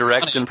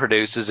directs and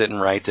produces it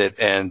and writes it,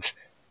 and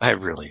I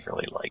really,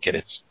 really like it.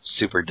 It's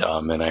super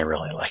dumb, and I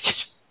really like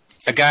it.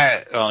 A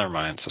guy. Oh, never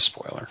mind. It's a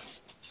spoiler.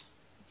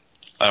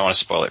 I don't want to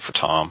spoil it for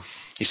Tom.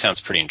 He sounds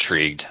pretty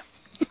intrigued.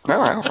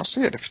 No, I'll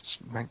see it if it's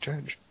Mike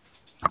Judge.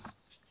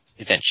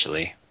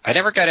 Eventually, I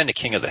never got into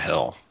King of the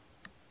Hill,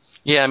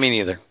 Yeah, me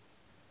neither.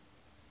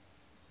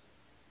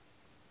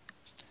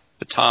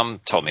 but Tom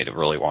told me to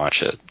really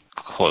watch it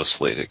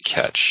closely to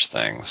catch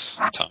things.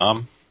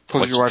 Tom,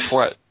 Told you to watch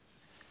what?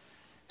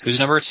 whose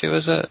number 2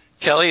 is it?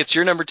 Kelly, it's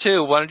your number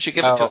 2. Why don't you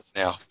give it to us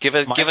now? Give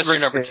us your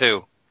number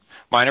 2.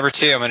 My number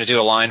 2. I'm going to do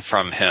a line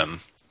from him.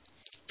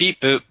 Beep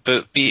boop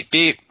boop beep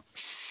beep.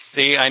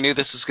 See, I knew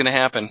this was going to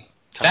happen.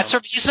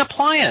 Tom. He's an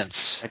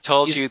appliance. I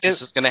told you this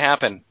was going to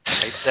happen.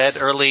 I said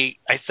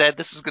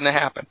this is going to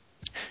happen.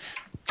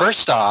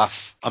 First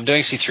off, I'm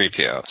doing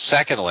C-3PO.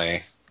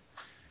 Secondly,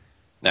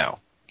 no.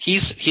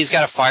 He's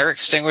got a fire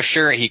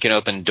extinguisher. He can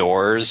open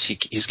doors.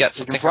 He's got He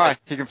something. He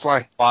can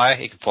fly.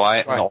 He can fly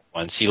it in the old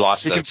ones. He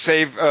lost He can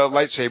save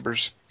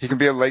lightsabers. He can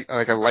be a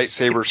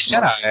lightsaber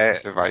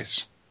Jedi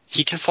device.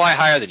 He can fly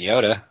higher than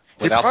Yoda.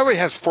 He probably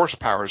has force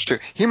powers too.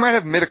 He might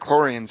have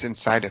midichlorians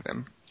inside of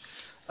him.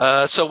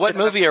 So what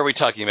movie are we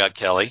talking about,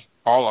 Kelly?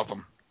 All of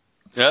them.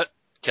 Yep.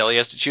 Kelly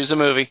has to choose a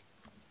movie.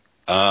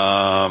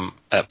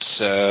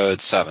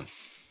 Episode 7.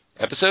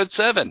 Episode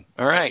 7.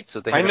 All right.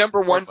 So My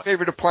number one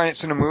favorite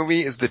appliance in a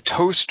movie is the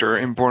toaster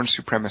in Bourne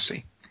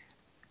Supremacy.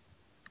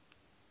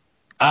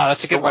 Ah,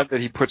 that's a The good one one. that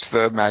he puts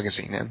the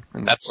magazine in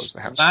and That's closes the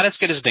house. not as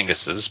good as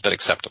Dingus's, but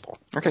acceptable.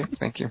 Okay,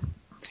 thank you.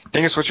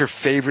 Dingus, what's your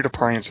favorite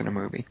appliance in a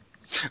movie?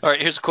 All right.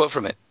 Here's a quote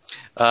from it.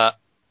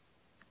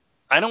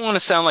 I don't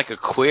want to sound like a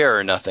queer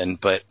or nothing,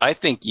 but I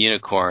think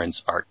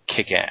unicorns are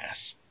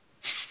kick-ass.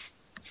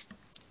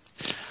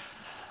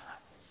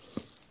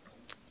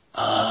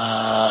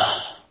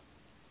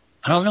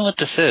 I don't know what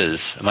this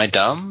is. Am I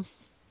dumb?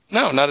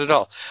 No, not at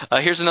all.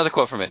 Here's another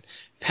quote from it.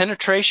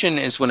 Penetration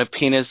is when a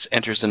penis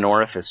enters an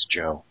orifice,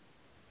 Joe.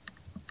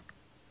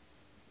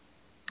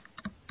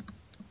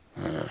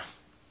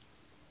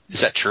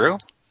 Is that true?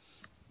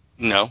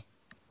 No.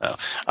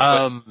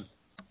 Oh.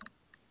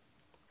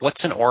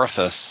 What's an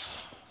orifice?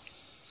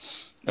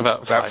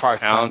 About 5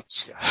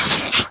 pounds.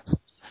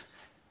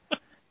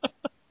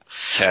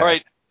 Okay. All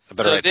right. I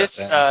better So write that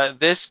down.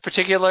 this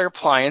particular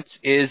appliance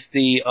is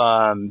the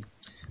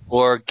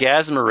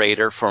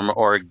Orgasmerator from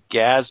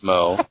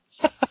Orgasmo.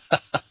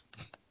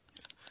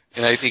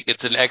 And I think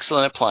it's an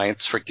excellent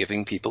appliance for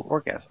giving people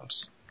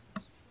orgasms.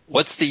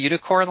 What's the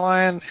unicorn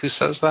line? Who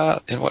says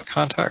that? In what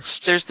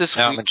context? There's this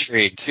Now I'm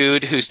intrigued.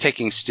 dude who's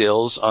taking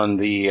stills on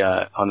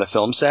the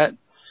film set,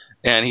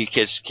 and he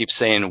keeps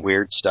saying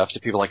weird stuff to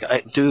people like,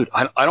 dude,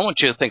 I don't want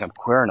you to think I'm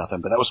queer or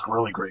nothing, but that was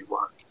really great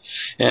work.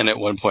 And at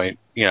one point,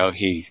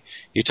 he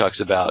talks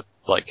about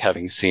like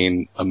having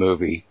seen a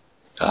movie,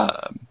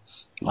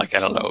 like, I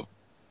don't know,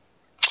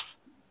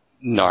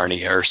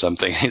 Narnia or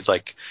something. He's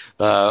like,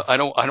 I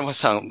don't want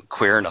to sound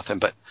queer or nothing,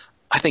 but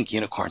I think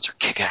unicorns are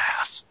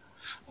kick-ass.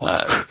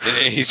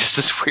 He's just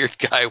this weird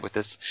guy with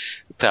this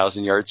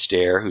 1,000-yard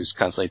stare who's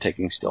constantly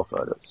taking still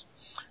photos.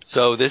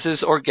 So this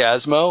is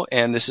Orgasmo,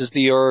 and this is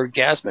the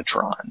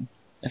Orgasmatron.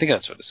 I think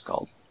that's what it's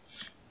called.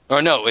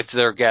 Or no, it's the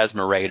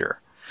Orgasmerator.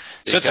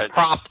 So it's a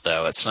prop,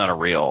 though. It's not a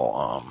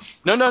real.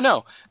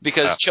 No.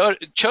 Because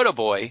Chota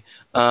Boy,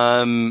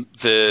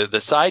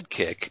 the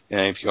sidekick, and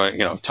if you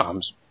want,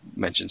 Tom's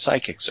mentioned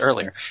sidekicks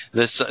earlier.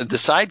 The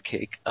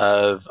sidekick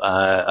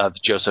of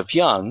Joseph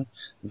Young,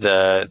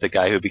 the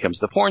guy who becomes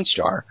the porn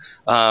star,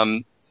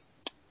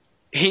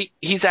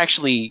 he's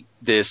actually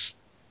this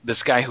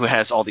guy who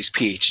has all these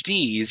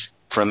PhDs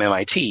from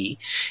MIT,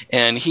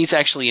 and he's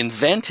actually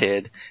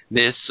invented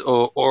this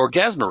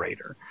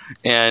Orgasmerator.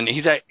 And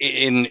he's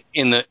in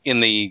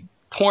the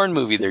porn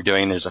movie they're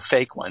doing, there's a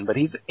fake one, but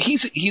he's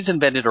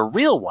invented a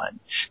real one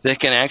that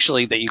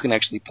you can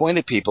actually point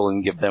at people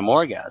and give them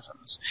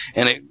orgasms.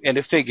 And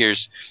it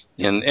figures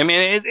in, I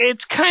mean,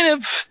 it's kind of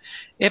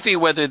iffy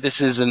whether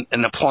this is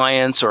an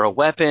appliance or a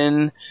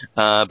weapon,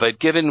 but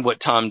given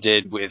what Tom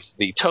did with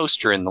the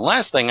toaster and the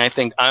last thing, I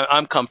think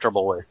I'm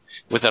comfortable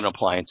with an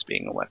appliance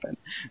being a weapon.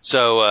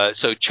 So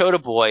Chota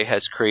Boy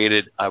has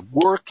created a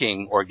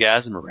working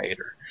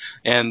Orgasmerator,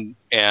 and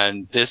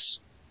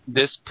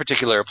this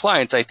particular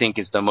appliance, I think,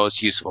 is the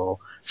most useful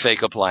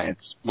fake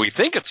appliance. We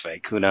think it's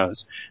fake, who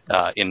knows,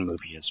 in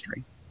movie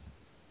history.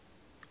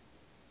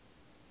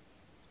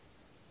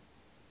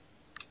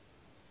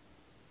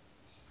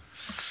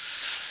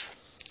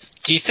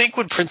 Do you think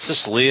when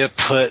Princess Leia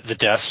put the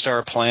Death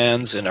Star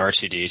plans in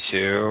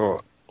R2-D2,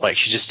 Like,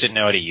 she just didn't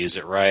know how to use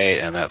it right,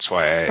 and that's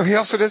why Oh, he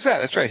also does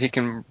that. That's right. He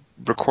can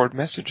record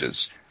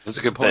messages. That's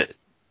a good point.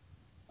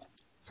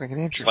 It's like an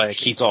It's answer. like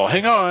he's all,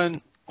 hang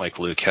on. Like,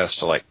 Luke has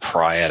to, like,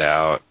 pry it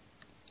out.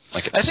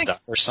 Like it's I think-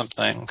 stuck or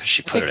something, because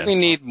she I put it think in. we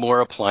need more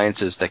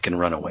appliances that can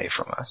run away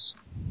from us.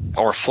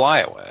 Or fly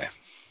away.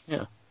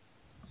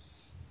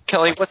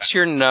 Kelly, what's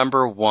your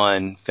number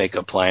one fake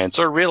appliance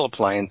or real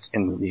appliance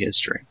in movie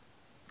history?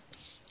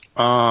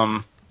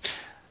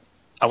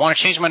 I want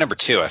to change my number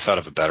 2. I thought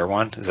of a better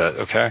one. Is that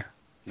okay?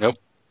 Nope.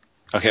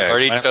 Okay.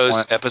 Already my number chose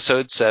one-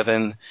 episode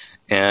 7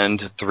 and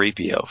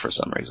 3PO for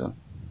some reason.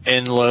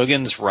 in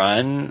Logan's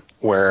Run,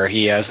 where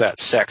he has that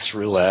sex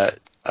roulette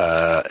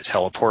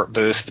teleport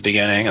booth at the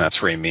beginning, and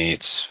that's where he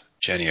meets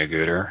Jenny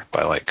Agutter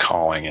by, like,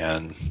 calling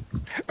in.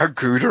 A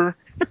gooter?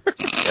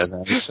 He doesn't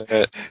have to say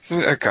it.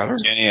 Isn't it a gutter?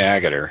 Jenny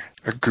Agutter.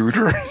 A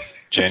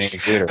gooter? Jenny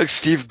Agutter. Like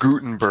Steve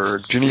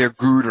Gutenberg. Jenny a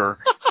gooter.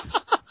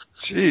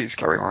 Jeez,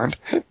 Kelly Wand.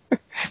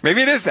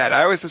 Maybe it is that.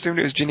 I always assumed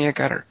it was Jenny a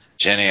gutter.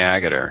 Jenny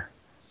Agutter.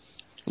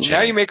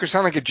 Now you make her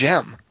sound like a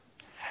gem.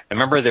 I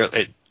remember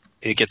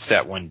it gets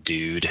that one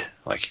dude,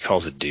 like he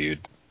calls a dude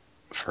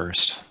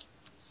first.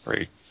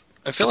 Right.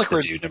 I feel like The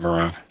we're dude number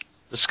wrong.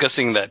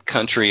 discussing that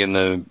country in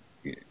the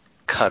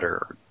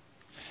cutter.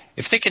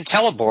 If they can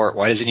teleport,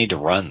 why does he need to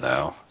run,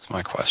 though? That's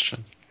my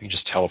question. You can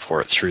just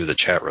teleport through the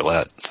chat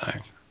roulette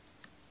thing.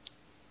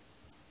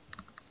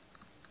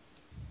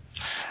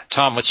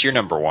 Tom, what's your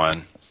number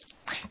 1?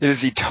 It is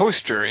the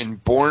toaster in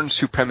Bourne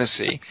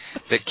Supremacy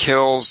that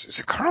kills. Is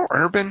it Carl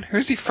Urban?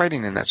 Who's he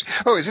fighting in that?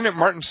 Oh, isn't it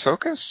Martin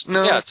Sokas?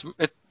 No, Yeah,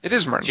 it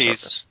is Martin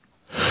Jeez.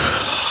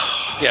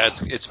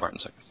 Sokas. it's Martin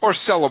Sick. Or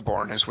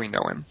Celeborn, as we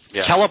know him.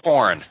 Yeah.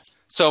 Celeborn.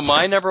 So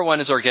my number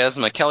 1 is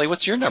Orgasma. Kelly,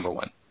 what's your number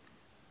 1?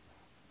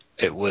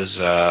 It was,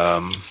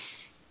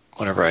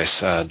 whatever I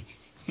said.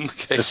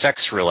 Okay. The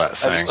sex roulette I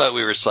thing. just thought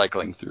we were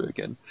cycling through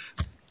again.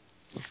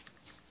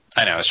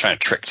 I know, I was trying to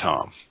trick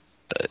Tom.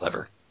 But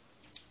Clever.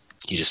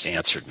 he just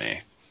answered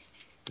me.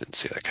 Didn't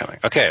see that coming.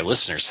 Okay,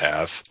 listeners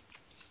have.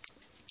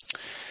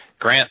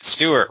 Grant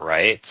Stewart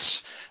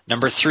writes,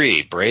 number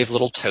 3, Brave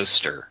Little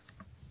Toaster.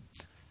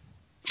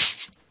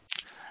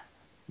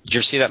 Did you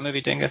ever see that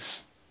movie,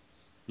 Dingus?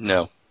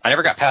 No. I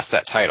never got past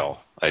that title.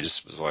 I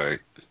just was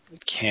like,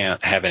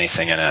 can't have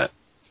anything in it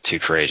too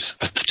courageous.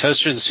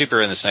 Toaster's a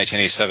super in this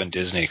 1987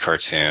 Disney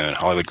cartoon.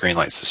 Hollywood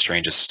greenlights the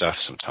strangest stuff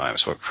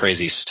sometimes. What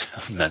crazy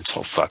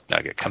mental fuck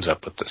nugget comes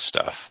up with this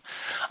stuff?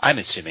 I'm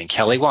assuming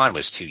Kelly Wand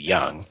was too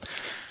young.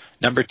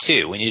 Number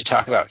 2, we need to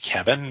talk about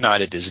Kevin,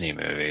 not a Disney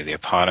movie. The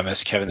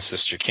eponymous Kevin's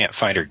sister can't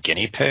find her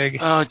guinea pig.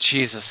 Oh,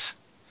 Jesus.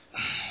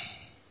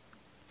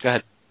 Go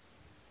ahead.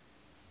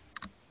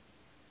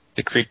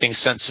 The creeping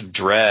sense of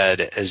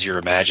dread as your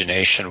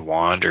imagination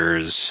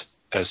wanders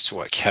as to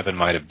what Kevin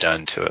might have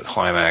done to it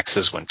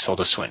climaxes when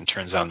Tilda Swinton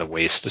turns on the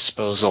waste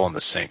disposal and the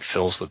sink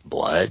fills with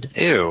blood.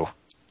 Ew.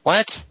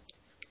 What?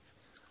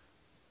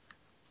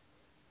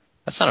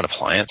 That's not an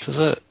appliance, is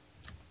it?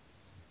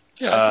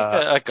 Yeah, I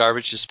think a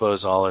garbage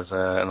disposal is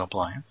an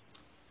appliance.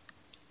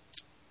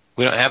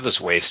 We don't have those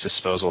waste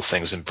disposal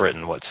things in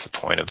Britain. What's the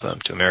point of them?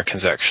 Do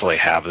Americans actually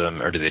have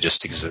them, or do they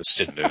just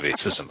exist in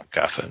movies as a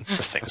MacGuffin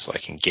for things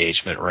like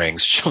engagement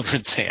rings,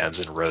 children's hands,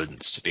 and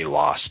rodents to be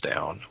lost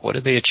down? What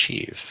did they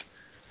achieve?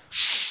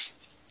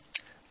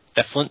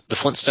 The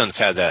Flintstones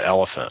had that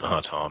elephant,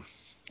 huh, Tom?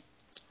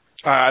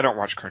 I don't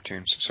watch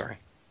cartoons. Sorry.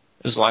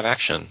 It was live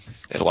action.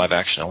 They had a live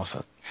action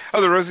elephant.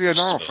 Oh, the Rosie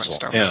O'Donnell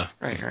Disposal. Flintstones. Yeah.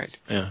 Right.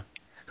 Yeah.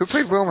 Who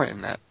played Wilma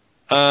in that?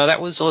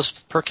 That was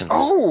Elizabeth Perkins.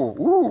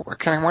 Oh, I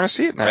kind of want to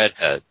see it now.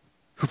 Redhead.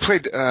 Who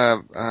played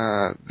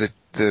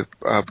the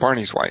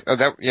Barney's wife?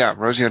 Oh,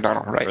 Rosie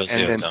O'Donnell, right?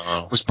 Rosie and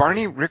O'Donnell. then was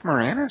Barney Rick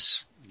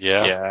Moranis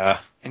Yeah. Yeah.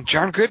 and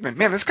John Goodman?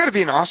 Man, this got to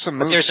be an awesome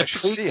But movie. there's I a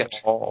should see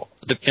it. prequel.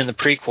 In the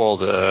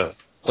prequel,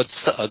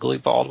 what's the ugly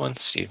bald one,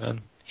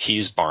 Steven?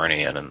 He's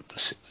Barney, and in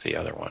the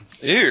other one.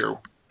 Ew.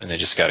 And they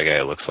just got a guy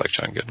who looks like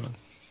John Goodman.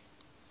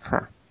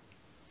 Huh.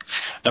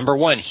 Number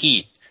 1,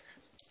 Heat.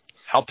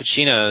 Al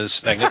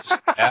Pacino's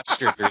magnificent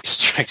bastardry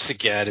strikes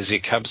again as he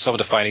comes home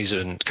to find he's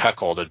been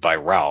cuckolded by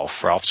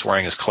Ralph. Ralph's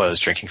wearing his clothes,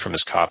 drinking from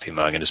his coffee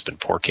mug, and has been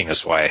porking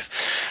his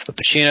wife. But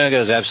Pacino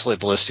goes absolutely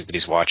ballistic that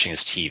he's watching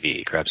his TV.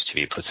 He grabs his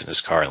TV, puts it in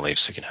his car, and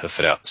leaves so he can hoof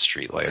it out in the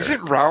street later.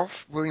 Isn't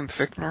Ralph William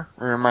Fichtner,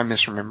 or am I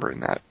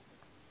misremembering that?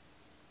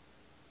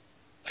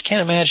 I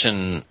can't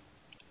imagine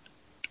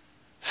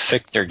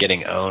Fichtner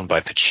getting owned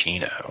by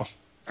Pacino.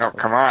 Oh,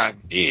 come on.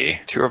 Yeah,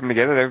 Two of them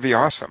together, that would be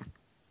awesome.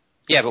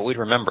 but we'd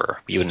remember.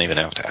 You wouldn't even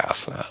have to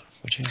ask that,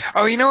 would you?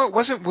 Oh, you know, it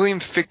wasn't William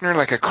Fichtner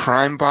like a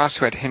crime boss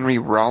who had Henry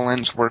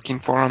Rollins working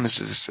for him as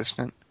his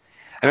assistant?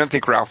 I don't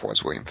think Ralph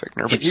was William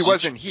Fichtner, but he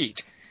was in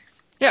Heat.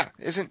 Yeah,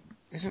 isn't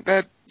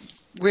that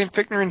William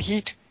Fichtner in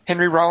Heat?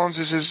 Henry Rollins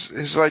is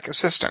his like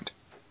assistant.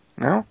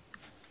 No?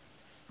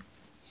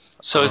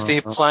 So is the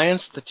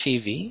appliance the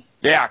TV?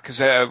 Yeah, because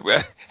Al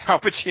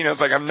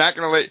Pacino's like, I'm not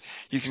going to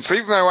you can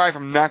sleep with my wife,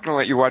 I'm not going to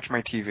let you watch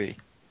my TV.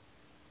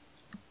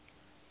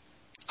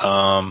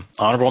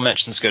 Honorable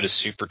mentions go to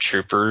Super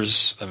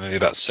Troopers, a movie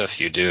about stuff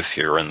you do if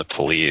you're in the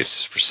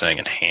police, for saying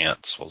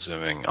enhance while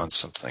zooming on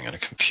something on a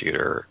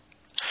computer.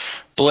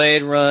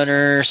 Blade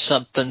Runner,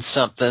 something,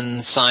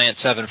 Science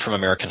 7 from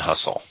American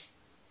Hustle.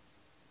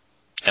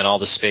 And all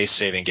the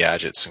space-saving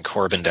gadgets in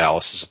Corbin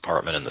Dallas's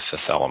apartment in The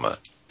Fifth Element.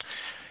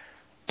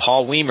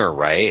 Paul Weimer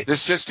writes...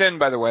 This just in,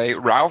 by the way,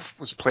 Ralph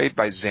was played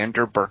by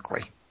Xander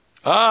Berkeley.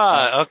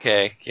 Ah,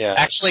 okay, yeah.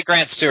 Actually,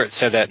 Grant Stewart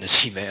said that in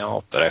his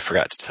email, but I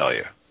forgot to tell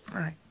you. All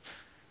right.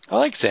 I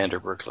like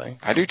Xander Berkeley.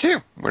 I do too.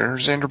 We're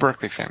Xander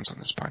Berkeley fans on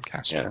this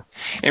podcast. Yeah.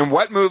 In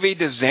what movie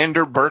does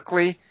Xander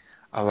Berkeley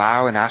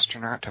allow an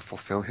astronaut to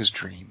fulfill his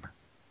dream?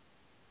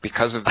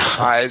 Because of the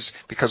size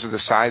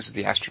of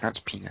the astronaut's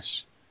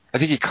penis. I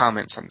think he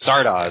comments on the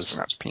size of the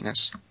astronaut's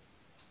penis.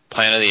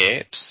 Planet of the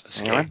Apes.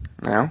 Escape. Anyone?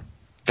 No?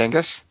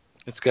 Dingus?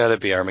 It's got to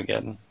be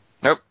Armageddon.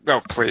 Nope. No,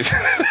 please.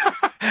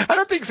 I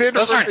don't think Xander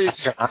Those aren't Berkeley.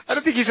 astronauts. I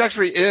don't think he's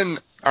actually in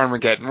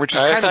Armageddon, which is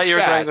kind of sad. I thought you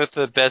were going with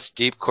the best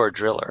deep core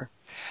driller.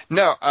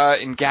 No,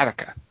 in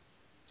Gattaca.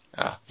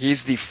 Ah.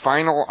 He's the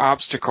final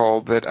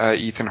obstacle that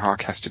Ethan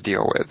Hawke has to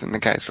deal with, and the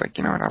guy's like,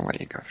 you know what, I'll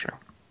let you go through.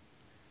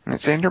 And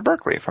it's Xander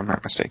Berkeley, if I'm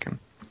not mistaken.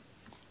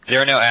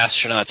 There are no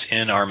astronauts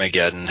in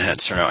Armageddon,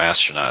 hence there are no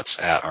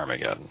astronauts at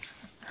Armageddon.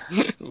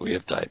 We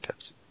have Diet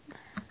Pepsi.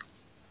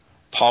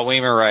 Paul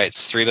Weimer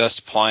writes, 3 best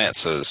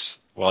appliances.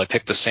 Well, I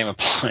picked the same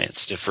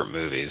appliance, different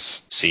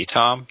movies. See,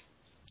 Tom?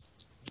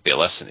 It'd be a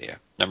lesson to you.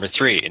 Number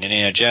 3, in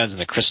Indiana Jones and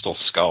the Crystal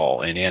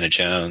Skull, Indiana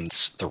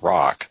Jones, The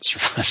Rock,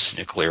 survives a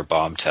nuclear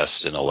bomb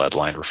test in a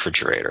lead-lined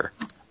refrigerator.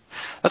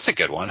 That's a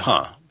good one,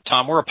 huh?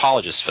 Tom, we're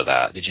apologists for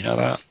that. Did you know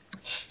that?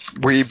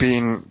 We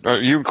being, are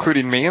you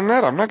including me in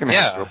that? I'm not going to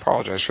have Yeah. to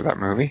apologize for that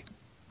movie.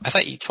 I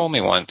thought you told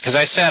me one, because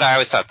I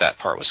always thought that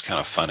part was kind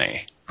of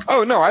funny.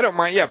 Oh, no, I don't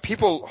mind. Yeah,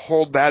 people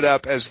hold that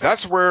up as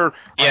that's where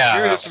I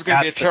knew this was going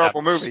to be a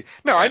terrible movie.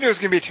 No, I knew it was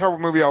going to be a terrible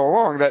movie all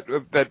along.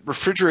 That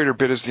refrigerator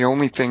bit is the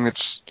only thing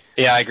that's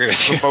Yeah, I agree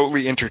with you.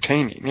 remotely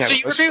entertaining. Yeah, So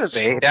you agree with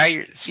me? Now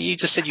you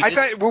just said you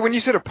did. Well, when you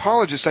said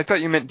apologist, I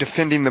thought you meant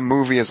defending the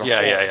movie as a whole.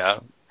 Yeah.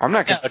 I'm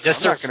not going No,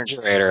 just the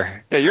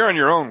refrigerator. Yeah, you're on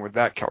your own with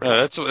that, Kelly.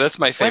 That's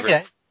my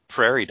favorite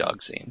prairie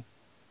dog scene.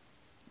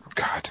 Oh,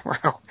 God,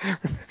 wow.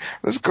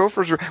 Those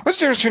gophers what's the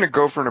difference between a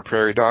gopher and a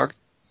prairie dog?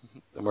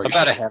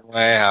 About a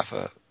Henway, half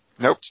a...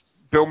 Nope.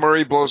 Bill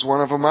Murray blows one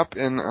of them up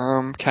in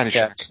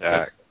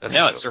Caddyshack.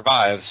 No, it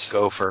survives.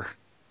 Gopher.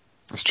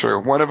 That's true.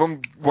 One of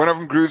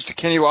them grooves to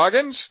Kenny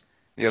Loggins.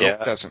 The other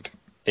one doesn't.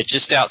 It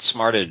just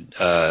outsmarted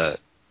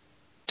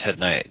Ted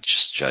Knight,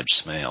 just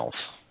Judge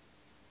Smales.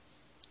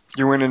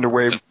 You went into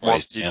way more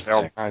Nice detail.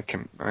 dancing. I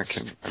can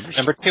understand.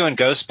 Number 2 in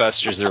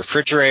Ghostbusters, the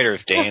refrigerator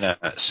of Dana,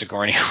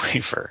 Sigourney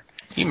Weaver.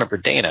 You remember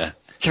Dana?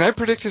 Can I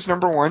predict his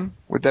number 1?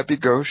 Would that be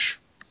Gauche?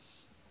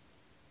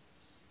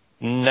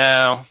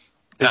 No.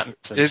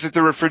 Is it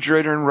the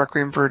refrigerator in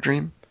Requiem for a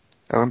Dream?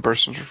 Ellen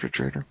Burstyn's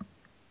refrigerator?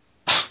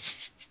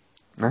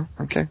 No?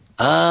 Okay.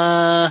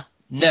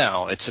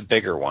 No, it's a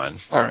bigger one.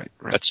 All right.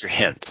 That's your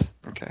hint.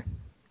 Okay.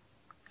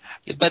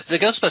 But the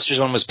Ghostbusters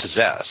one was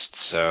possessed,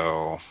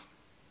 so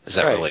is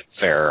that really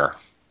fair?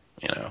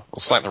 You know,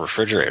 it's not the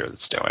refrigerator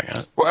that's doing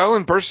it. Well,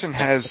 Ellen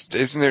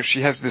Burstyn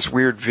she has this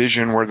weird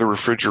vision where the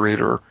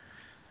refrigerator,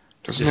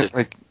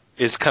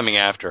 is coming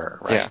after her,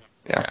 right?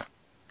 Yeah.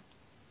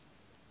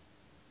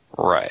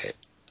 Right.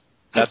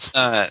 That's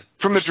not...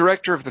 From the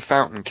director of The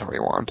Fountain, Kelly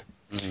Wand.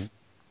 Mm-hmm.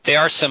 They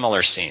are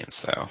similar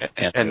scenes, though,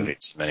 and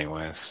movies in many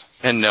ways.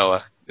 And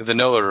Noah. The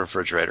Noah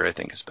refrigerator, I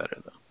think, is better,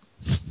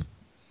 though.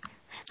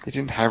 They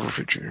didn't have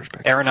refrigerators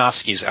back then.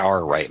 Aronofsky's Our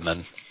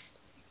Reitman.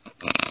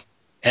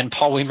 And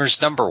Paul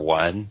Weimer's number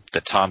 1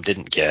 that Tom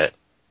didn't get.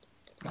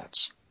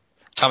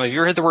 Tom, have you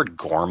ever heard the word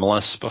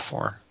gormless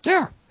before?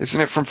 Yeah. Isn't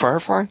it from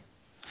Firefly?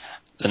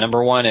 The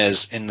number 1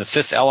 is, in The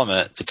Fifth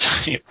Element, the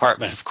tiny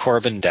apartment of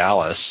Corbin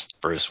Dallas,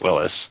 Bruce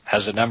Willis,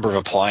 has a number of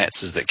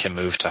appliances that can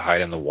move to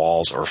hide in the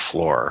walls or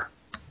floor.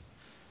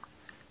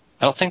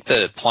 I don't think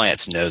the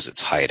appliance knows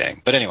it's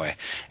hiding. But anyway,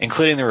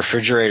 including the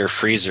refrigerator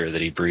freezer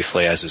that he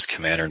briefly has his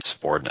commander and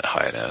subordinate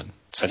hide in.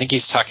 So I think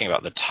he's talking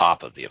about the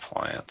top of the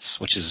appliance,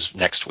 which is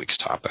next week's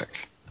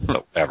topic.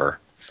 But whatever.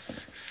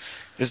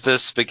 Is the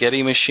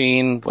spaghetti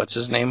machine, what's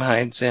his name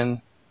hides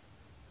in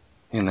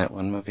that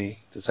one movie?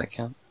 Does that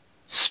count?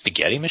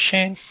 Spaghetti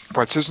machine?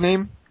 What's his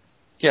name?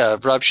 Yeah,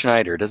 Rob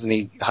Schneider. Doesn't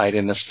he hide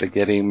in the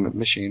spaghetti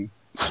machine?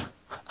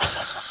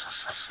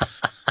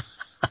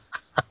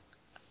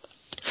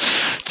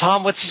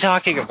 Tom, what's he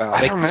talking about?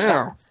 I don't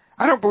know.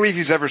 I don't believe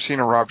he's ever seen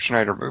a Rob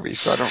Schneider movie,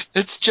 so I don't...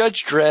 It's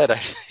Judge Dredd,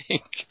 I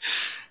think.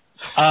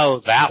 Oh,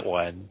 that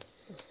one.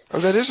 Oh,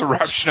 that is a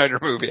Rob Schneider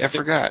movie. I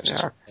forgot.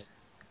 Yeah.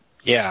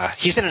 Yeah,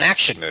 he's in an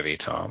action movie,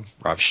 Tom,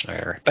 Rob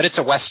Schneider. But it's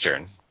a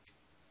Western.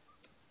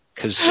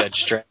 Because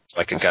Judge Dredd's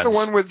like a gun. That's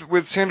the one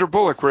with Sandra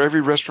Bullock where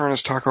every restaurant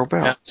is Taco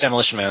Bell. No,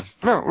 Demolition Man.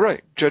 No,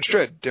 right. Judge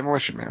Dredd,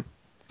 Demolition Man.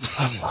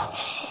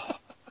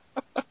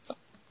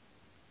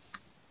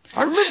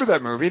 I remember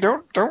that movie.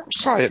 Don't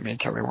sigh at me,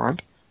 Kelly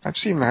Wand. I've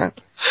seen that.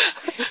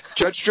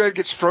 Judge Dredd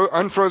gets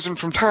unfrozen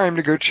from time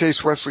to go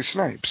chase Wesley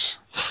Snipes.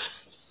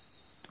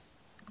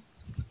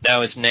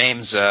 No, his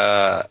name's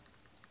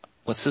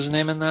what's his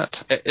name in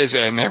that? Is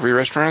it in every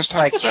restaurant? It's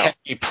like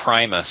Henry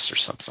Primus or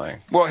something.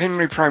 Well,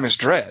 Henry Primus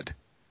Dread.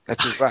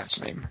 That's his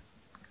last name.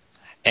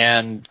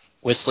 And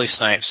Wesley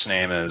Snipes'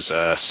 name is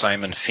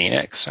Simon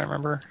Phoenix, I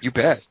remember. You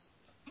bet.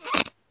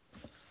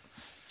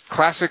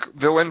 Classic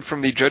villain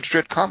from the Judge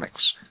Dredd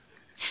comics.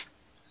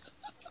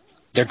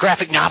 They're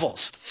graphic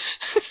novels.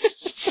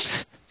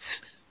 Has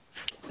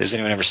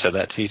anyone ever said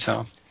that to you,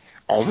 Tom?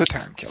 All the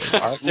time, Kelly.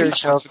 At There's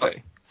least once a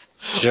day.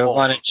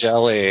 Giovanni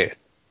Jelly.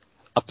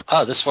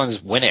 Oh, this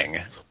one's winning.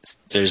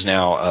 There's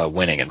now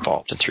winning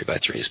involved in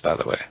 3x3s, by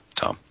the way,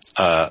 Tom.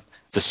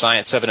 The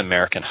Science Oven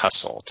American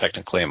Hustle,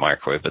 technically a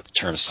microwave, but the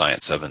term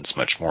Science Oven is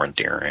much more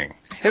endearing.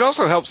 It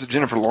also helps that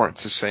Jennifer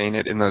Lawrence is saying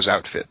it in those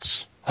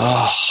outfits.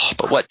 Oh,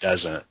 but what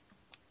doesn't?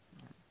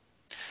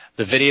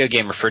 The video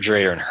game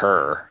Refrigerator and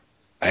Her.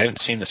 I haven't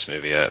seen this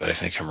movie yet, but I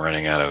think I'm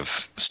running out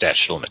of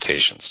statute of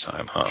limitations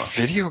time, huh?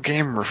 Video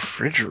game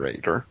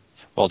Refrigerator?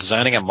 While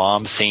designing a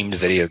mom-themed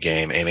video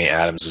game, Amy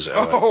Adams is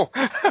Oh!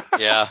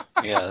 Yeah,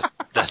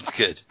 that's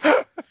good.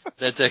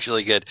 That's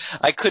actually good.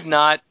 I could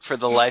not, for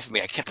the life of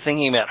me, I kept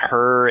thinking about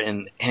her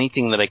and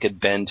anything that I could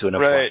bend to an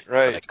appliance,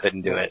 Right. but I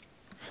couldn't do it.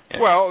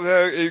 Yeah. Well,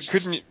 it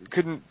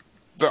couldn't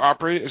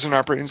the is an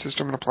operating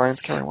system an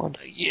appliance, Kelly Wand?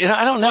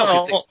 I don't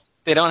know. 'Cause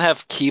they don't have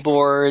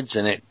keyboards,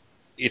 and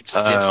it's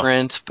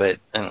different, but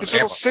I don't His know.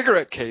 little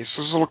cigarette case,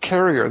 his little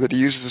carrier that he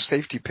uses a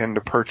safety pin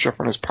to perch up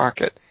on his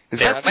pocket. Is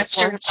that an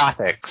Western appliance?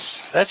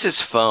 topics. That's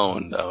his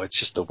phone, though. It's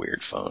just a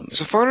weird phone. Is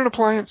a phone an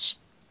appliance?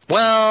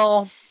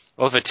 Well,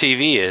 Well, if a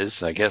TV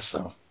is, I guess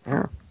so.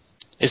 Yeah.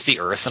 is the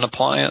Earth an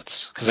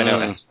appliance? Because I know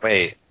it's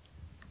wait.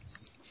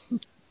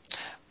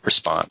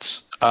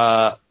 Response.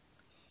 Arthur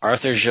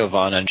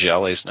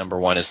Giovanangeli's number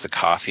one is the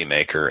coffee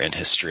maker in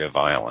History of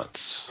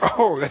Violence.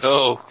 Oh, that's.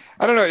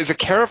 I don't know. Is a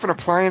carafe an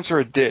appliance or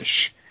a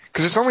dish?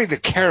 Because it's only the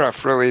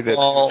carafe, really, that.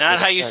 Well, Not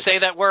how you say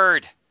that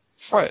word.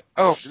 What?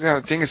 Oh,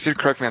 no, Dingus did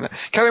correct me on that.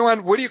 Kelly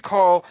Wand, what do you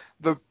call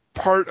the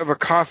part of a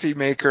coffee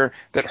maker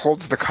that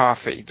holds the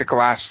coffee? The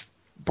glass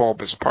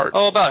bulbous part.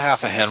 Oh, about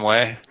half a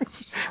Henway.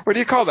 What do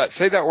you call that?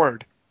 Say that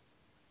word.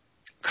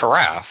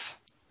 Carafe.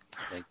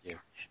 Thank you.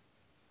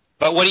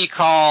 But what do you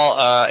call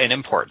an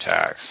import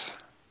tax?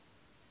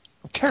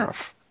 A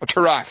tariff. A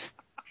tariff.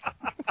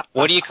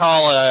 What do you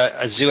call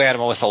a zoo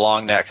animal with a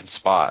long neck and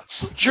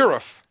spots?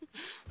 Giraffe.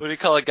 What do you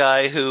call a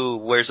guy who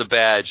wears a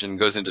badge and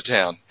goes into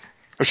town?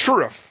 A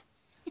sheriff.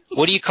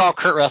 What do you call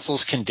Kurt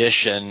Russell's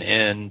condition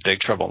in Big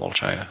Trouble in Little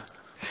China?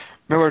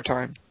 Miller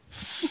time.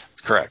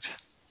 Correct.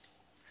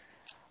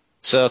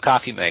 So,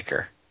 coffee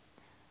maker.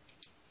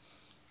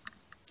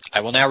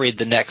 I will now read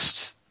the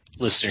next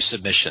listener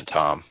submission,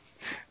 Tom.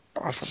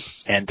 Awesome.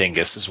 And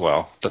Dingus as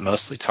well, but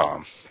mostly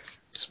Tom.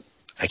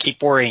 I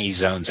keep worrying he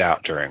zones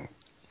out during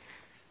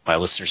my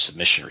listener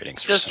submission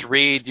readings. Just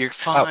read. You're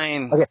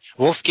fine. Okay.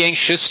 Wolfgang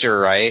Schuster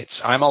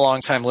writes, I'm a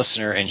longtime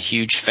listener and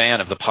huge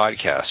fan of the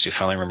podcast who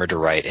finally remembered to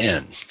write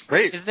in.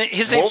 Wait.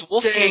 His name's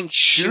Wolfgang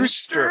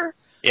Schuster?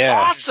 Yeah.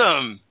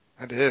 Awesome.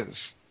 That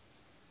is.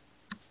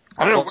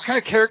 I don't know. What kind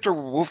of character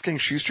would Wolfgang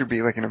Schuster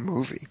be like in a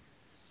movie?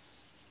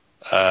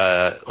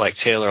 Like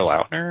Taylor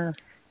Lautner?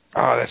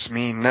 Oh, that's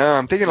mean. No,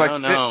 I'm thinking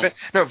like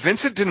No.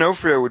 Vincent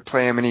D'Onofrio would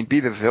play him and he'd be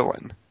the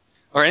villain.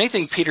 Or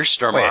anything Peter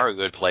Stormare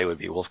would play would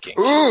be Wolfgang.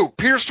 Ooh,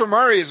 Peter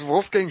Stormare is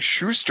Wolfgang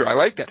Schuster. I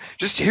like that.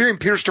 Just hearing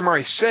Peter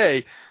Stormare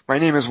say, "My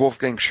name is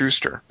Wolfgang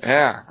Schuster."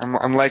 Yeah,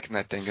 I'm liking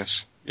that,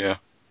 Dingus. Yeah.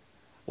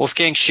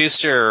 Wolfgang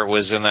Schuster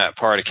was in that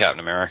part of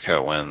Captain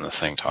America when the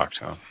Thing talked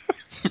to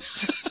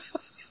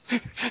him.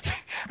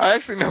 I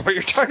actually know what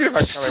you're talking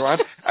about, Kelly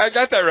Wand. I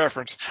got that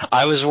reference.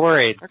 I was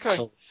worried. Okay.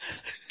 So,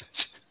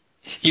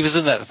 he was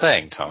in that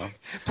Thing, Tom.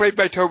 Played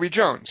by Toby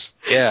Jones.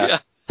 Yeah.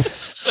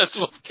 That's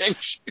Wolfgang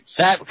Schuster.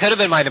 That could have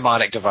been my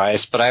mnemonic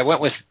device, but I went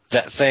with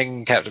that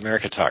Thing Captain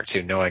America talked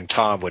to, knowing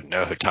Tom wouldn't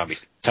know who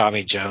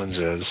Tommy Jones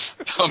is.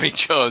 Tommy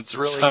Jones,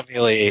 really? Tommy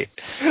Lee.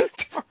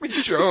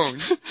 Tommy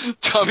Jones.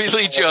 Tommy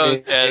Lee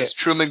Jones as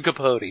Truman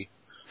Capote.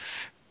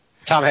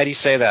 Tom, how do you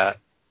say that?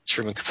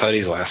 Truman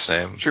Capote's last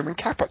name. Truman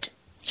Capote.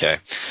 Okay.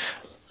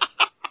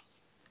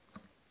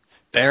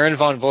 Baron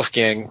von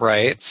Wolfgang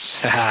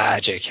writes,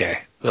 JK,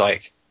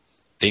 like,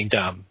 being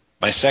dumb.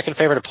 My second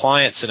favorite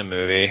appliance in a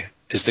movie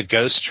is the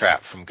ghost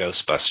trap from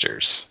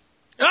Ghostbusters.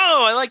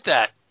 Oh, I like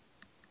that.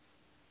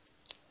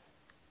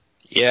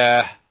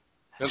 Yeah.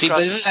 No See, but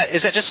cross-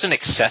 is that just an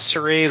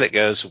accessory that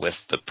goes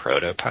with the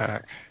proto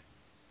pack?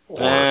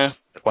 Or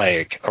it's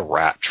like a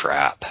rat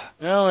trap?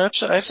 No,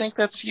 I think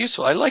that's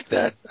useful. I like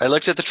that. I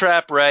looked at the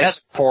trap, right? That's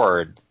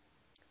forward.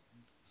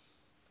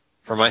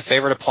 For my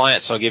favorite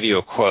appliance, I'll give you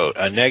a quote.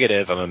 A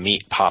negative, I'm a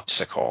meat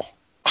popsicle.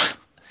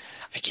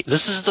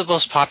 This is the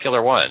most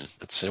popular one.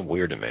 It's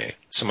weird to me.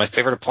 So my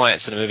favorite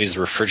appliance in a movie is the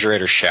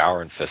refrigerator,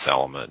 shower, and Fifth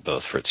Element,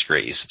 both for its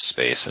great use of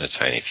space and a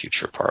tiny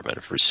future apartment.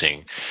 If we're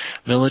seeing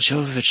Mila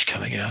Jovovich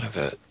coming out of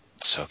it,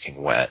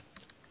 soaking wet.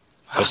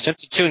 I was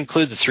tempted to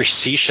include the 3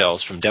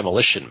 seashells from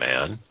Demolition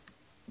Man.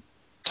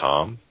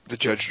 Tom? The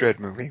Judge Dredd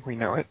movie. We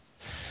know it.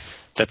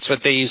 That's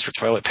what they use for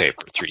toilet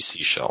paper, 3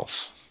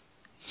 seashells.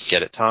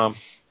 Get it, Tom?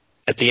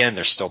 At the end,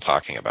 they're still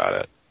talking about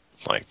it.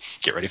 Like,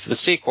 get ready for the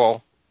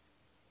sequel.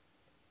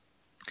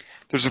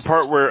 There's a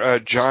part where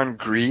John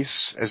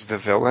Grease as the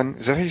villain.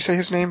 Is that how you say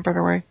his name, by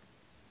the way?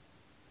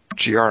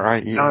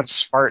 Gries. John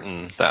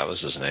Spartan, that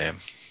was his name.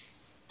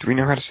 Do we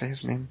know how to say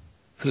his name?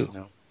 Who?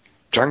 No.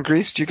 John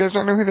Grease? Do you guys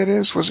not know who that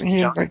is? Wasn't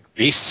he John in, like...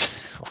 Grease?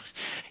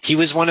 He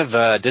was one of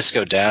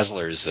Disco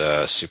Dazzler's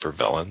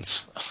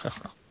supervillains.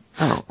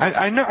 Oh,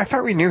 I know. I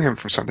thought we knew him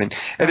from something.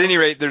 At any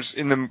rate, there's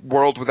in the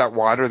World Without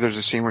Water, there's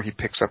a scene where he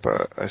picks up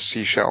a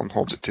seashell and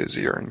holds it to his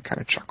ear and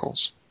kind of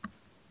chuckles.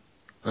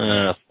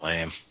 That's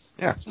lame.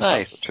 Yeah,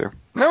 Nice. too.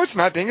 No, it's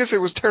not, Dingus.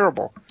 It was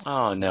terrible.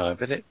 Oh no,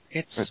 but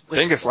it's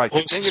Dingus liked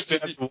it.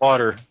 Dingus,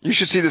 Water. you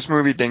should see this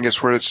movie,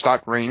 Dingus, where it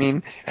stopped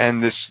raining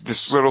and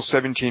this little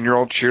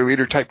 17-year-old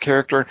cheerleader type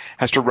character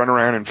has to run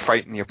around and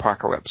fight in the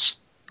apocalypse.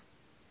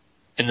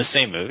 In the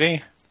same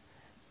movie?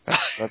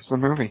 That's the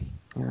movie.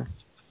 Yeah.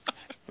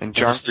 And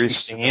John Grease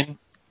scene?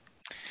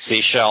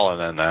 Seashell and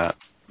then that.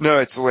 No,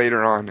 it's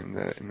later on in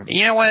the.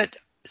 You know what?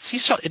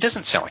 Seashell. It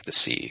doesn't sound like the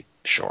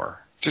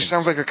seashore. Just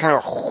sounds like a kind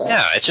of.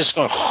 Yeah, it's just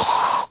going.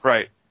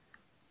 Right.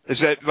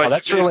 Is that like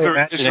that's really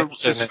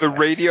is the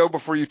radio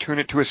before you tune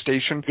it to a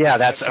station? Yeah,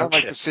 that's that sound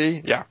like the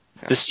sea. Yeah.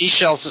 The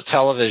seashell's a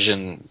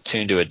television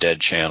tuned to a dead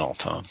channel,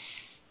 Tom.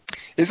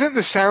 Isn't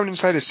the sound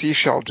inside a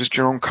seashell just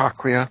your own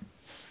cochlea?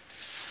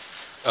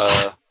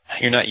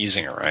 You're not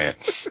using it right.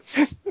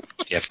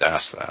 You have to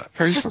ask that.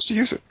 How are you supposed to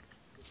use it?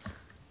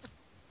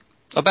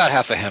 About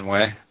half a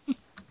henway.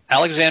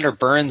 Alexander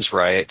Burns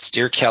writes,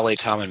 Dear Kelly,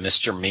 Tom, and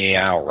Mr.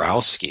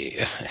 Meowrowski.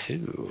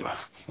 Ooh.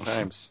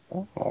 Times.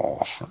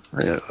 Oh,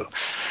 ew.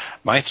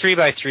 My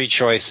 3x3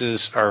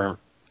 choices are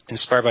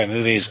inspired by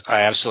movies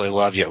I absolutely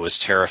love yet was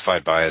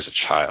terrified by as a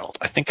child.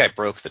 I think I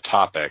broke the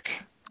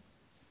topic.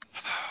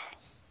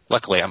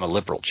 Luckily, I'm a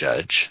liberal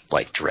judge,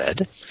 like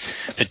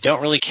Dredd, but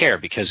don't really care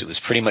because it was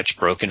pretty much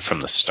broken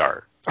from the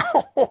start.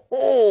 Oh,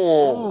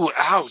 ooh,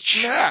 ouch.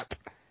 Snap.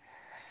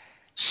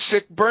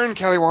 Sick burn,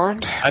 Kelly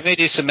Wand. I may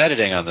do some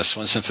editing on this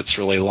one since it's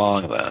really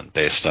long then,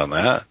 based on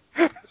that.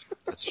 That's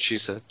what she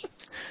said.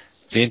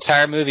 The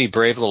entire movie,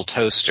 Brave Little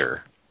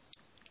Toaster.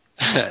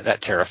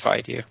 That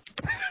terrified you?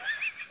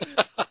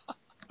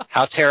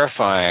 How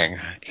terrifying.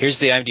 Here's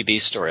the IMDb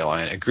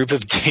storyline. A group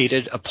of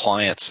dated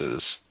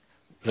appliances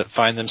that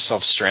find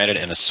themselves stranded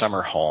in a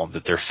summer home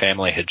that their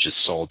family had just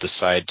sold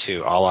decide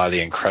to, a la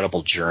The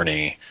Incredible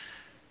Journey,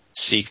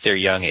 seek their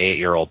young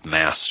 8-year-old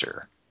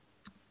master.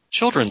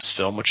 Children's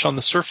film which on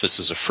the surface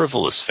is a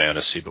frivolous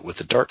fantasy but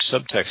with a dark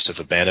subtext of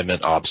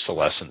abandonment,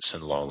 obsolescence,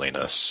 and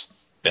loneliness.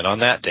 And on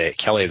that date,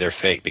 Kelly, they're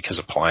fake because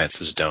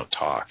appliances don't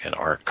talk and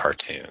aren't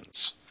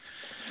cartoons.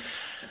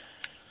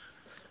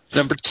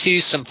 Number 2,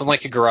 something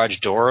like a garage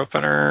door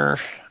opener.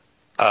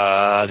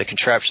 The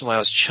contraption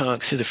allows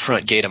Chunk through the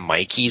front gate of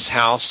Mikey's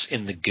house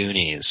in the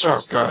Goonies. Oh,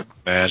 God.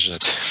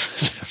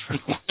 Imaginative.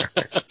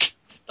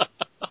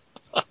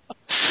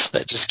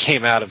 That just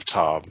came out of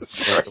Tom. It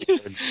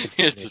just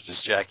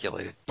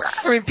ejaculated.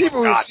 I mean,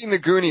 people who've seen the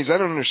Goonies, I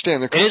don't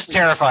understand. It is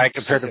terrifying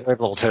compared to Brave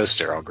Little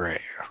Toaster, I'll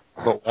grant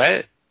you. But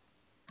what?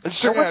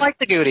 Someone like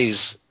the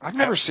Goonies. I've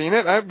never seen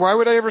it. Why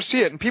would I ever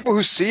see it? And people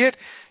who see it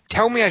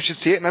tell me I should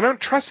see it, and I don't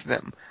trust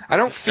them. I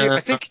don't feel. I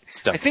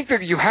think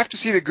that you have to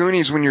see the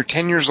Goonies when you're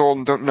 10 years old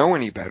and don't know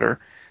any better.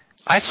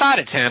 I saw it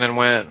at 10 and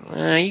went,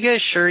 you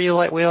guys sure we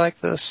like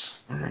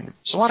this? Right.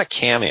 There's a lot of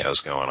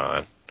cameos going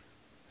on.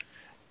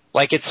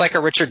 Like, it's like a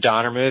Richard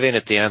Donner movie, and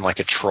at the end, like,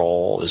 a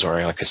troll is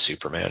wearing, like, a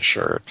Superman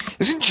shirt.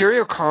 Isn't Jerry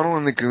O'Connell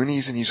in the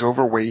Goonies and he's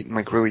overweight and,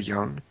 like, really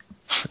young?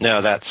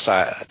 No, that's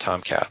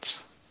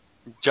Tomcats.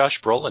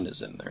 Josh Brolin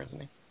is in there, isn't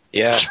he?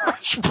 Yeah.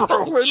 Josh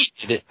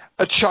Brolin?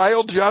 A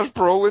child Josh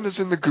Brolin is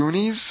in the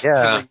Goonies?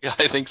 Yeah.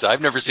 I think so.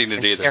 I've never seen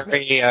it either.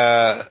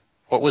 Terry,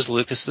 what was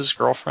Lucas's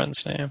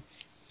girlfriend's name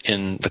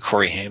in the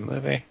Corey Haim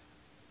movie?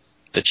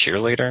 The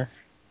cheerleader?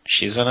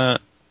 She's in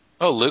it.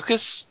 Oh,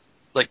 Lucas?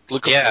 Like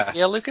Lucas?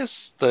 Yeah.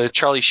 Lucas? The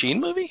Charlie Sheen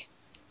movie?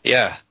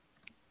 Yeah.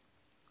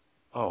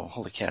 Oh,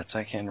 holy cats,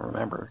 I can't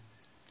remember.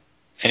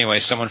 Anyway,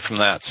 someone from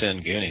that's in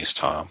Goonies,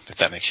 Tom, if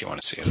that makes you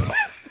want to see it at all.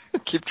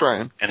 Keep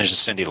trying. And there's a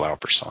Cyndi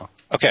Lauper song.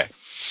 Okay.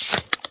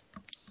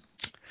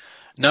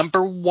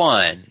 Number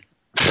 1.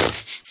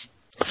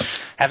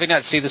 Having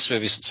not seen this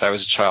movie since I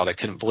was a child, I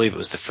couldn't believe it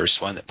was the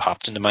first one that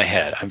popped into my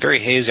head. I'm very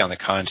hazy on the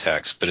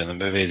context, but in the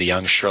movie The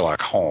Young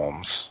Sherlock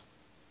Holmes,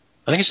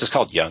 I think it's just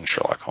called Young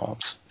Sherlock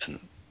Holmes.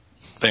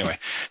 But anyway,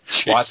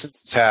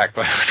 Watson's attacked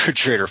by a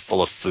refrigerator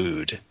full of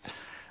food.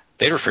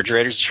 They had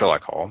refrigerators in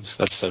Sherlock Holmes.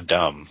 That's so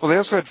dumb. Well, they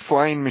also had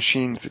flying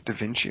machines that Da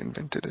Vinci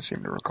invented, I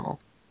seem to recall.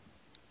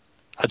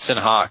 Hudson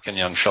Hawk and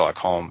Young Sherlock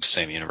Holmes,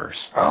 same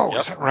universe. Oh, Yep.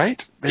 is that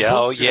right? They Yeah,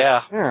 both oh, do yeah.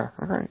 that. Yeah,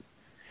 all right.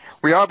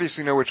 We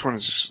obviously know which one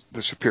is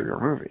the superior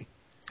movie.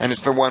 And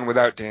it's the one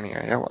without Danny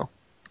Aiello.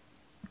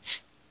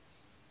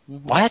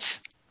 What?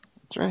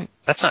 That's right.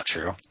 That's not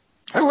true.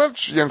 I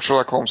loved Young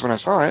Sherlock Holmes when I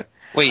saw it.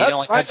 Wait, you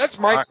don't like That's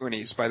my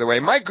Goonies, by the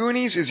way. My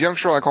Goonies is Young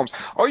Sherlock Holmes.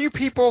 All you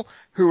people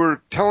who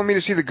are telling me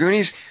to see the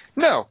Goonies,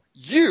 no,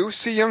 you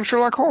see Young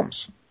Sherlock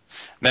Holmes.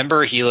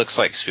 Remember, he looks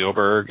like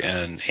Spielberg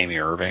and Amy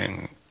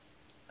Irving.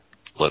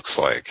 looks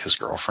like his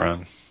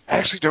girlfriend. I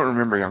actually don't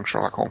remember Young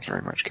Sherlock Holmes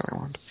very much, Kelly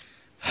Wand.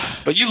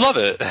 But you love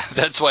it.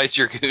 That's why it's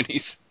your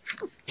Goonies.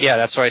 Yeah,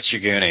 that's why it's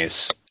your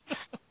Goonies.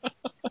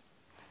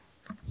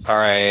 All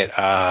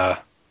right,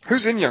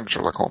 Who's in Young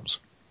Sherlock Holmes?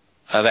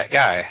 that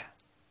guy.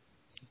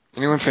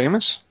 Anyone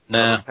famous?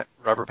 No.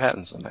 Robert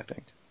Pattinson, I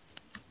think.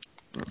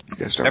 You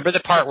guys don't. Remember the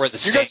part where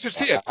the You guys should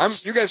see it.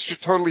 You guys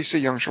should totally see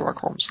Young Sherlock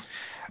Holmes.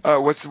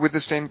 What's with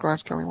the stained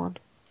glass, Kelly Wand?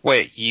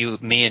 Wait,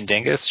 me and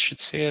Dingus should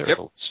see it, or Yep.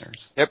 the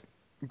listeners?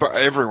 But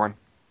everyone.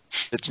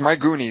 It's my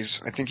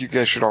Goonies. I think you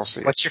guys should all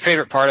see it. What's your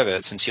favorite part of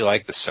it, since you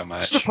like this so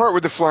much? It's the part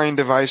with the flying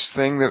device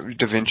thing that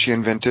Da Vinci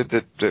invented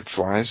that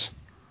flies.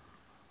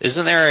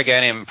 Isn't there a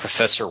guy named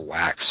Professor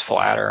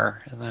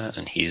Waxflatter in that,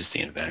 and he's the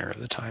inventor of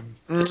the time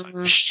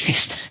machine?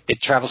 It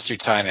travels through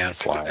time and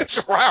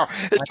flies. Wow,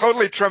 it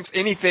totally trumps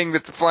anything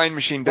that the flying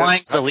machine does.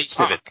 Flying's the least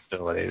of its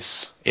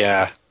abilities.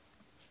 Yeah.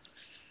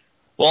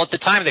 Well, at the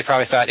time, they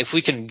probably thought, if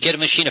we can get a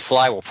machine to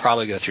fly, we'll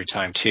probably go through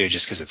time, too,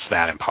 just because it's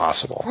that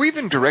impossible. Who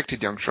even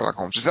directed Young Sherlock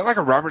Holmes? Is that like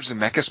a Robert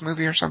Zemeckis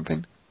movie or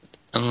something?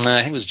 I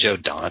think it was Joe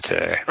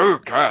Dante. Oh,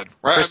 God.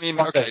 Well, Chris I mean,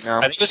 Columbus. okay, now.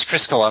 I think it was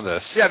Chris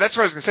Columbus. Yeah, that's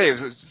what I was going to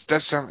say. It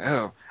does sound,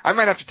 I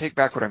might have to take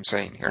back what I'm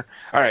saying here.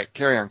 All right,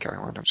 carry on, Kelly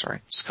Wand. I'm sorry.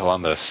 Chris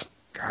Columbus.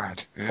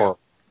 God. Ugh.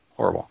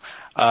 Horrible.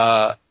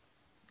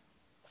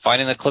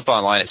 Finding the clip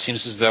online, it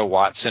seems as though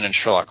Watson and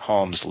Sherlock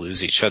Holmes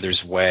lose each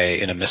other's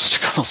way in a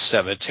mystical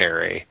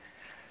cemetery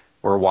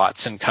where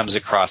Watson comes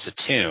across a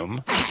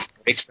tomb,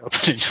 breaks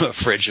open into a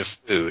fridge of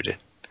food.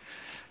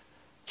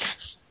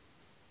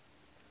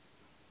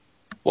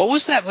 What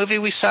was that movie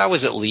we saw?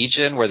 Was it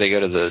Legion, where they go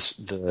to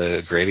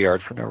the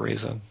graveyard for no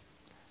reason?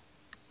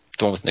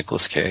 The one with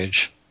Nicolas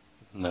Cage.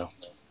 No.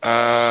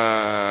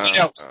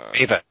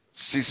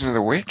 Season of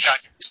the Witch?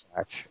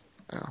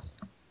 Oh.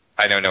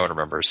 I know no one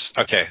remembers.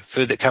 Okay,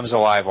 food that comes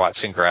alive,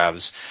 Watson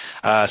grabs.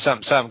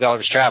 Some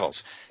Gulliver's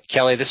Travels.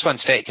 Kelly, this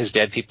one's fake because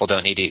dead people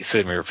don't need to eat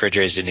food, and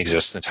refrigerators didn't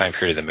exist in the time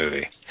period of the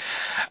movie.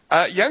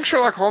 Young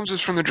Sherlock Holmes is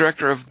from the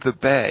director of The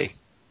Bay.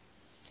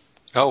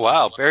 Oh,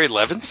 wow. Barry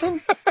Levinson?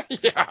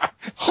 Yeah.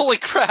 Holy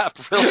crap,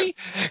 really?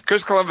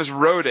 Chris Columbus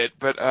wrote it,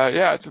 but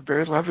yeah, it's a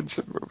Barry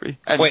Levinson movie.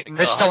 And Wait,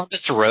 Chris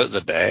Columbus wrote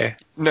The Bay?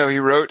 No, he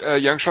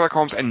wrote Young Sherlock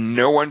Holmes, and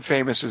no one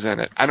famous is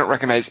in it. I don't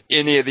recognize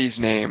any of these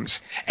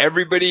names.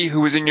 Everybody who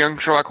was in Young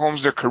Sherlock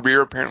Holmes, their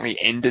career apparently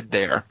ended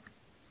there.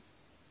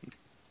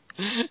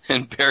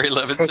 And Barry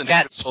Levinson and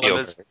Chris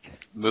Columbus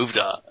moved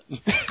on.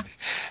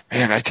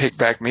 Man, I take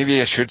back.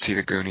 Maybe I should see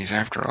the Goonies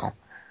after all.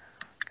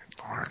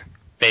 Good Lord.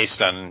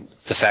 Based on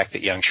the fact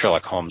that Young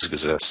Sherlock Holmes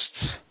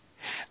exists.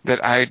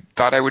 That I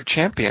thought I would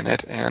champion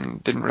it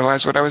and didn't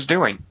realize what I was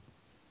doing.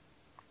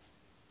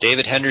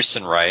 David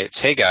Henderson writes,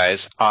 "Hey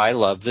guys, I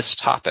love this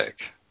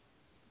topic.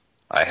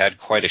 I had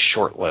quite a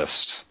short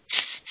list."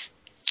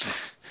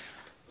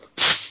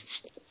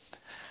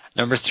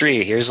 Number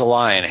 3, here's a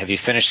line. "Have you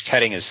finished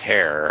cutting his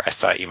hair? I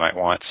thought you might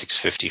want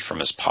 $6.50 from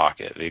his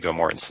pocket." Viggo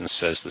Mortensen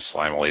says this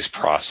line while he's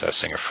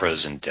processing a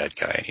frozen dead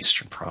guy in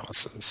Eastern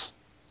Promises.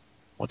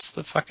 What's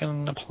the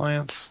fucking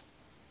appliance?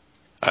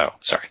 Oh,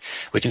 sorry.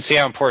 We can see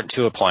how important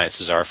 2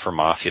 appliances are for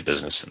mafia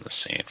business in this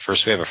scene.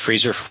 First, we have a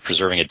freezer for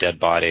preserving a dead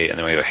body, and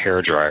then we have a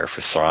hairdryer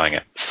for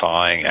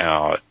thawing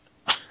out.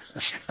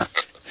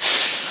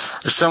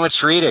 There's so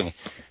much reading.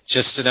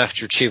 Just enough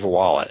to retrieve a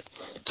wallet.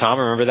 Tom,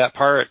 remember that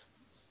part?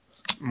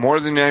 More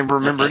than I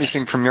remember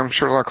anything from Young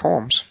Sherlock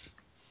Holmes.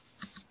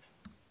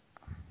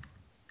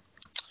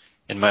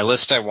 In my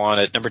list, I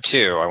wanted, number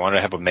 2, I wanted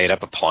to have a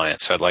made-up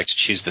appliance, so I'd like to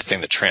choose the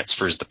thing that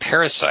transfers the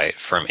parasite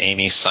from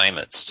Amy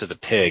Simons to the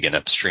pig in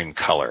Upstream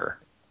Color.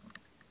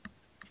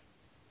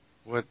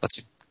 What?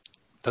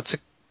 That's a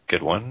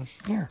good one,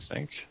 Yeah. I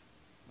think.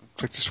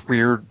 It's like this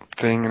weird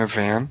thing in a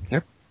van.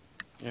 Yep.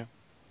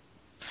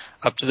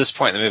 Up to this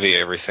point in the movie,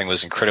 everything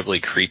was incredibly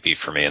creepy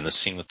for me, and the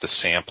scene with the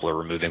sampler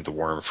removing the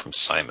worm from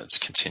Simons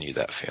continued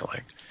that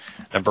feeling.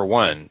 Number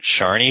 1,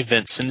 Sharni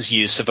Vinson's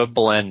use of a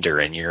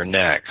blender in You're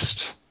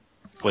Next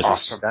was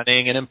as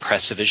stunning and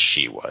impressive as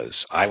she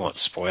was. I won't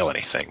spoil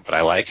anything, but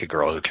I like a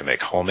girl who can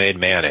make homemade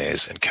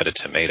mayonnaise and cut a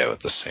tomato at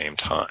the same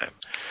time.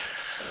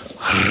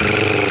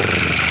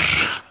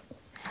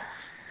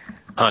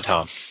 Huh,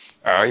 Tom?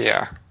 Oh,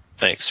 yeah.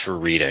 Thanks for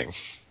reading.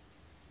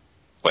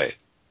 Wait.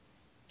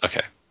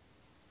 Okay.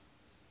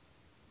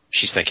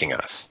 She's thanking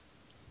us.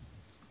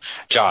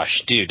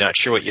 Josh, dude, not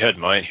sure what you had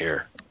in mind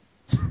here.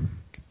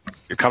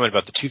 Your comment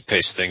about the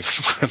toothpaste thing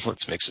from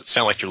Gremlins makes it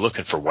sound like you're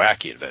looking for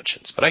wacky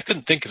inventions, but I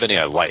couldn't think of any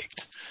I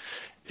liked.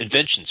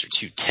 Inventions are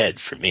too Ted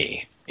for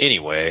me.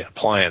 Anyway,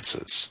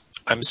 appliances.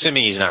 I'm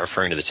assuming he's not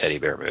referring to the Teddy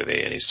Bear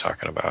movie, and he's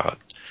talking about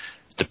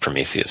the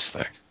Prometheus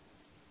thing.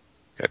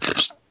 Good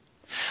person.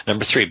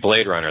 Number 3,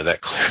 Blade Runner,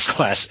 that clear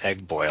glass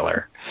egg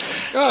boiler.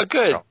 Oh,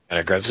 good. And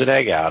it grabs an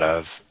egg out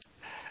of.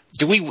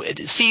 Do we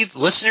see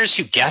listeners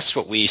who guess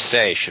what we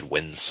say should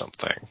win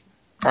something?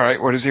 All right,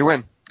 what does he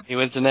win? He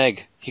wins an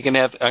egg. I'm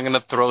going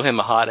to throw him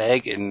a hot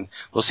egg, and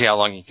we'll see how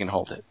long he can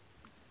hold it.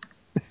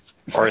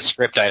 Or a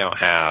script I don't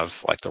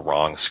have, like the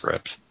wrong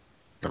script.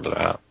 Remember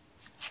that?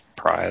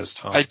 prize,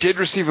 Tom? I did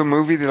receive a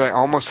movie that I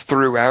almost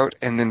threw out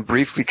and then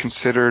briefly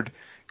considered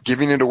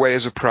giving it away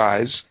as a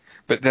prize,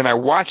 but then I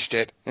watched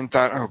it and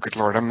thought, oh, good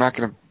Lord, I'm not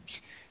going to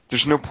 –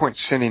 there's no point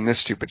sending this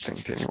stupid thing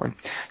to anyone.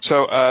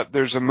 So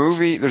there's a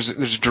movie – there's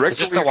a direct – Is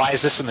this the Why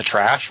Is This in the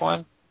Trash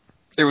one?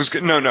 It was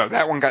good. No,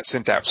 that one got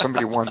sent out.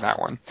 Somebody won that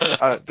one.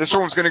 This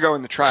one was going to go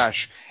in the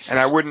trash, and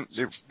I wouldn't.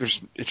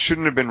 It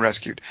shouldn't have been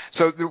rescued.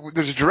 So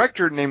there's a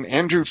director named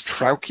Andrew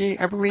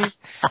Trauke, I believe,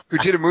 who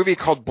did a movie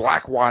called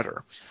Black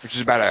Water, which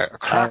is about a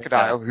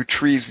crocodile who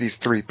trees these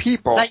three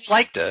people. I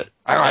liked it.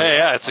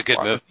 Yeah, it's a good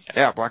movie.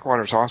 Yeah, Black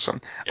Water's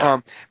awesome.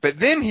 Yeah. But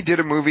then he did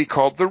a movie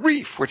called The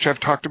Reef, which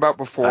I've talked about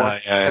before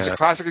as a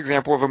classic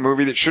example of a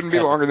movie that shouldn't be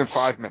longer than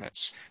 5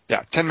 minutes.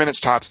 Yeah, 10 minutes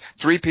tops.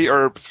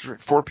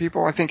 4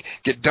 people, I think,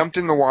 get dumped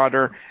in the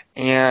water,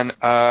 and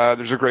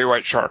there's a great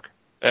white shark.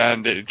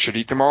 And it should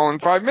eat them all in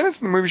 5 minutes,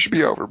 and the movie should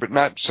be over. But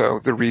not so.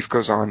 The Reef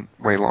goes on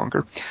way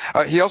longer.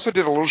 He also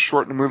did a little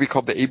short in a movie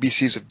called The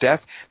ABCs of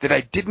Death that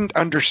I didn't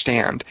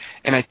understand.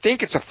 And I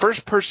think it's a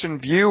first-person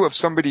view of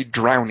somebody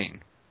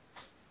drowning.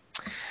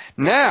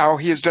 Now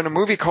he has done a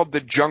movie called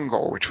The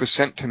Jungle, which was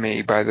sent to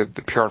me by the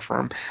PR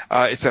firm.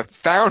 It's a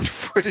found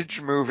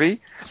footage movie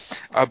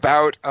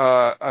about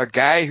a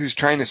guy who's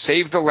trying to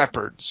save the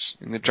leopards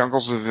in the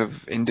jungles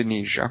of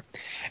Indonesia.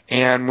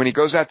 And when he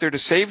goes out there to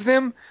save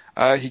them,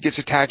 he gets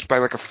attacked by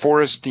like a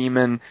forest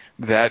demon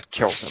that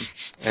kills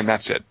him. And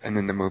that's it. And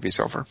then the movie's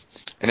over.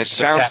 And it's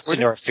So found taps footage.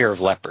 into our fear of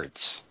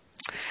leopards.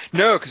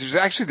 No,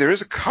 because there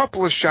is a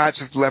couple of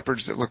shots of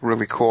leopards that look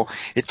really cool.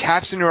 It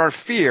taps into our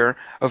fear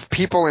of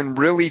people in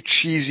really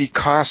cheesy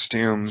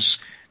costumes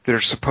that are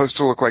supposed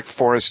to look like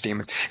forest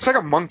demons. It's like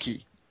a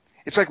monkey.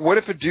 It's like, what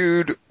if a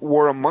dude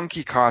wore a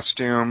monkey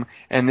costume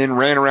and then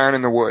ran around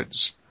in the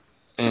woods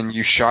and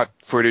you shot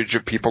footage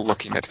of people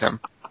looking at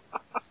him?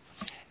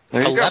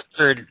 There you go.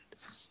 Leopard,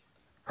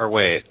 or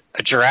wait,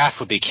 a giraffe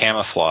would be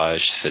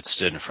camouflaged if it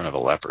stood in front of a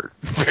leopard.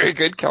 Very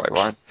good, Kelly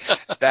Wand.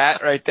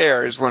 That right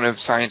there is one of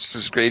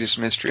science's greatest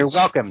mysteries. You're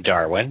welcome,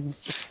 Darwin.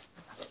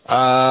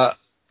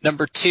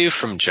 Number 2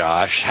 from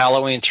Josh,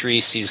 Halloween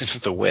 3 Season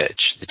of the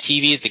Witch. The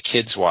TV the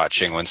kid's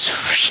watching when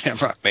Silver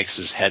Shamrock makes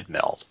his head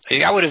melt.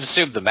 I would have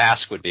assumed the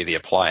mask would be the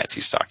appliance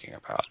he's talking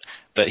about.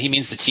 But he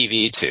means the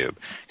TV tube,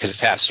 because it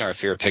taps into our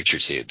fear of picture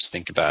tubes.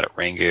 Think about it.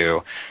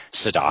 Ringu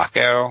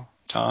Sadako,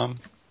 Tom?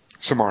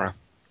 Samara.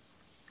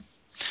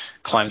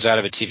 Climbs out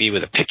of a TV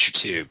with a picture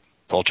tube.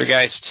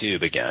 Poltergeist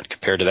tube again.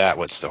 Compared to that,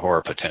 what's the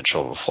horror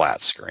potential of a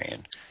flat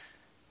screen?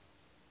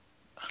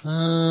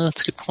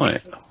 That's a good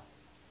point.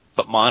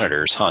 But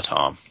monitors, huh,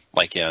 Tom?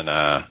 Like in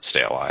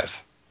Stay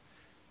Alive.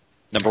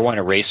 Number 1,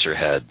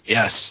 Eraserhead.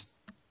 Yes.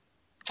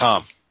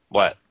 Tom,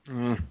 what?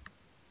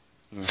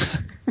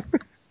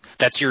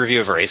 That's your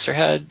review of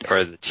Eraserhead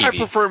or the TV? I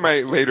prefer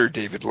my later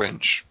David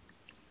Lynch.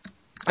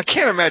 I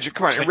can't imagine.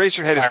 Come on,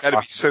 Eraserhead has got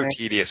to be so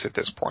tedious at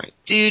this point.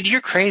 Dude,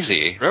 you're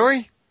crazy.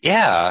 Really?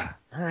 Yeah.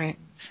 All right.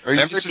 Are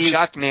you just a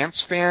Jacques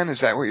Nance fan?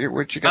 Is that what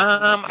you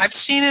got? I've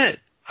seen it.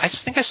 I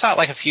think I saw it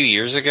like a few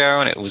years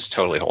ago, and it was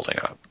totally holding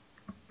up.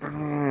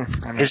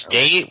 His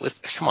date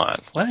with, come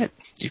on, what?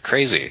 You're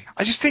crazy.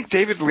 I just think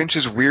David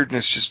Lynch's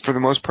weirdness, just for the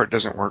most part,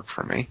 doesn't work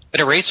for me. But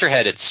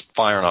Eraserhead, it's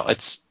fine.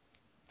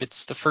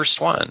 It's the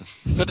first one.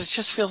 But it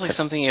just feels like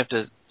something you have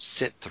to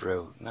sit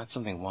through, not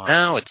something watch.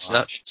 No, it's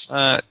not. It's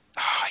not.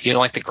 You don't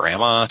like the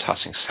grandma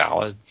tossing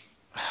salad?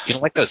 You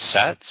don't like those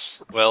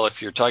sets? Well, if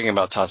you're talking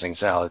about tossing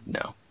salad,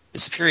 no.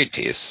 It's a period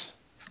piece.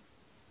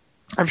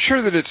 I'm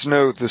sure that it's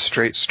the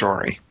straight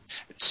story.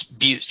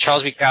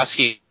 Charles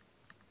Bukowski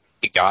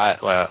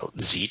got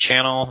Z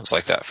Channel. It was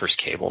like that first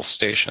cable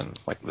station,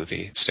 like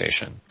movie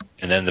station.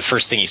 And then the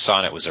first thing he saw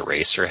in it was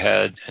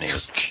Eraserhead, and he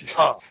was,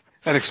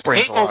 That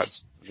explains a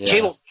lot.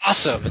 Cable's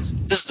awesome. This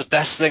is the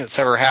best thing that's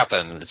ever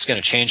happened. It's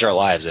going to change our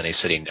lives. And he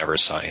said he never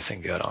saw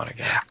anything good on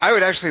again. I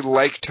would actually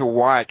like to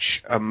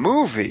watch a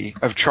movie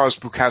of Charles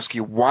Bukowski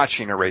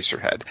watching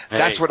Eraserhead. Hey.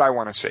 That's what I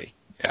want to see.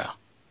 Yeah.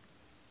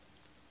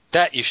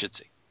 That you should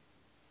see.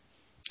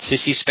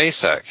 Sissy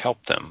Spacek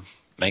helped him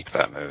make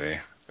that movie.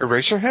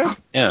 Eraserhead?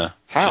 Yeah.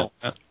 How?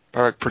 By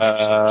like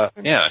producing or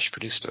something? Yeah, she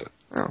produced it.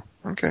 Oh,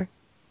 okay.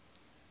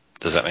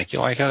 Does that make you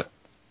like it?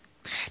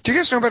 Do you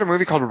guys know about a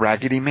movie called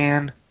Raggedy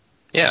Man?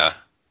 Yeah.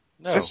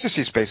 No. That's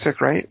Sissy Spacek,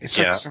 right? It's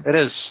like it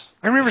is.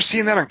 I remember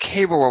seeing that on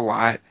cable a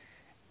lot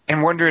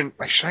and wondering,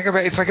 like, should I go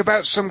back? It's like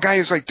about some guy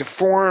who's like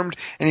deformed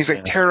and he's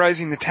like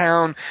terrorizing the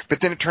town, but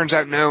then it turns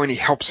out no, and he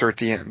helps her at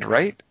the end,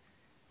 right?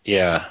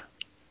 Yeah.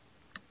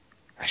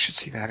 I should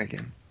see that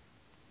again.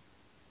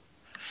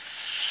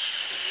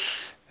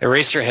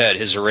 Eraserhead,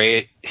 his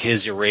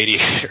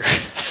irradiator.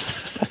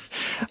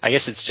 I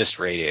guess it's just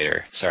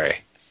radiator. Sorry.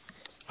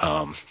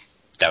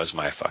 That was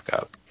my fuck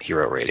up.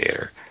 Hero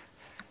Radiator.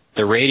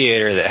 The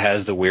radiator that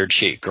has the weird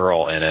chic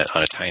girl in it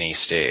on a tiny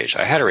stage.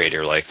 I had a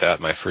radiator like that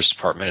in my first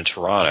apartment in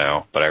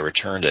Toronto, but I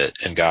returned it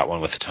and got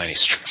one with a tiny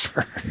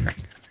stripper.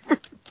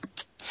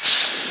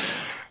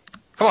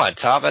 Come on,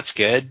 Tom, that's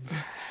good.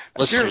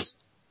 Listeners,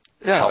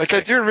 yeah, like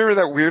I do remember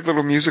that weird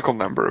little musical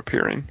number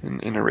appearing in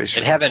Eraserhead.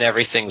 in heaven,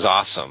 everything's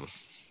awesome.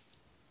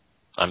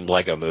 I'm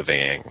Lego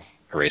moving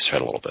Eraserhead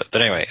a little bit.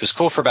 But anyway, it was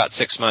cool for about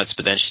 6 months,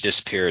 but then she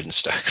disappeared and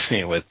stuck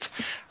me with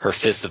her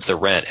fifth of the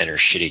rent and her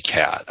shitty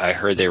cat. I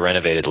heard they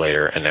renovated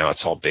later, and now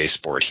it's all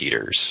baseboard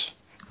heaters.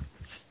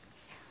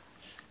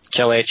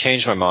 Kelly, I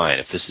changed my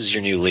mind. If this is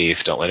your new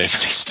leaf, don't let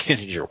anybody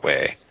stand in your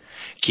way.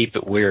 Keep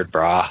it weird,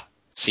 brah.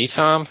 See,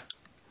 Tom?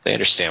 They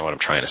understand what I'm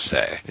trying to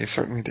say. They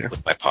certainly do.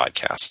 With my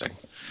podcasting.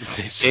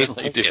 They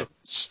certainly do.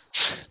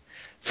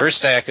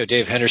 First, I echo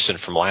Dave Henderson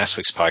from last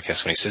week's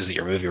podcast when he says that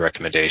your movie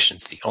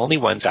recommendations are the only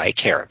ones I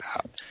care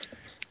about.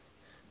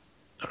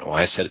 I don't know why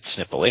I said it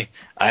snippily.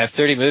 I have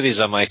 30 movies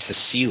on my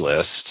to-see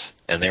list,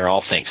 and they're all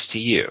thanks to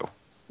you.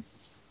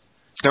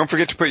 Don't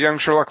forget to put young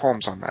Sherlock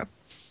Holmes on that.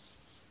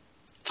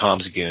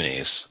 Tom's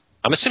Goonies.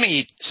 I'm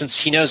assuming since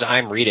he knows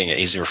I'm reading it,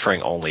 he's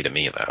referring only to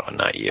me, though, and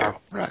not you. Oh,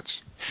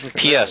 right. Okay.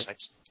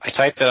 P.S. I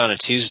typed it on a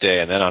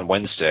Tuesday, and then on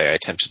Wednesday I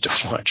attempted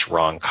to watch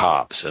Wrong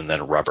Cops and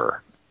then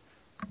Rubber.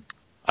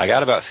 I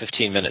got about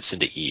 15 minutes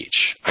into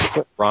each. I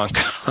quit Wrong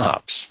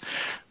Cops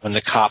when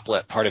the cop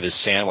let part of his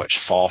sandwich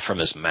fall from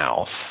his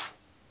mouth.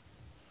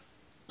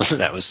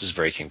 That was his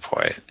breaking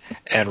point.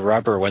 And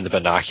Rubber when the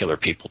binocular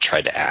people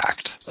tried to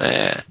act.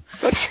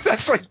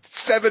 That's like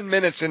 7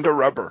 minutes into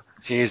Rubber.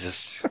 Jesus.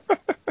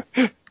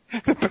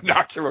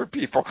 Binocular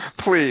people,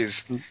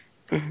 please.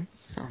 Oh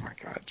my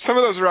God. Some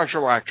of those are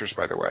actual actors,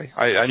 by the way.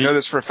 I know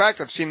this for a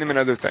fact. I've seen them in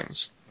other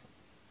things.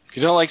 If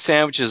you don't like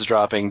sandwiches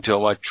dropping,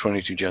 don't watch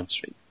 22 Jump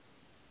Street.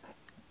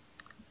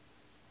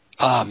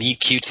 Meet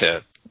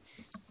Q-Tip.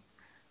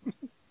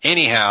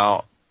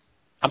 Anyhow,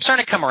 I'm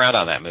starting to come around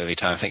on that movie,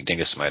 Tom. I think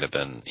Dingus might have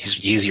been.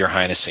 He's your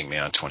highnessing me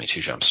on 22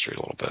 Jump Street a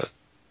little bit.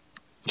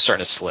 I'm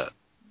starting to slip.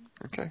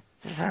 Okay.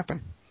 What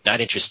happened? Not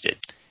interested.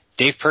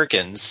 Dave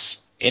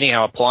Perkins.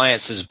 Anyhow,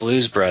 appliances,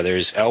 Blues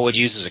Brothers. Elwood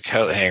uses a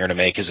coat hanger to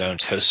make his own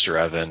toaster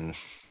oven.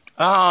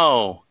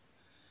 Oh,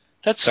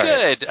 that's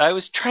Sorry. good. I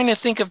was trying to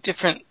think of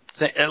different,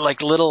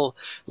 like little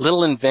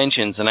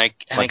inventions, and I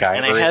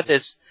had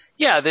this.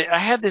 Yeah, I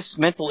had this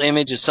mental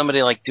image of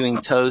somebody like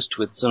doing toast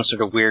with some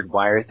sort of weird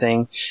wire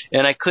thing,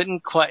 and I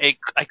couldn't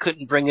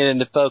bring it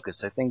into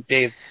focus. I think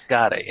Dave's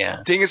got it.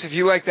 Yeah. Dingus, if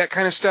you like that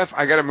kind of stuff,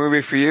 I got a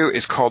movie for you.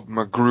 It's called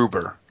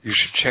MacGruber. You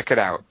should check it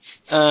out.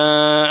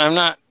 I'm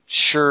not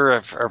sure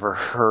I've ever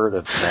heard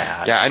of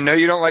that. Yeah, I know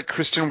you don't like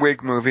Kristen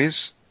Wiig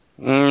movies.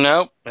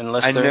 Nope.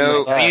 Unless I they're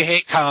know- in my head. You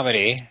hate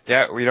comedy.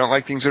 Yeah, we don't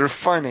like things that are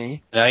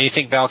funny. Now you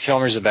think Val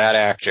Kilmer's a bad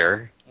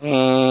actor.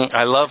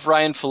 I love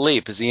Ryan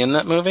Philippe. Is he in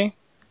that movie?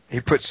 He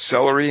put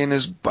celery in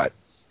his butt.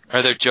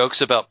 Are there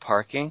jokes about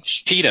parking?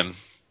 Just peed him.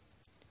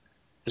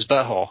 His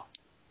butthole.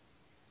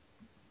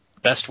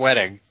 Best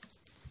wedding.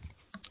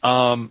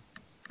 I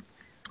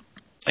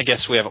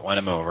guess we haven't won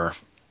him over.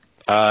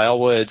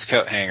 Elwood's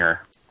coat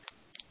hanger.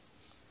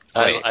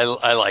 Wait.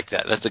 I like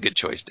that. That's a good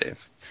choice, Dave.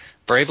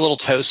 Brave Little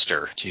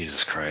Toaster.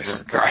 Jesus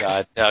Christ.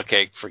 God.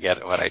 Okay, forget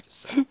it. What I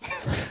just said.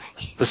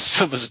 This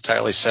film is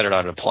entirely centered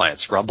on an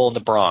appliance. Rumble in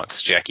the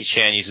Bronx. Jackie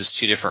Chan uses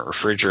 2 different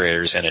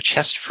refrigerators and a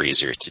chest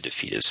freezer to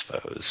defeat his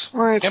foes.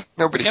 What? Yep.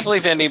 Nobody. I can't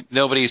believe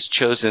nobody's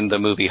chosen the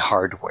movie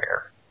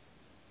Hardware.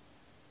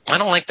 I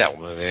don't like that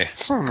movie.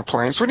 It's not an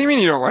appliance. What do you mean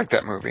you don't like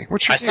that movie?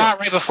 What's your I saw it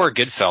right before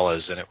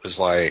Goodfellas, and it was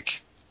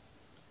like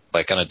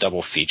on a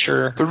double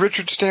feature. The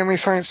Richard Stanley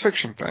science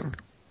fiction thing.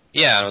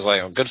 Yeah, and I was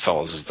like,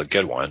 Goodfellas is the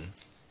good one.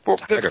 Well,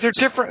 they're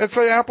different. It's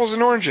like apples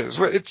and oranges.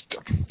 It's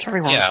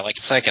Kelly Wand. Yeah, like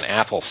it's like an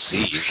apple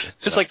seed.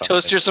 It's like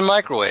toasters and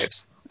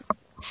microwaves.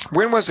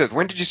 When was it?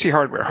 When did you see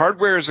Hardware?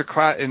 Hardware is an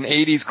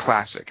 80s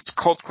classic. It's a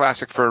cult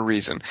classic for a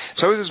reason.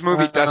 So is this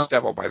movie Dust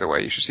Devil, by the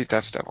way. You should see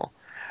Dust Devil.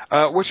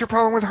 What's your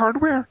problem with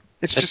Hardware?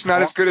 It's just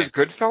not as good as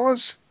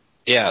Goodfellas?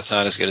 Yeah, it's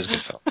not as good as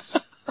Goodfellas.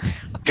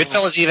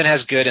 Goodfellas even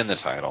has good in the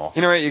title.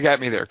 You know what? You got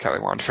me there, Kelly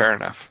Wand. Fair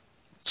enough.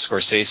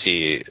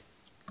 Scorsese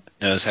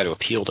knows how to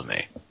appeal to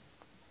me.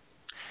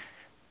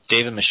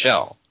 David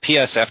Michelle.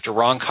 P.S. After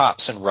Wrong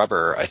Cops and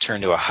Rubber, I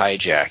turned to a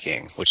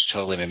hijacking, which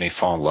totally made me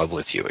fall in love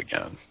with you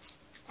again.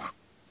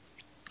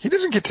 He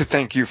doesn't get to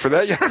thank you for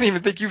that. I don't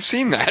even think you've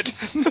seen that.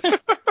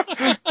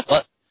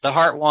 But the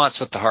heart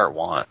wants what the heart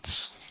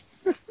wants.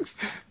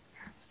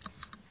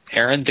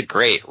 Aaron the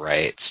Great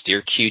writes,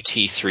 Dear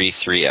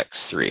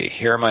QT33X3,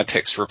 here are my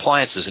picks for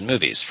appliances and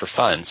movies. For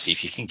fun, see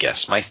if you can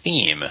guess my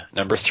theme.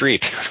 Number 3,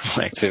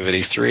 Paranormal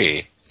Activity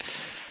 3.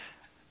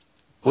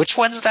 Which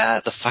one's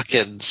that? The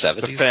fucking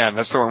 70s? The fan.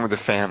 That's the one with the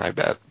fan, I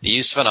bet. The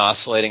use of an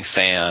oscillating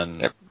fan.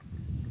 Yep.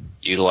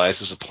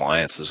 Utilizes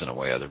appliances in a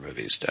way other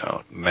movies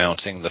don't.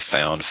 Mounting the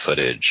found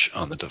footage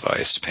on the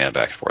device to pan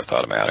back and forth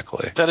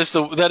automatically. That is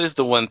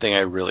the one thing I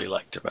really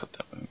liked about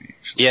that movie.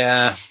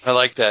 Yeah. I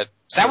like that.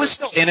 That was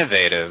still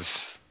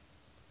innovative.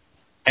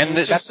 And it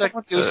was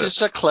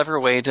just a clever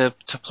way to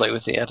play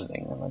with the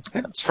editing. I like that.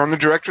 Yeah, it's from the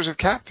directors of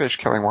Catfish,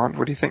 Kelly Wand.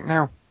 What do you think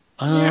now?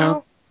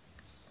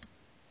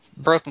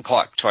 Broken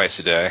clock twice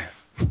a day.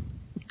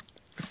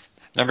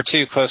 Number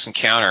 2, Close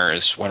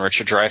Encounters, when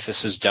Richard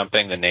Dreyfuss is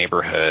dumping the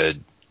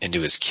neighborhood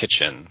into his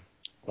kitchen.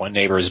 One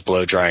neighbor is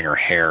blow drying her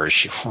hair as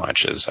she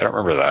watches. I don't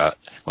remember that.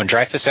 When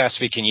Dreyfuss asks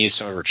if he can use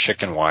some of her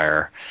chicken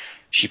wire,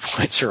 she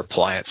points her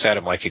appliance at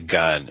him like a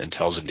gun and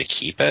tells him to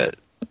keep it.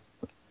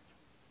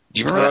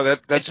 Do you remember Oh,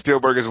 that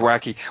Spielberg is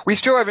wacky. We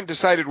still haven't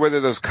decided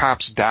whether those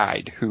cops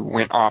died who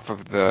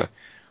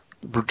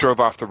drove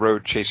off the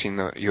road chasing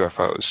the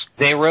UFOs.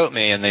 They wrote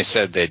me and they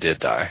said they did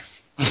die.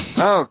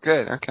 Oh,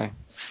 good. Okay.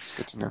 It's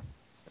good to know.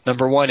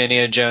 Number 1,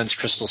 Indiana Jones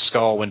Crystal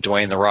Skull when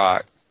Dwayne The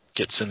Rock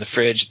gets in the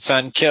fridge. It's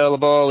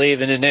unkillable,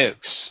 even the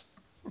nukes.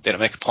 They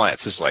don't make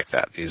appliances like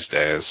that these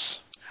days.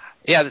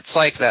 Yeah, it's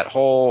like that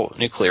whole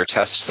nuclear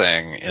test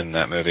thing in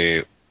that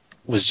movie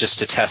was just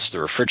to test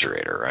the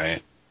refrigerator,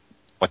 right?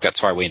 Like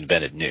that's why we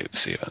invented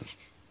nukes even.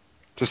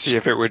 To see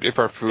if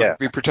our food would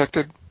be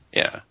protected?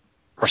 Yeah.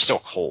 Or still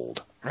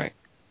cold. Right.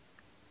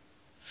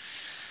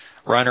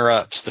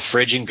 Runner-ups, The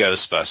Fridge and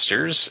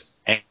Ghostbusters,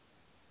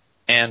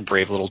 and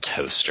Brave Little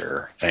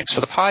Toaster. Thanks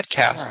for the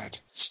podcast.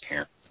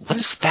 God.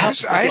 What's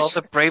that? All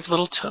the Brave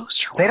Little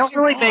Toaster. They don't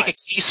really make a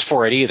case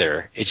for it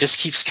either. It just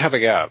keeps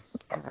coming up.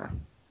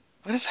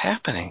 What is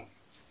happening?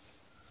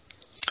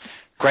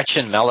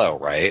 Gretchen Mello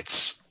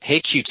writes, Hey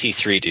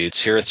QT3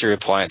 dudes, here are 3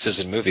 appliances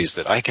in movies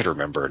that I could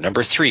remember.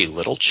 Number 3,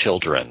 Little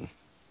Children.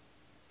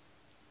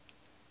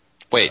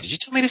 Wait, did you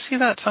tell me to see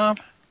that, Tom?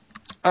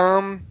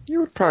 You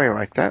would probably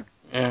like that.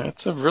 Yeah,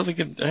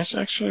 it's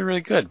actually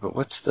really good, but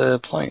what's the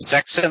appliance?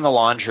 Sex in the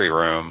Laundry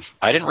Room.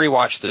 I didn't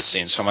rewatch this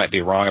scene, so I might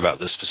be wrong about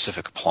this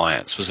specific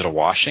appliance. Was it a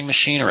washing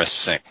machine or a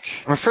sink?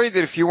 I'm afraid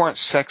that if you want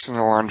Sex in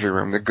the Laundry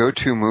Room, the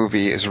go-to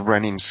movie is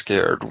Running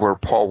Scared, where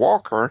Paul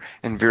Walker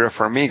and Vera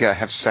Farmiga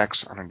have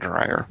sex on a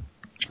dryer.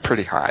 It's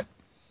pretty hot.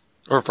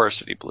 Or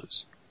Varsity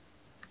Blues.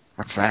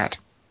 What's that?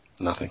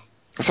 Nothing.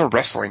 It's a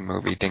wrestling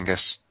movie,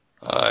 dingus.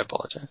 I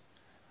apologize.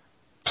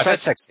 I've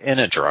had sex in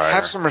a dryer.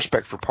 Have some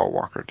respect for Paul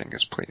Walker,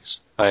 dingus, please.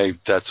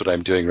 That's what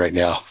I'm doing right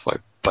now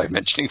by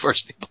mentioning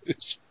Varsity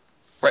Blues.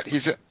 What,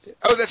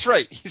 oh, that's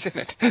right, he's in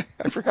it.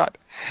 I forgot.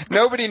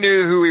 Nobody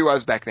knew who he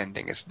was back then,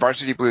 dingus.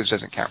 Varsity Blues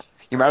doesn't count.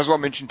 You might as well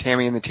mention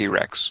Tammy and the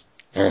T-Rex.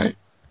 All right.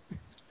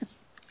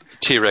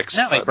 T-Rex.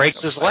 No, he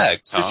breaks his leg,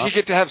 Tom. Does he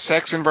get to have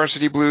sex in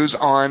Varsity Blues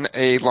on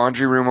a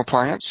laundry room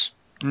appliance?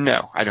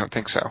 No, I don't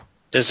think so.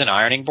 Does an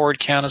ironing board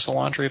count as a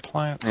laundry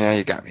appliance? Yeah,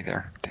 you got me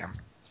there. Damn.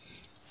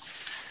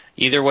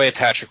 Either way,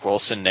 Patrick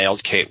Wilson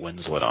nailed Kate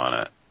Winslet on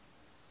it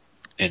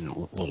in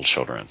Little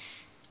Children.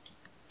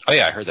 Oh,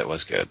 yeah, I heard that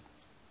was good.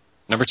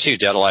 Number 2,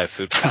 Dead Alive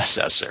Food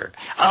Processor.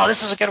 Oh,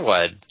 this is a good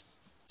one.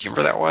 Do you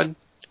remember that one?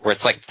 Where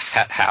it's like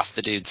half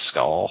the dude's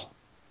skull,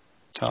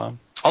 Tom?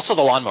 Also,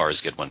 The Lawnmower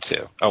is a good one,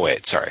 too. Oh,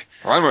 wait, sorry.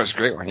 The Lawnmower is a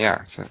great one,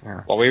 yeah.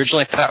 Yeah. Well, we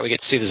originally thought we get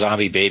to see the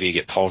zombie baby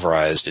get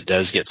pulverized. It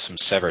does get some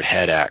severed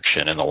head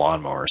action in the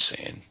lawnmower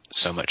scene.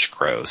 So much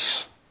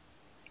gross.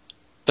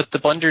 But the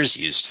blender's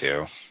used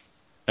too.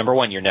 Number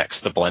 1, you're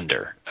next, the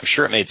blender. I'm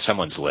sure it made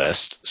someone's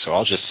list, so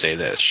I'll just say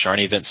this.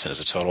 Sharni Vincent is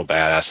a total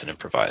badass and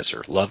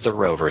improviser. Love the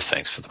Rover.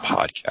 Thanks for the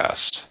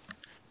podcast.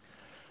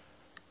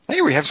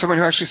 Hey, we have someone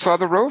who actually saw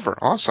the Rover.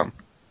 Awesome.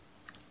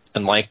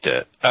 And liked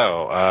it.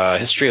 Oh,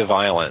 History of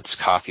Violence,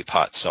 Coffee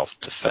Pot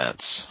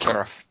Self-Defense.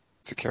 Cariff.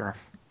 It's a Cariff.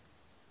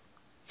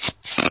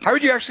 How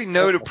would you actually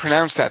know to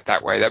pronounce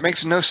that way? That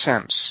makes no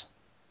sense.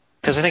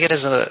 Because I think it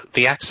is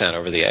the accent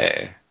over the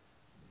A.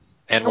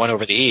 And one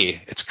over the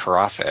E. It's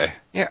carafe.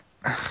 Yeah.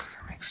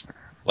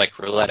 Like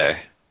roulette.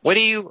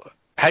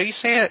 How do you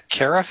say it?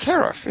 Carafe?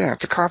 Carafe, yeah.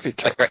 It's a coffee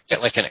carafe.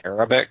 Like an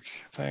Arabic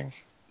thing?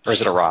 Or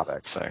is it a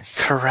Arabic thing?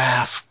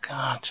 Carafe.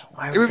 God.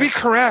 It would be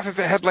carafe if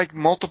it had like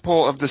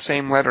multiple of the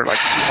same letter, like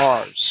 2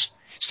 R's.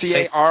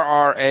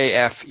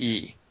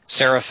 Carrafe.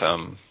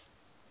 Seraphim.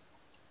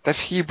 That's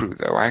Hebrew,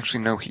 though. I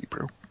actually know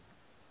Hebrew.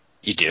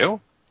 You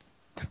do?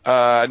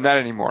 Not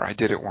anymore. I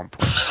did at one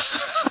point.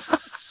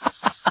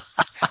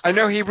 I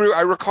know Hebrew.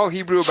 I recall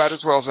Hebrew about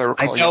as well as I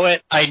recall. I know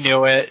it. I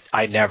knew it.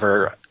 I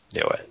never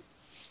knew it.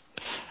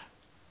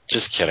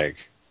 Just kidding.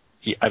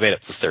 I made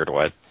up the third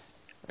one.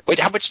 Wait,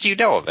 how much do you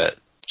know of it?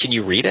 Can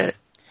you read it?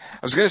 I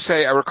was going to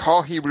say I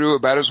recall Hebrew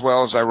about as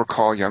well as I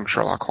recall young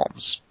Sherlock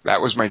Holmes. That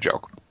was my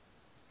joke.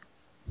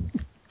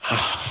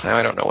 Now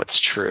I don't know what's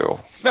true.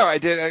 No, I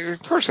did.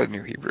 Of course I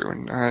knew Hebrew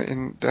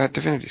in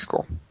Divinity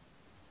School.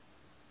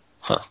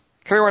 Huh.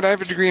 Tell I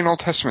have a degree in Old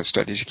Testament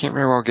studies. You can't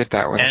very well get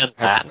that without And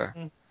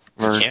Latin?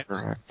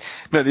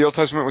 No, the Old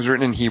Testament was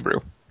written in Hebrew.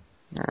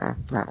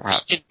 Not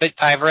Latin. But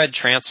I've read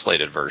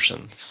translated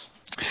versions.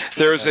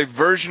 There is a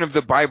version of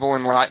the Bible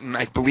in Latin,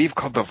 I believe,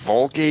 called the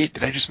Vulgate.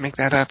 Did I just make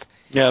that up?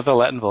 Yeah, the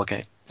Latin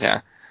Vulgate.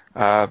 Yeah.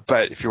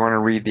 But if you want to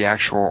read the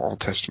actual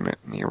Old Testament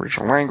in the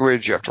original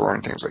language, you have to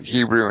learn things like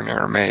Hebrew and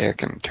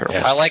Aramaic and terrible.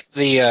 Yeah. I like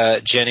the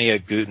Jenny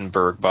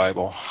Gutenberg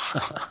Bible.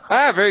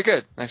 Very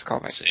good. Nice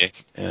callback. See?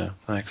 Yeah,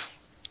 thanks.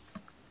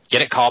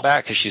 Get it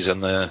callback because she's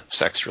in the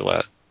sex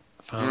roulette.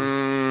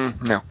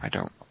 No, I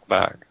don't.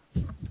 Back.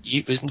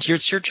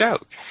 It's your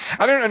joke.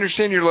 I don't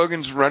understand your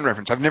Logan's Run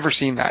reference. I've never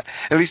seen that.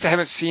 At least I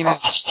haven't seen it.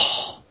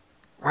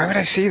 Why would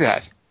I see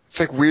that? It's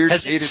like weird.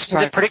 Because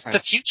it predicts the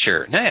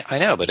future. No, I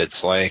know, but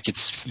it's like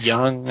it's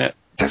young.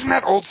 Doesn't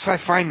that old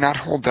sci-fi not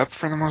hold up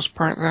for the most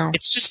part, though?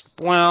 It's just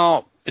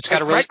it's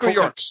got a really cool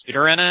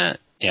computer in it.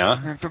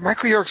 Yeah. But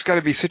Michael York's got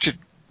to be such a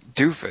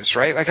doofus,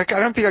 right? Like I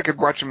don't think I could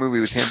watch a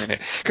movie with him in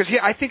it. Because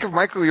I think of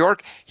Michael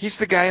York, he's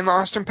the guy in the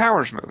Austin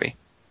Powers movie.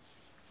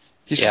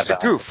 He's Yeah, just a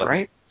but- goof,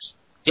 right?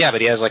 Yeah,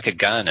 but he has like a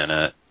gun in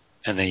it.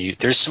 And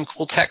there's some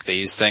cool tech. They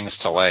use things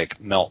to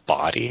like melt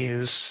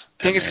bodies.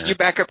 Thing is, can you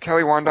back up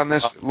Kelly Wand on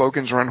this?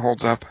 Logan's Run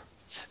holds up.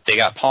 They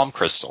got palm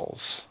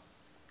crystals.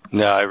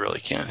 No, I really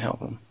can't help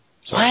him.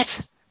 Sorry.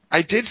 What?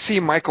 I did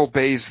see Michael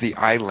Bay's The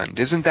Island.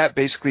 Isn't that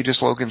basically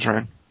just Logan's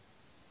Run?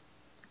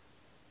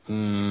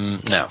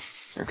 No.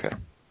 Okay.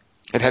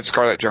 It had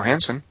Scarlett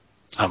Johansson.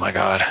 Oh my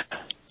god.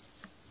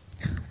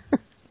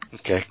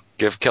 Okay,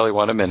 give Kelly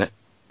one a minute.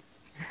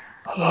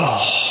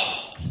 Oh.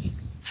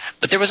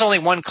 But there was only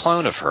one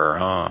clone of her,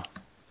 huh?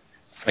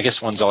 I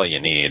guess one's all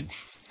you need.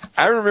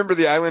 I remember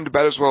The Island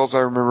about as well as I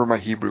remember my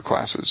Hebrew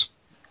classes.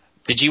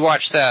 Did you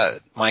watch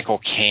that Michael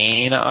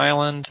Caine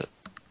Island?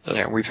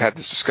 Yeah, we've had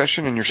this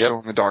discussion, and you're still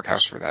in the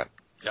doghouse for that.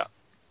 Yeah.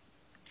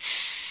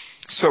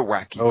 So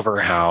wacky.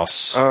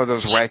 Overhouse. Oh,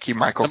 those wacky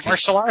Michael The Caine.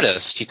 martial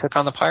artist. He took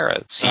on the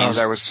pirates. Oh,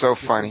 that was so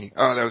funny.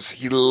 Oh, that was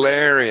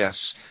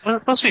hilarious. Well,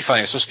 it's supposed to be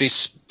funny. It's supposed to be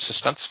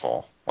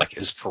suspenseful. Like,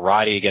 is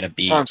karate going to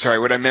be... Oh, I'm sorry.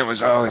 What I meant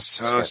was, it's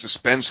so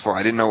suspenseful.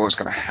 I didn't know what was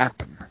going to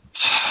happen.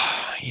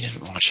 You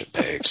didn't watch it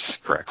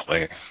baked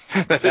correctly.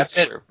 That's That's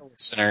it, true.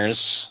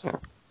 listeners. Yeah.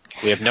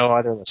 We have no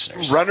other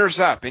listeners. Runners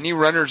up. Any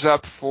runners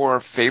up for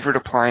favorite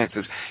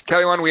appliances?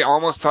 Kelly, one, we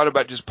almost thought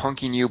about just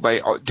punking you by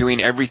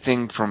doing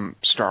everything from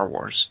Star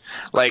Wars.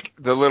 Like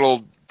the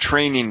little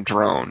training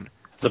drone.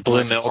 The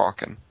Blue Milk,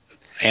 Falcon.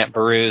 Aunt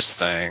Beru's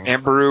thing.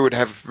 Aunt Beru would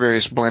have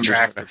various blenders.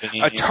 Tractor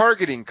A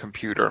targeting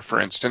computer,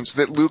 for instance,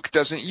 that Luke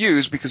doesn't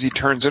use because he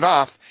turns it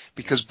off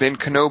because Ben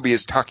Kenobi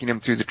is talking him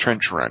through the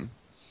trench run.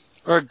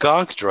 Or a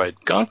Gonk Droid.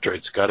 Gonk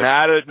Droid's got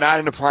it. Not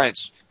an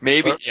appliance.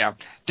 Maybe, yeah.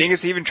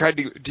 Dingus even tried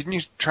to, didn't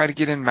you try to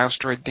get in Mouse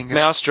Droid, Dingus?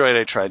 Mouse Droid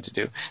I tried to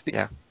do.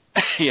 Yeah.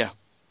 Yeah.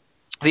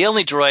 The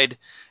only droid,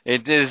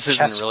 this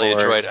isn't really a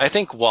Chessboard. droid. I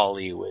think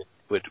Wally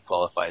would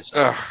qualify as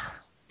Ugh.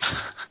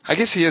 I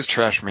guess he is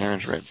trash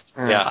management.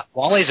 Yeah.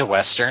 Wally's a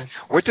Western.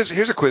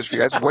 Here's a quiz for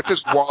you guys. What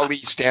does Wally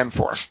stand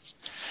for?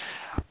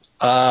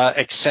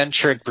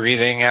 Eccentric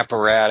breathing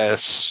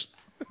apparatus.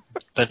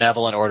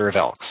 Benevolent Order of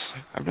Elks.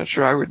 I'm not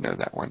sure I would know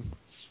that one.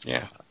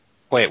 Yeah.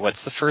 Wait,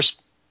 what's the first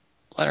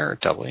letter?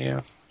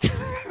 W.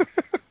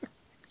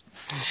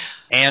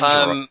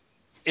 Android.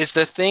 Is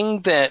the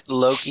thing that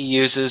Loki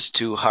uses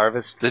to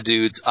harvest the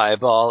dude's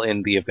eyeball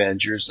in the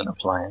Avengers an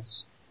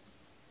appliance?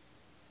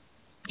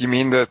 You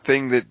mean the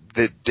thing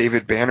that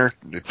David Banner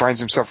finds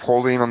himself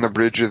holding on the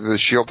bridge of the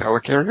SHIELD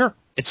helicarrier?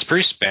 It's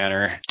Bruce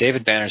Banner.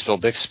 David Banner's Bill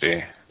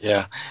Bixby.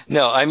 Yeah.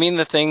 No, I mean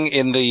the thing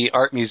in the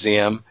art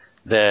museum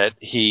that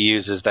he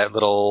uses, that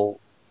little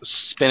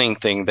spinning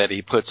thing that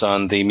he puts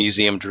on the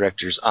museum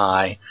director's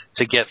eye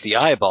to get the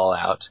eyeball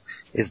out.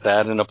 Is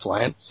that an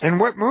appliance? In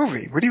what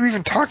movie? What are you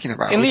even talking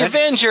about? In the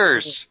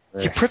Avengers!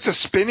 He puts a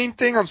spinning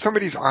thing on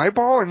somebody's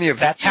eyeball in the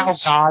Avengers? That's how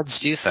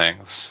gods do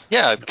things.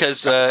 Yeah,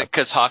 because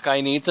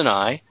Hawkeye needs an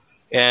eye.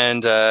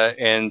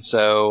 And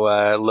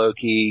so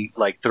Loki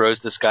throws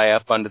this guy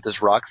up onto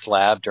this rock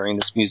slab during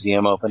this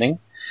museum opening,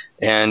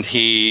 and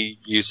he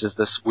uses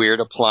this weird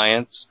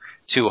appliance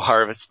to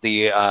harvest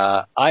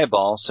the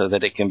eyeball so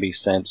that it can be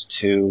sent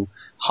to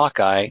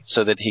Hawkeye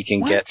so that he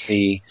can get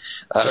the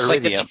Just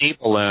like the iridium. deep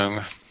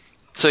balloon.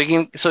 So he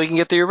can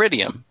get the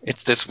iridium.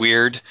 It's this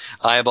weird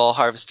eyeball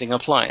harvesting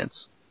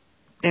appliance.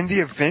 In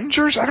the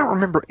Avengers? I don't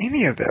remember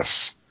any of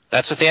this.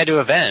 That's what they had to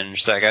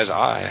avenge, that guy's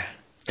eye.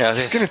 Yeah,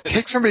 He's going to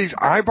take somebody's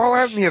eyeball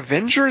out in the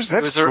Avengers?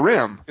 That's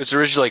grim. It was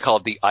originally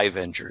called the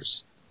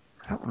Avengers.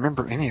 I don't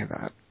remember any of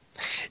that.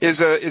 Is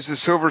the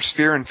Silver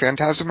Sphere in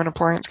Phantasm an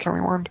appliance,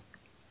 Kelly Wand?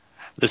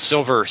 The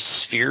silver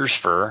spheres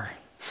fur.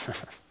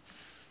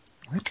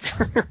 What?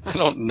 I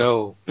don't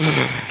know.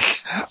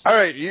 All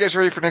right, you guys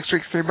ready for next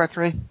week's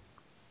 3x3?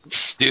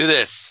 Do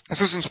this.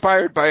 This was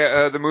inspired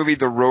by the movie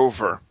The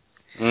Rover.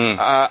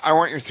 I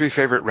want your 3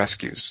 favorite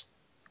rescues.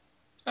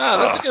 Oh,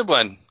 that's a good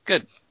one.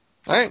 Good.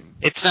 All right.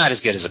 It's not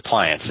as good as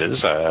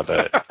appliances,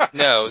 but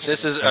No,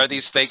 are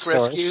these fake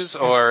Source. rescues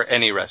or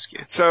any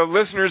rescues? So,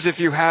 listeners, if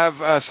you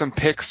have some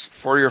picks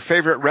for your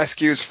favorite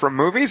rescues from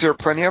movies, there are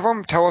plenty of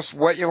them. Tell us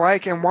what you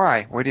like and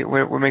why. What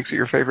makes it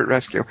your favorite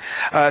rescue?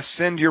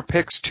 Send your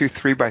picks to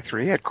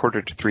 3x3 at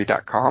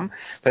quarter-to-3.com.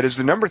 That is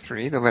the number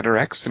 3, the letter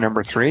X, the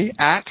number 3,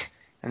 at,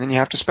 and then you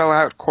have to spell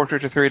out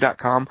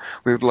quarter-to-3.com.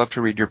 We would love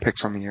to read your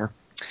picks on the air.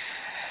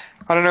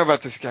 I don't know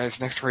about this, guys.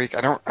 Next week,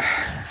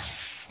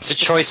 it's a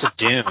choice of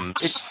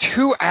dooms. It's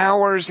 2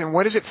 hours and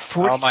what is it,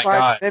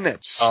 45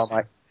 minutes? Oh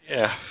my!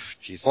 Yeah.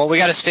 Jesus. Well, we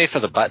got to stay for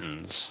the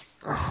buttons.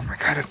 Oh my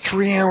God, a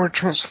 3-hour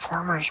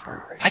Transformers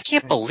movie. I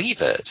can't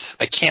believe it.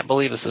 I can't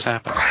believe this is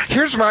happening.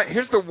 Here's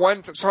the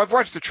one. So I've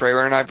watched the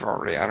trailer and I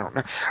don't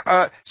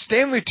know.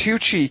 Stanley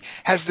Tucci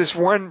has this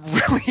one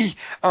really,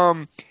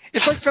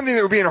 it's like something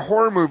that would be in a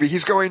horror movie.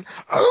 He's going,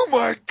 oh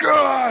my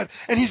God.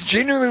 And he's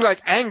genuinely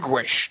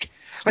anguished.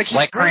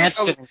 Like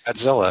Cranston in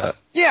Godzilla.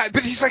 Yeah,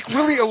 but he's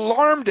really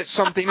alarmed at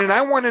something and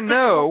I want to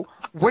know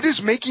what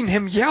is making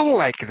him yell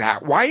like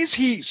that. Why is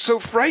he so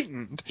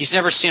frightened? He's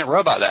never seen a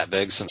robot that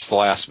big since the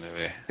last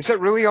movie. Is that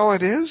really all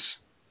it is?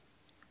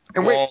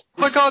 And Oh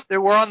my God, they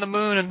were on the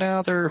moon and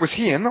now they're... was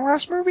he in the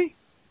last movie?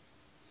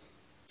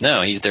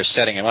 No, they're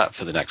setting him up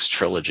for the next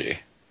trilogy.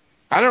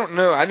 I don't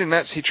know. I did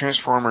not see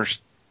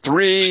Transformers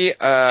 3.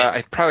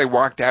 I probably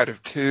walked out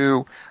of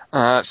 2.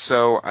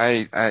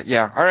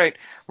 Yeah. All right.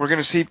 We're going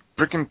to see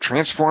freaking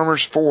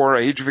Transformers 4,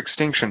 Age of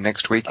Extinction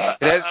next week.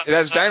 It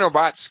has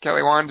Dinobots,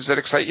 Kelly Wand. Does that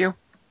excite you?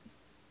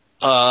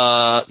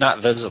 Not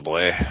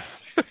visibly.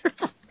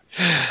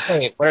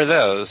 Wait, what are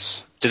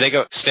those? Did they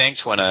go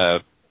extinct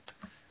when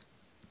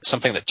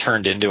something that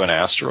turned into an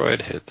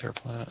asteroid hit their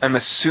planet? I'm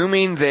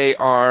assuming they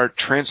are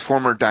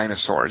Transformer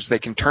dinosaurs. They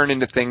can turn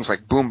into things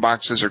like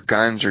boomboxes or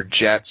guns or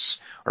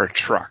jets or a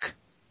truck.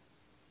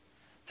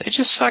 They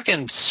just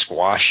fucking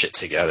squash it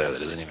together. That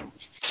doesn't even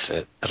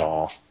fit at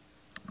all.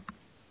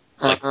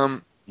 Like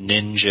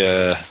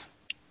ninja.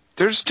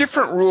 There's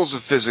different rules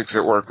of physics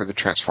at work with the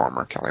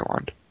Transformer, Kelly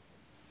Wand.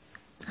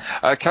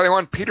 Kelly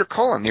Wand, Peter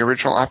Cullen, the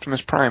original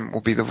Optimus Prime,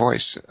 will be the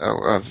voice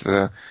of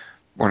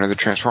one of the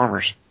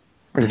Transformers.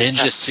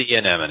 Ninja sea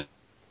anemones.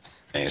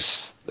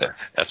 There,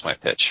 that's my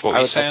pitch. What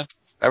were you saying?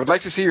 I would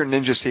like to see your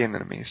ninja sea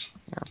anemones.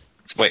 Yeah.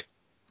 Wait,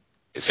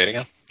 say it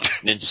again.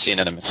 Ninja sea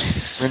anemones.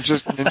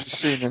 Ninja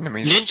sea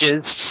anemones.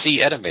 Ninjas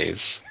sea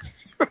enemies.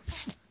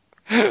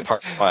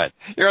 Part 1.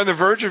 You're on the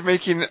verge of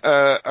making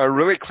a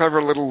really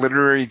clever little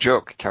literary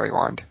joke, Kelly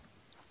Wand.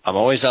 I'm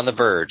always on the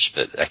verge,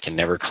 but I can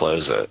never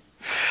close it.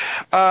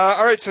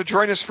 All right, so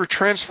join us for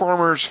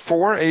Transformers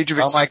 4, Age of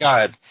Extinction. Oh my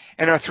God.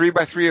 And our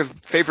 3x3 of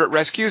favorite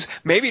rescues.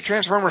 Maybe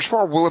Transformers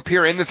 4 will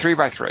appear in the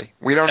 3x3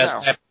 We don't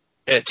know.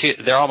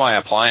 They're all my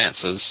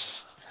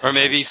appliances. Or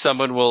maybe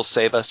someone will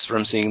save us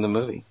from seeing the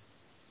movie.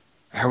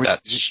 How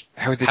is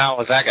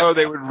that going? Oh,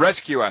 they would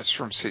rescue us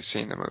from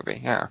seeing the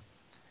movie, yeah.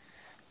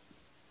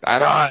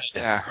 I'd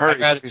hurry.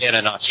 rather be in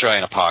an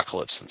Australian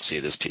apocalypse than see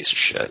this piece of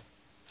shit.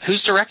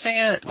 Who's directing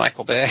it?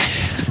 Michael Bay.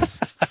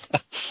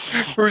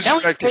 Who's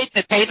directing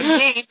the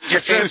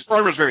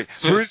Transformers movie?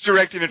 Who's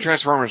directing a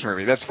Transformers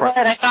movie? That's fun.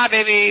 I thought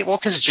maybe,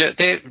 because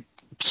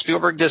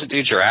Spielberg doesn't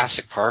do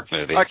Jurassic Park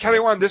movies. Kelly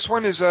Wand, this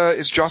one is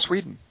Joss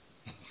Whedon.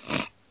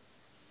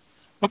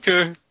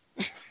 Okay.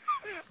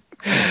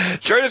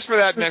 Join us for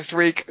that next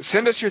week.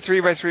 Send us your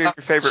 3x3 of your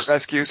favorite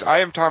rescues. I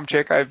am Tom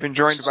Chick. I've been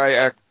joined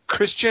by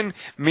Christian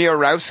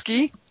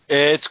Miorowski.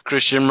 It's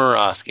Christian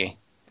Miorowski.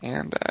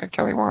 And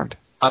Kelly Wand.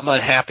 I'm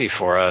unhappy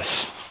for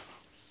us.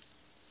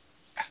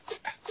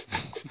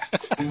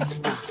 Could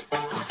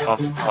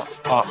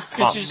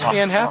you just be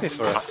unhappy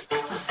for us?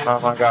 Oh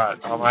my God.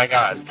 Oh my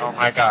God. Oh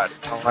my God.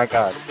 Oh my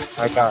God. Oh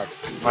my God.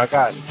 Oh my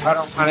God. I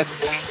don't want to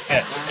see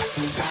it.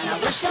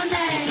 What's your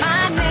name?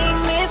 My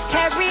name is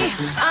Carrie.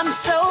 I'm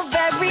so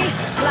very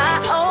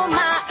fly. Oh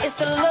my, it's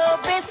a little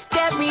bit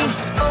scary.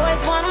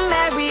 Always wanna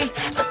marry,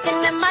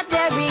 looking at my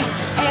dairy.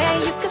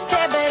 And you can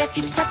stare, but if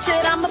you touch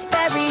it, I'm a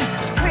berry.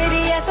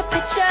 Pretty as a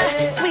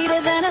picture,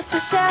 sweeter than a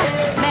swisher.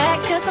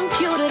 Mad cause I'm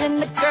cuter than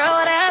the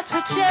girl that's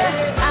with you.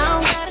 I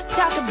don't gotta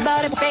talk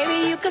about it,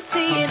 baby, you can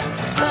see it.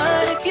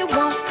 But if you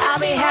won't, I'll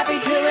be happy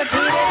to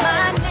repeat it.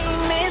 My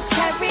name is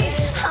Carrie.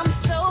 I'm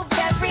so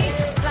very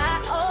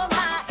fly. Oh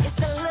my, it's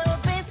a little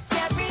bit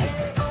scary.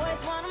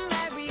 Always wanna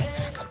marry,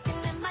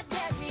 looking at my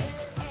dairy.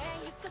 And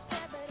you can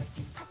stare, but if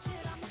you touch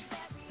it, I'm a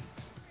berry.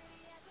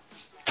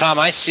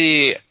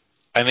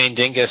 Tom,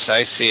 Dingus,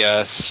 I see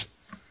us.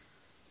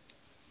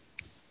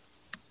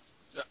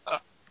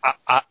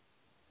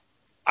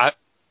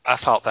 I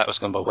thought that was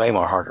going to be way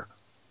more harder.